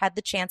never had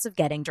the chance of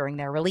getting during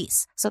their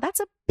release. So that's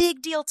a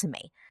big deal to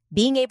me.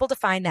 Being able to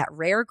find that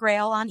rare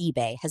grail on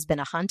eBay has been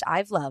a hunt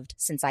I've loved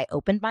since I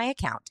opened my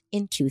account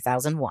in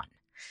 2001.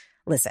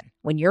 Listen,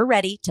 when you're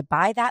ready to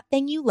buy that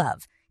thing you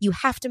love, you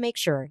have to make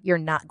sure you're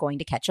not going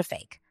to catch a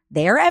fake.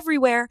 They're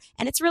everywhere,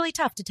 and it's really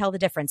tough to tell the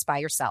difference by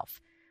yourself.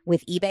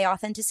 With eBay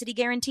Authenticity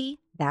Guarantee,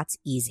 that's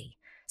easy.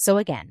 So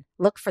again,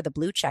 look for the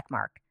blue check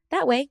mark.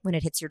 That way, when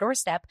it hits your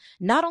doorstep,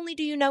 not only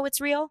do you know it's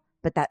real,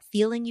 but that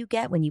feeling you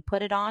get when you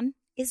put it on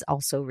is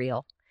also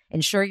real.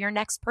 Ensure your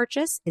next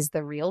purchase is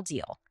the real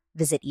deal.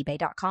 Visit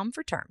ebay.com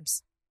for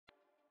terms.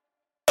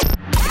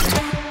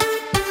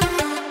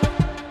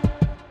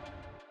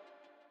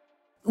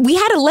 we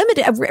had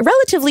a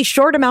relatively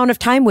short amount of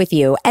time with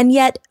you. And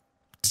yet,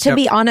 to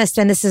be honest,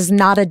 and this is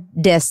not a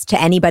diss to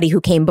anybody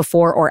who came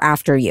before or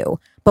after you,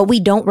 but we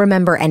don't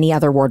remember any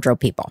other wardrobe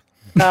people.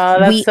 Oh,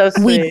 that's so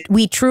sweet.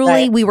 We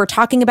truly, we were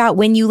talking about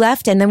when you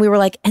left, and then we were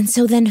like, and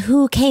so then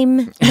who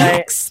came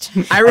next?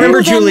 I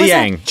remember Julie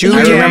Yang.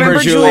 I remember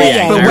Julie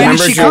Yang. But when did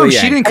she come?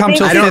 She didn't come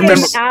till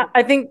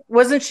I think,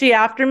 wasn't she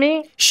after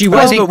me? She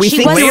was, but we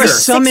think there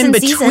was some in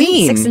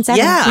between. 6 and 7.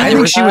 Yeah. I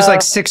think she was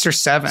like 6 or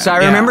 7. So I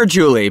remember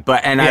Julie,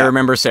 I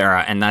remember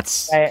Sara, and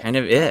that's kind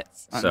of it.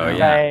 So,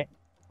 Right.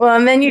 Well,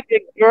 and then you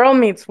did Girl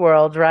Meets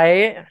World,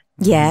 right?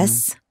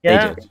 Yes.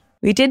 Yeah.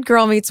 We did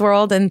Girl Meets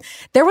World, and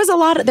there was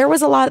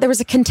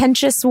a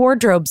contentious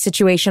wardrobe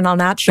situation on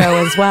that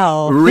show as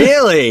well.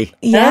 Really?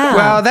 Yeah.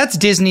 Well, that's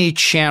Disney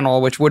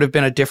Channel, which would have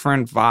been a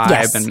different vibe.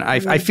 Yes. And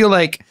I feel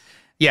like,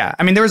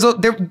 I mean,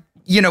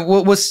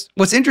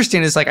 what's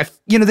interesting is like,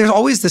 there's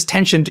always this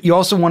tension. You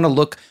also want to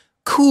look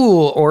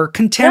cool or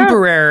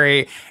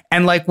contemporary.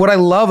 And like what I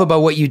love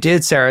about what you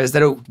did, Sara, is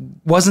that it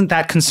wasn't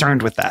that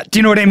concerned with that. Do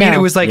you know what I mean? No.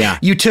 It was like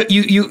you took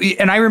you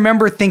and I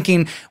remember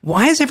thinking,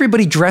 why is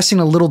everybody dressing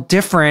a little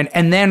different?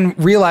 And then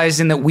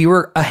realizing that we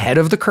were ahead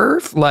of the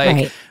curve,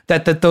 like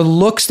that the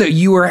looks that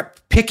you were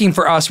picking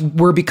for us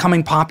were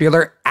becoming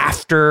popular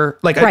after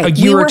like a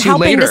year or two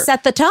later. We were helping to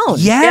set the tone.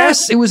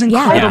 Yes, it was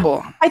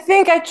incredible. I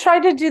think I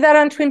tried to do that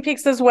on Twin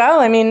Peaks as well.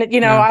 I mean,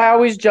 I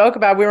always joke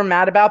about we were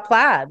mad about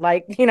plaid.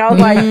 Like,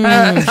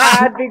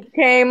 plaid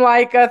became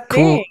like a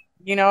thing. Cool.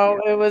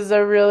 It was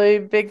a really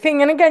big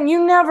thing. And again,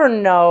 you never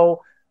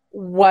know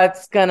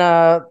what's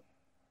gonna,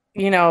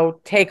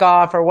 take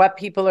off or what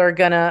people are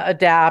gonna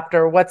adapt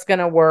or what's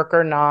gonna work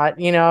or not.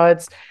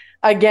 It's,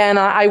 again,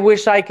 I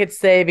wish I could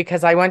say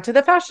because I went to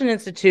the Fashion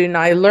Institute and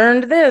I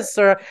learned this,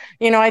 or,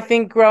 I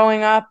think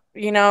growing up,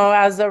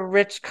 as a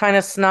rich kind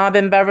of snob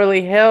in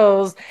Beverly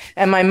Hills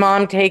and my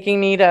mom taking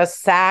me to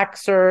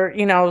Saks or,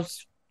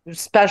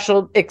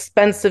 special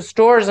expensive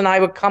stores, and I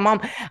would come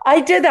home.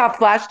 I did that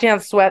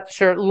Flashdance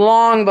sweatshirt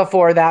long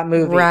before that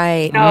movie.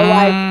 Right.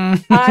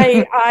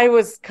 I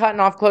was cutting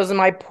off clothes, and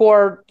my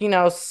poor,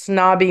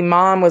 snobby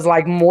mom was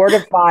like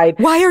mortified.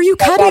 Why are you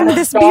cutting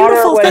this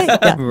beautiful thing?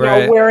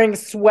 Wearing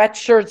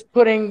sweatshirts,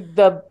 putting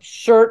the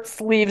shirt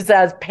sleeves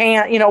as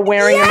pants,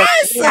 wearing them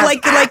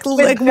like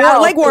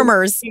leg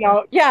warmers.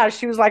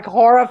 She was like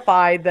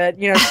horrified that,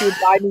 she would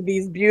buy me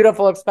these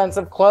beautiful,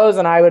 expensive clothes,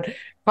 and I would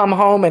come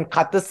home and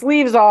cut the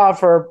sleeves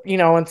off or,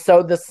 and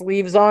sew the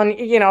sleeves on,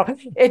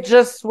 it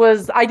just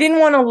was, I didn't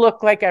want to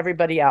look like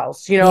everybody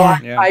else.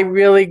 I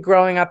really,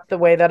 growing up the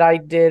way that I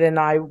did, and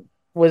I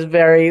was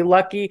very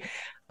lucky.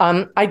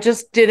 I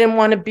just didn't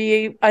want to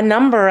be a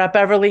number at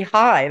Beverly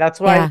High.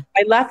 That's why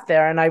I left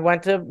there and I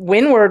went to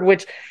Windward,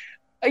 which,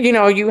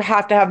 you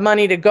have to have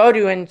money to go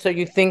to. And so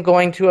you think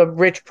going to a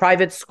rich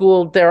private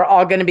school, they're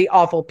all going to be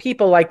awful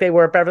people like they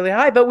were at Beverly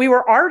High, but we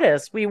were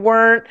artists. We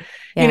weren't,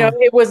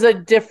 it was a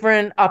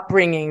different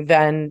upbringing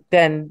than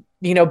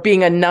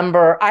being a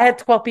number. I had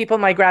 12 people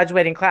in my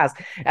graduating class.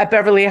 At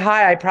Beverly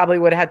High, I probably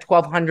would have had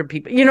 1,200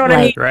 people. You know what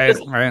I mean?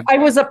 Right. I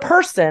was a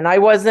person. I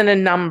wasn't a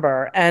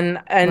number. And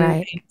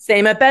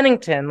same at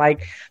Bennington.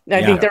 Like,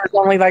 I think there was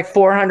only like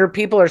 400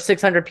 people or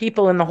 600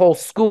 people in the whole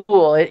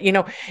school.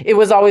 It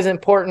was always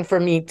important for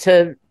me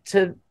to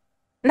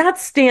not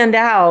stand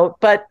out,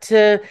 but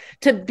to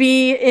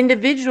be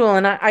individual.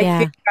 And I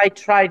think I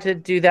try to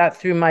do that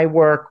through my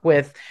work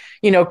with,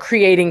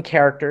 creating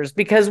characters,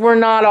 because we're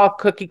not all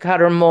cookie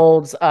cutter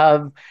molds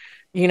of,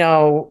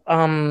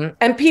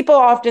 and people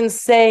often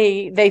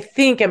say they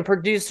think, and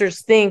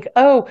producers think,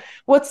 oh,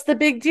 what's the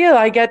big deal?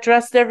 I get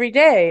dressed every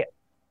day.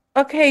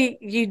 Okay,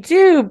 you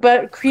do,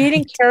 but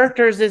creating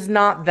characters is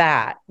not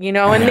that,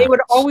 and they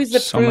would always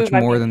approve. So much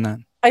more than that.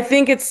 I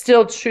think it's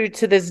still true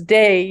to this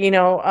day,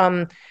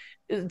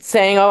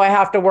 saying, oh, I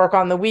have to work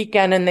on the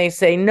weekend, and they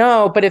say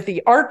no. But if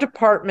the art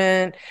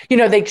department,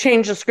 they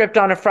change the script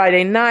on a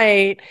Friday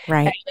night,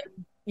 right?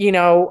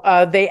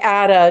 And, they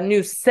add a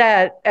new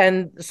set,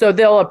 and so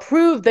they'll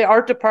approve the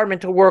art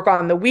department to work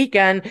on the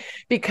weekend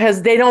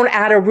because they don't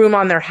add a room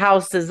on their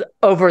houses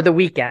over the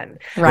weekend.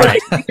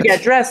 Right. They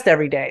get dressed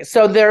every day.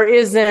 So there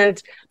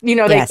isn't, they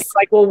think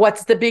like, well,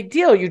 what's the big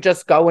deal? You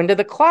just go into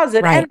the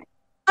closet. Right. And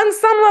on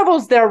some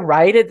levels, they're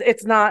right.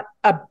 It's not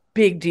a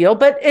big deal,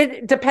 but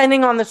it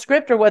depending on the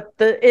script or what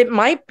it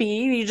might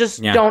be, you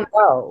just don't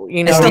know.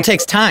 It still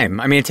takes time.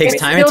 I mean, it takes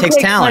time. It takes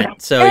talent. Time.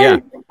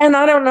 So and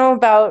I don't know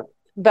about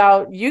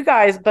you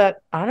guys,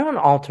 but I don't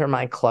alter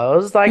my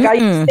clothes. Like I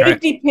use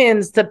safety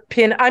pins to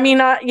pin. I mean,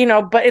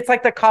 but it's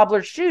like the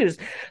cobbler's shoes.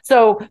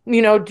 So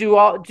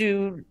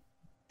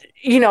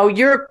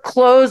your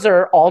clothes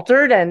are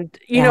altered, and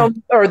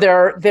or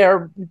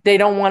I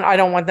don't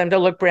want them to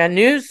look brand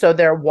new, so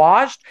they're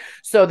washed,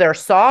 so they're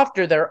soft,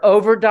 or they're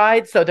over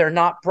dyed, so they're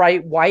not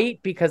bright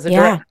white, because the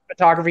director of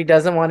photography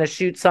doesn't want to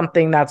shoot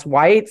something that's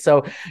white,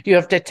 so you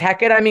have to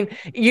tech it. I mean,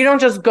 you don't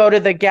just go to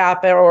the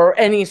Gap or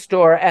any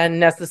store and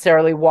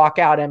necessarily walk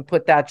out and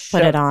put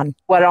it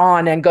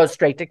on and go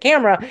straight to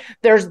camera.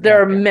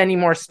 There are many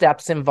more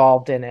steps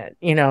involved in it,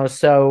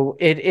 so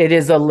it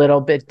is a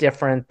little bit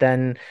different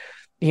than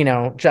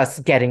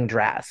just getting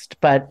dressed.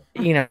 But,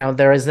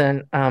 there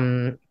isn't,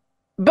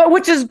 but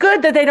which is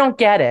good that they don't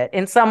get it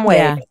in some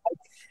way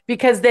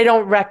because they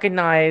don't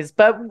recognize.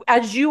 But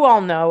as you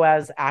all know,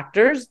 as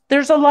actors,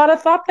 there's a lot of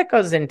thought that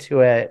goes into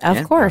it.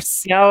 Of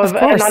course.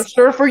 And I'm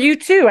sure for you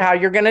too, how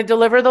you're going to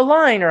deliver the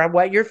line or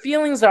what your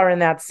feelings are in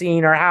that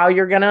scene or how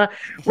you're going to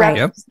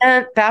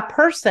represent that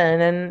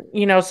person.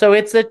 And, so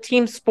it's a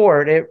team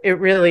sport. It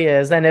really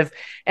is. And if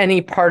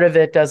any part of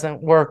it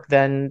doesn't work,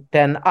 then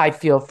I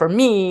feel for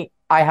me,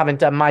 I haven't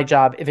done my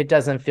job if it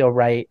doesn't feel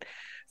right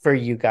for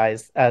you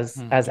guys as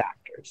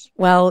actors.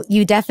 Well,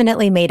 you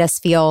definitely made us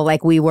feel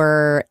like we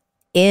were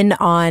in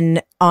on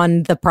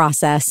the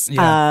process.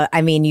 Yeah.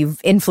 I mean, you've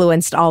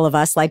influenced all of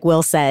us. Like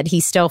Will said, he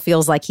still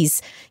feels like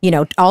he's,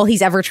 all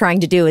he's ever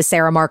trying to do is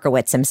Sara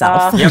Markowitz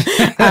himself.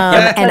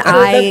 And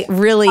I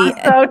really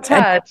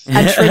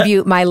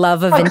attribute my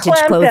love of vintage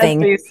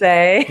clothing. As we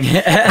say.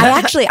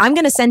 I'm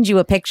going to send you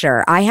a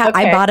picture.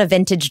 I bought a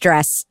vintage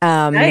dress.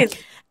 Nice.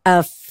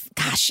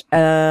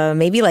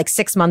 Maybe like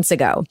 6 months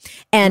ago.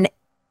 And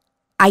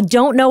I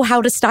don't know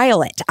how to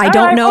style it. I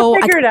don't know.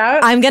 I'll figure it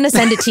out. I'm going to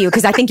send it to you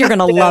because I think you're going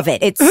to love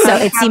it. It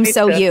seems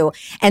so you.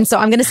 And so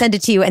I'm going to send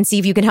it to you and see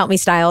if you can help me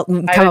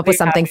come up with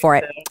something for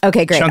it.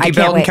 Okay, great. Chunky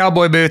belt and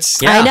cowboy boots.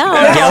 Yeah. I know.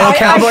 Yellow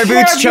cowboy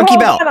boots, chunky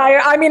belt.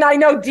 I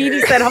know Dee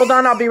Dee said, hold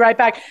on, I'll be right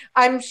back.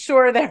 I'm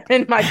sure they're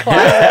in my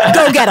closet.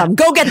 Go get them.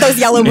 Go get those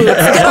yellow boots.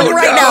 Get them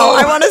right now.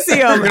 I want to see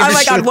them. Oh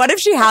my God. What if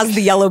she has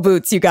the yellow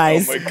boots, you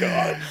guys? Oh my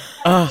God.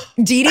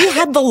 Dee Dee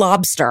had the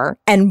lobster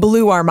and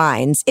blew our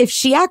minds. If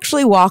she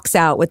actually walks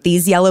out with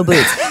these yellow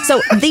boots.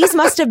 So these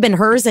must have been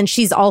hers and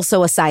she's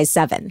also a size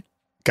 7.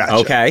 Gotcha.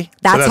 Okay.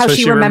 That's how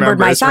she remembered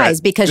my size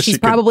right. because she's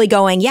probably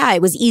going,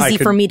 it was easy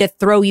for me to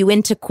throw you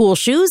into cool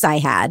shoes I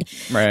had.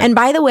 Right. And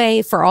by the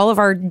way, for all of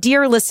our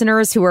dear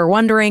listeners who are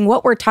wondering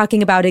what we're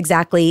talking about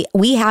exactly,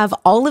 we have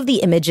all of the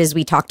images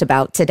we talked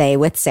about today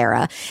with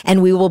Sara,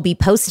 and we will be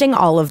posting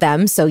all of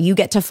them. So you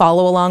get to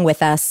follow along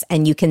with us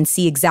and you can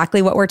see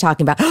exactly what we're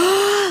talking about.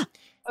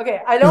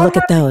 Okay, I don't Look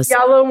have at those the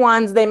yellow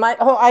ones. They might.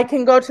 I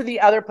can go to the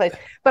other place,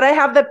 but I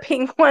have the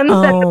pink ones.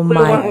 Oh and the blue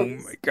my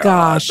ones.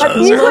 gosh! But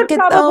these Look would at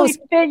probably those.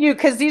 fit you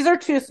because these are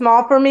too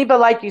small for me. But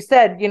like you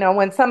said,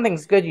 when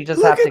something's good, you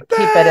just have to keep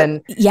it.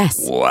 And yes,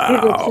 these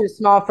are too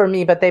small for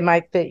me, but they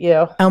might fit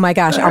you. Oh my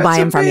gosh! I'll buy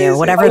them from you,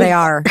 whatever they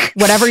are.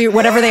 Whatever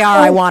they are,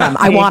 I want them.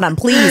 I want them,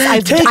 please.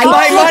 Take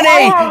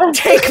my money.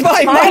 Take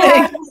my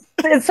money.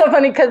 It's so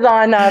funny because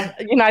on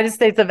United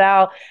States of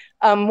Al,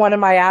 one of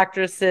my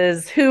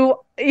actresses who,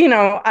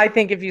 I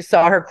think if you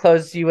saw her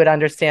clothes, you would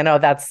understand. Oh,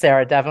 that's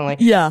Sara, definitely.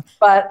 Yeah.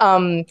 But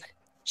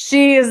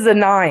she is a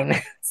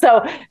 9.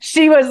 So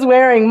she was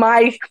wearing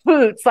my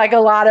boots, like a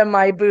lot of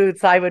my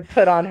boots I would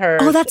put on her.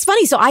 Oh, that's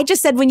funny. So I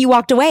just said when you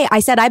walked away,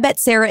 I said, I bet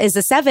Sara is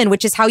a 7,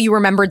 which is how you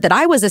remembered that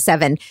I was a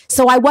 7.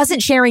 So I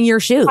wasn't sharing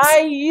your shoes. I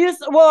used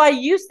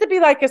to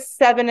be like a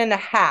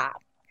 7.5.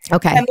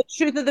 Okay. And the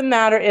truth of the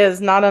matter is,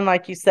 not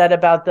unlike you said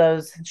about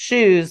those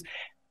shoes,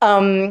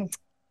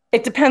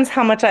 it depends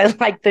how much I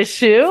like the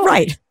shoe.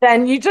 Right.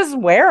 Then you just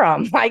wear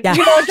them. Like,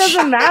 it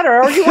doesn't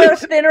matter. Or you wear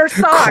thinner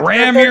socks.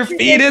 Cram your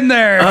feet in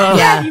there.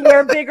 Yeah, you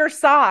wear bigger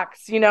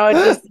socks.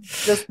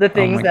 It's just the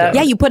things that.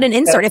 Yeah, you put an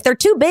insert. If they're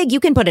too big,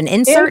 you can put an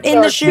insert in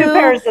the shoe. 2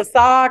 pairs of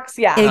socks.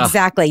 Yeah.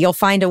 Exactly. You'll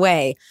find a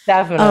way.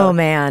 Definitely. Oh,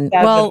 man.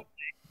 Definitely. Well,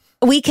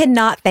 we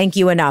cannot thank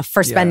you enough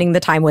for spending the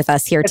time with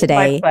us here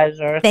today. My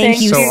pleasure.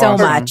 Thank you so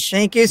much.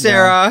 Thank you,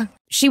 Sara.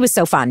 She was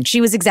so fun. She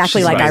was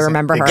exactly like amazing. I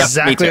remember her.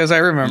 Exactly as I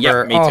remember.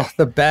 Yep, me too.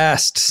 The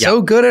best.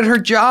 So good at her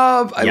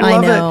job. I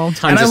love it.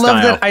 Tons and I of love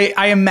style. that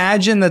I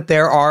imagine that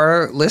there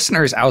are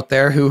listeners out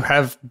there who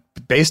have,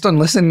 based on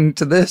listening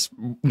to this,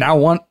 now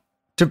want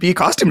to be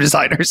costume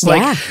designers.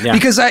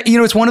 Because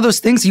it's one of those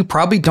things you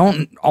probably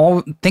don't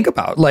all think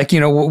about.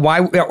 Why,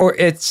 or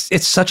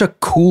it's such a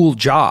cool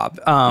job.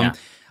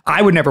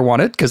 I would never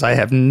want it because I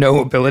have no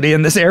ability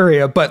in this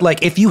area. But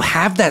if you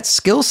have that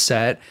skill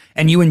set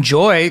and you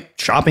enjoy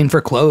shopping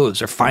for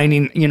clothes or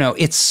finding,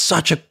 it's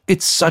such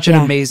an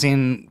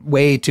amazing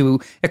way to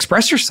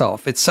express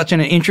yourself. It's such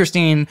an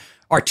interesting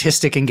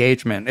artistic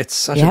engagement. It's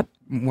such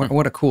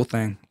what a cool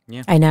thing.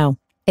 Yeah, I know.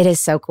 It is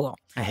so cool.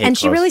 And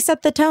she really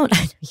set the tone.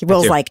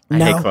 Will's like,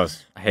 no. I hate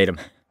clothes. I hate them.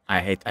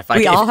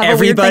 We all have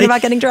a weird thing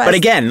about getting dressed. But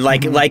again,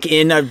 like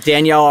in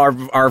Danielle,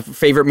 our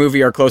favorite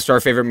movie or close to our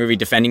favorite movie,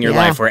 Defending Your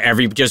Life, where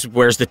everybody just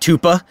wears the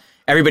tupa.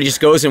 Everybody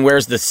just goes and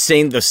wears the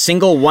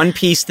single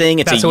one-piece thing.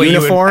 It's that's a what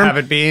uniform. You would have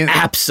it be.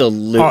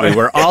 Absolutely.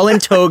 We're all in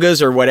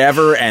togas or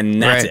whatever,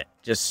 and that's it.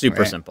 Just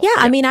super simple. Yeah,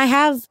 I mean, I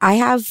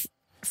have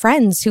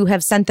friends who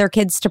have sent their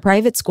kids to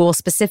private school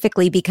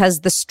specifically because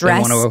the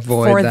stress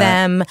for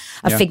them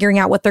of figuring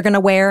out what they're going to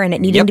wear and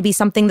it needing to be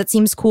something that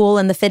seems cool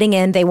and the fitting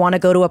in, they want to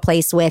go to a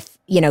place with,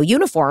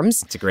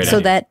 uniforms it's a great so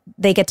idea. that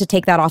they get to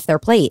take that off their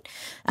plate.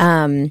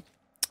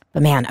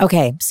 But man,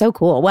 okay, so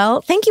cool.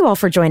 Well, thank you all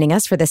for joining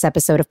us for this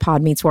episode of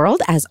Pod Meets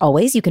World. As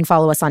always, you can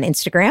follow us on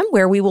Instagram,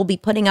 where we will be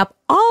putting up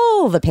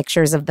all the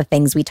pictures of the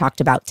things we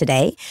talked about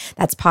today.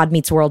 That's Pod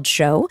Meets World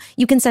Show.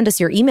 You can send us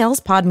your emails,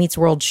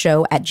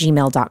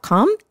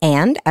 podmeetsworldshow@gmail.com.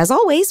 And as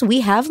always, we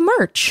have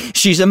merch.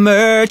 She's a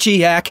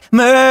merchiac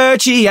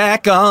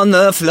on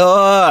the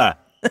floor.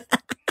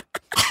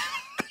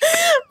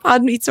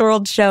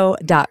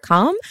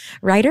 podmeetsworldshow.com.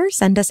 Writer,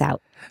 send us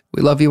out.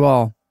 We love you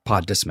all.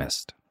 Pod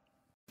dismissed.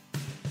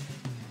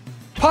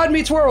 Pod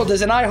Meets World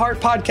is an iHeart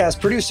podcast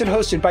produced and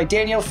hosted by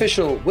Danielle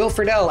Fishel,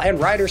 Wilfred L.,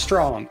 and Ryder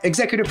Strong.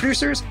 Executive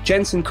producers,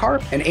 Jensen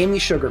Karp and Amy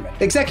Sugarman.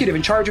 Executive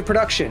in charge of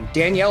production,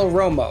 Danielle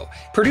Romo.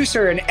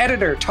 Producer and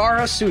editor,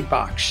 Tara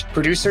Sudbach.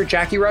 Producer,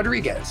 Jackie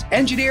Rodriguez.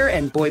 Engineer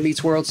and Boy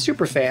Meets World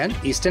superfan,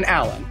 Easton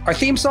Allen. Our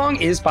theme song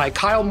is by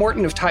Kyle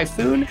Morton of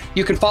Typhoon.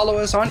 You can follow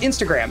us on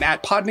Instagram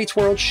at Pod Meets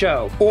World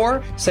Show,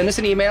 or send us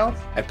an email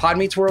at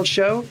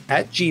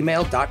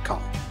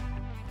podmeetsworldshow@gmail.com.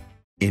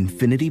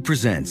 Infinity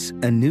presents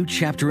a new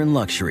chapter in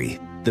luxury,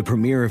 the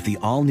premiere of the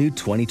all-new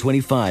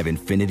 2025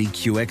 Infinity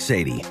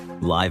QX80,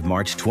 live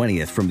March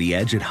 20th from the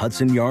Edge at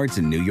Hudson Yards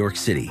in New York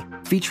City,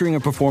 featuring a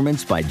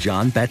performance by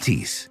John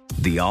Batiste.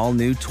 The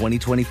all-new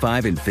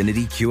 2025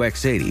 Infinity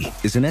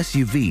QX80 is an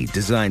SUV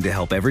designed to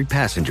help every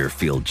passenger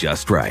feel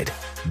just right.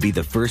 Be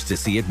the first to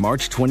see it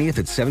March 20th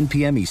at 7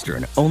 p.m.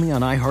 Eastern, only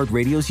on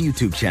iHeartRadio's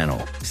YouTube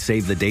channel.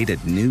 Save the date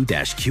at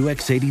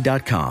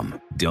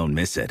new-QX80.com. Don't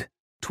miss it.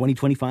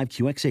 2025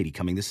 QX80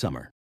 coming this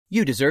summer.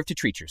 You deserve to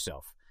treat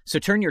yourself. So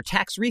turn your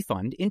tax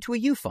refund into a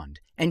U fund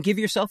and give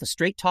yourself a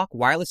Straight Talk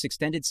Wireless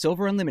Extended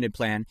Silver Unlimited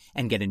plan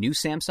and get a new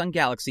Samsung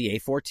Galaxy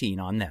A14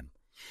 on them.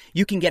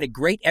 You can get a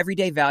great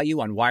everyday value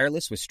on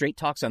wireless with Straight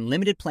Talk's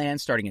unlimited plan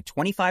starting at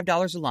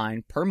 $25 a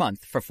line per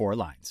month for 4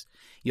 lines.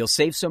 You'll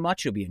save so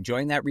much you'll be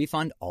enjoying that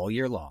refund all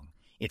year long.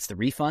 It's the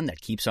refund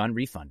that keeps on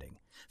refunding.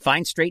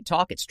 Find Straight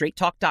Talk at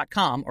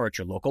straighttalk.com or at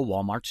your local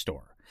Walmart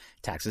store.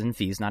 Taxes and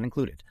fees not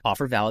included.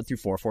 Offer valid through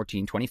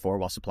 4/14/24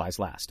 while supplies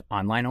last.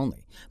 Online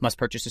only. Must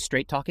purchase a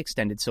Straight Talk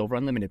Extended Silver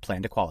Unlimited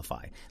plan to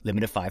qualify.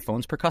 Limit of 5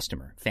 phones per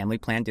customer. Family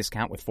plan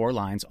discount with 4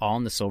 lines, all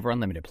in the Silver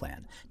Unlimited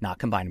plan. Not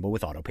combinable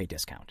with autopay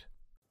discount.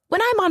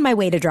 When I'm on my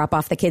way to drop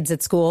off the kids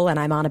at school and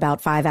I'm on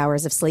about 5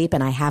 hours of sleep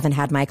and I haven't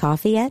had my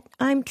coffee yet,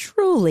 I'm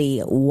truly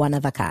one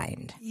of a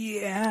kind.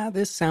 Yeah,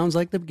 this sounds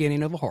like the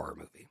beginning of a horror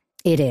movie.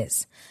 It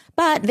is.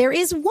 But there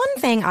is one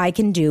thing I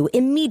can do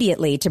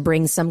immediately to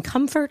bring some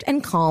comfort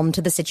and calm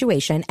to the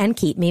situation and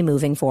keep me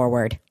moving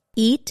forward.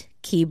 Eat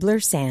Keebler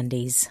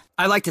Sandies.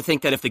 I like to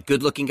think that if the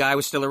good-looking guy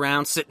was still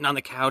around, sitting on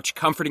the couch,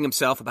 comforting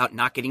himself about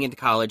not getting into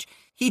college,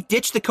 he'd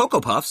ditch the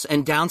Cocoa Puffs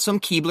and down some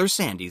Keebler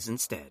Sandies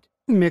instead.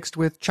 Mixed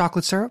with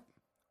chocolate syrup?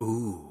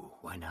 Ooh,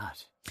 why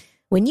not?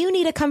 When you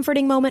need a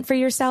comforting moment for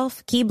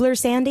yourself, Keebler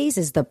Sandies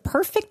is the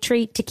perfect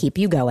treat to keep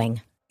you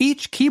going.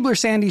 Each Keebler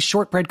Sandies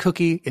shortbread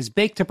cookie is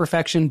baked to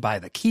perfection by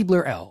the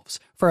Keebler elves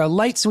for a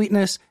light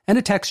sweetness and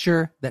a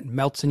texture that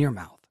melts in your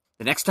mouth.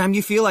 The next time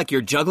you feel like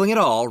you're juggling it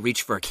all,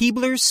 reach for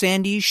Keebler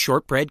Sandies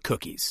shortbread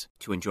cookies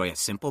to enjoy a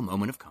simple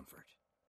moment of comfort.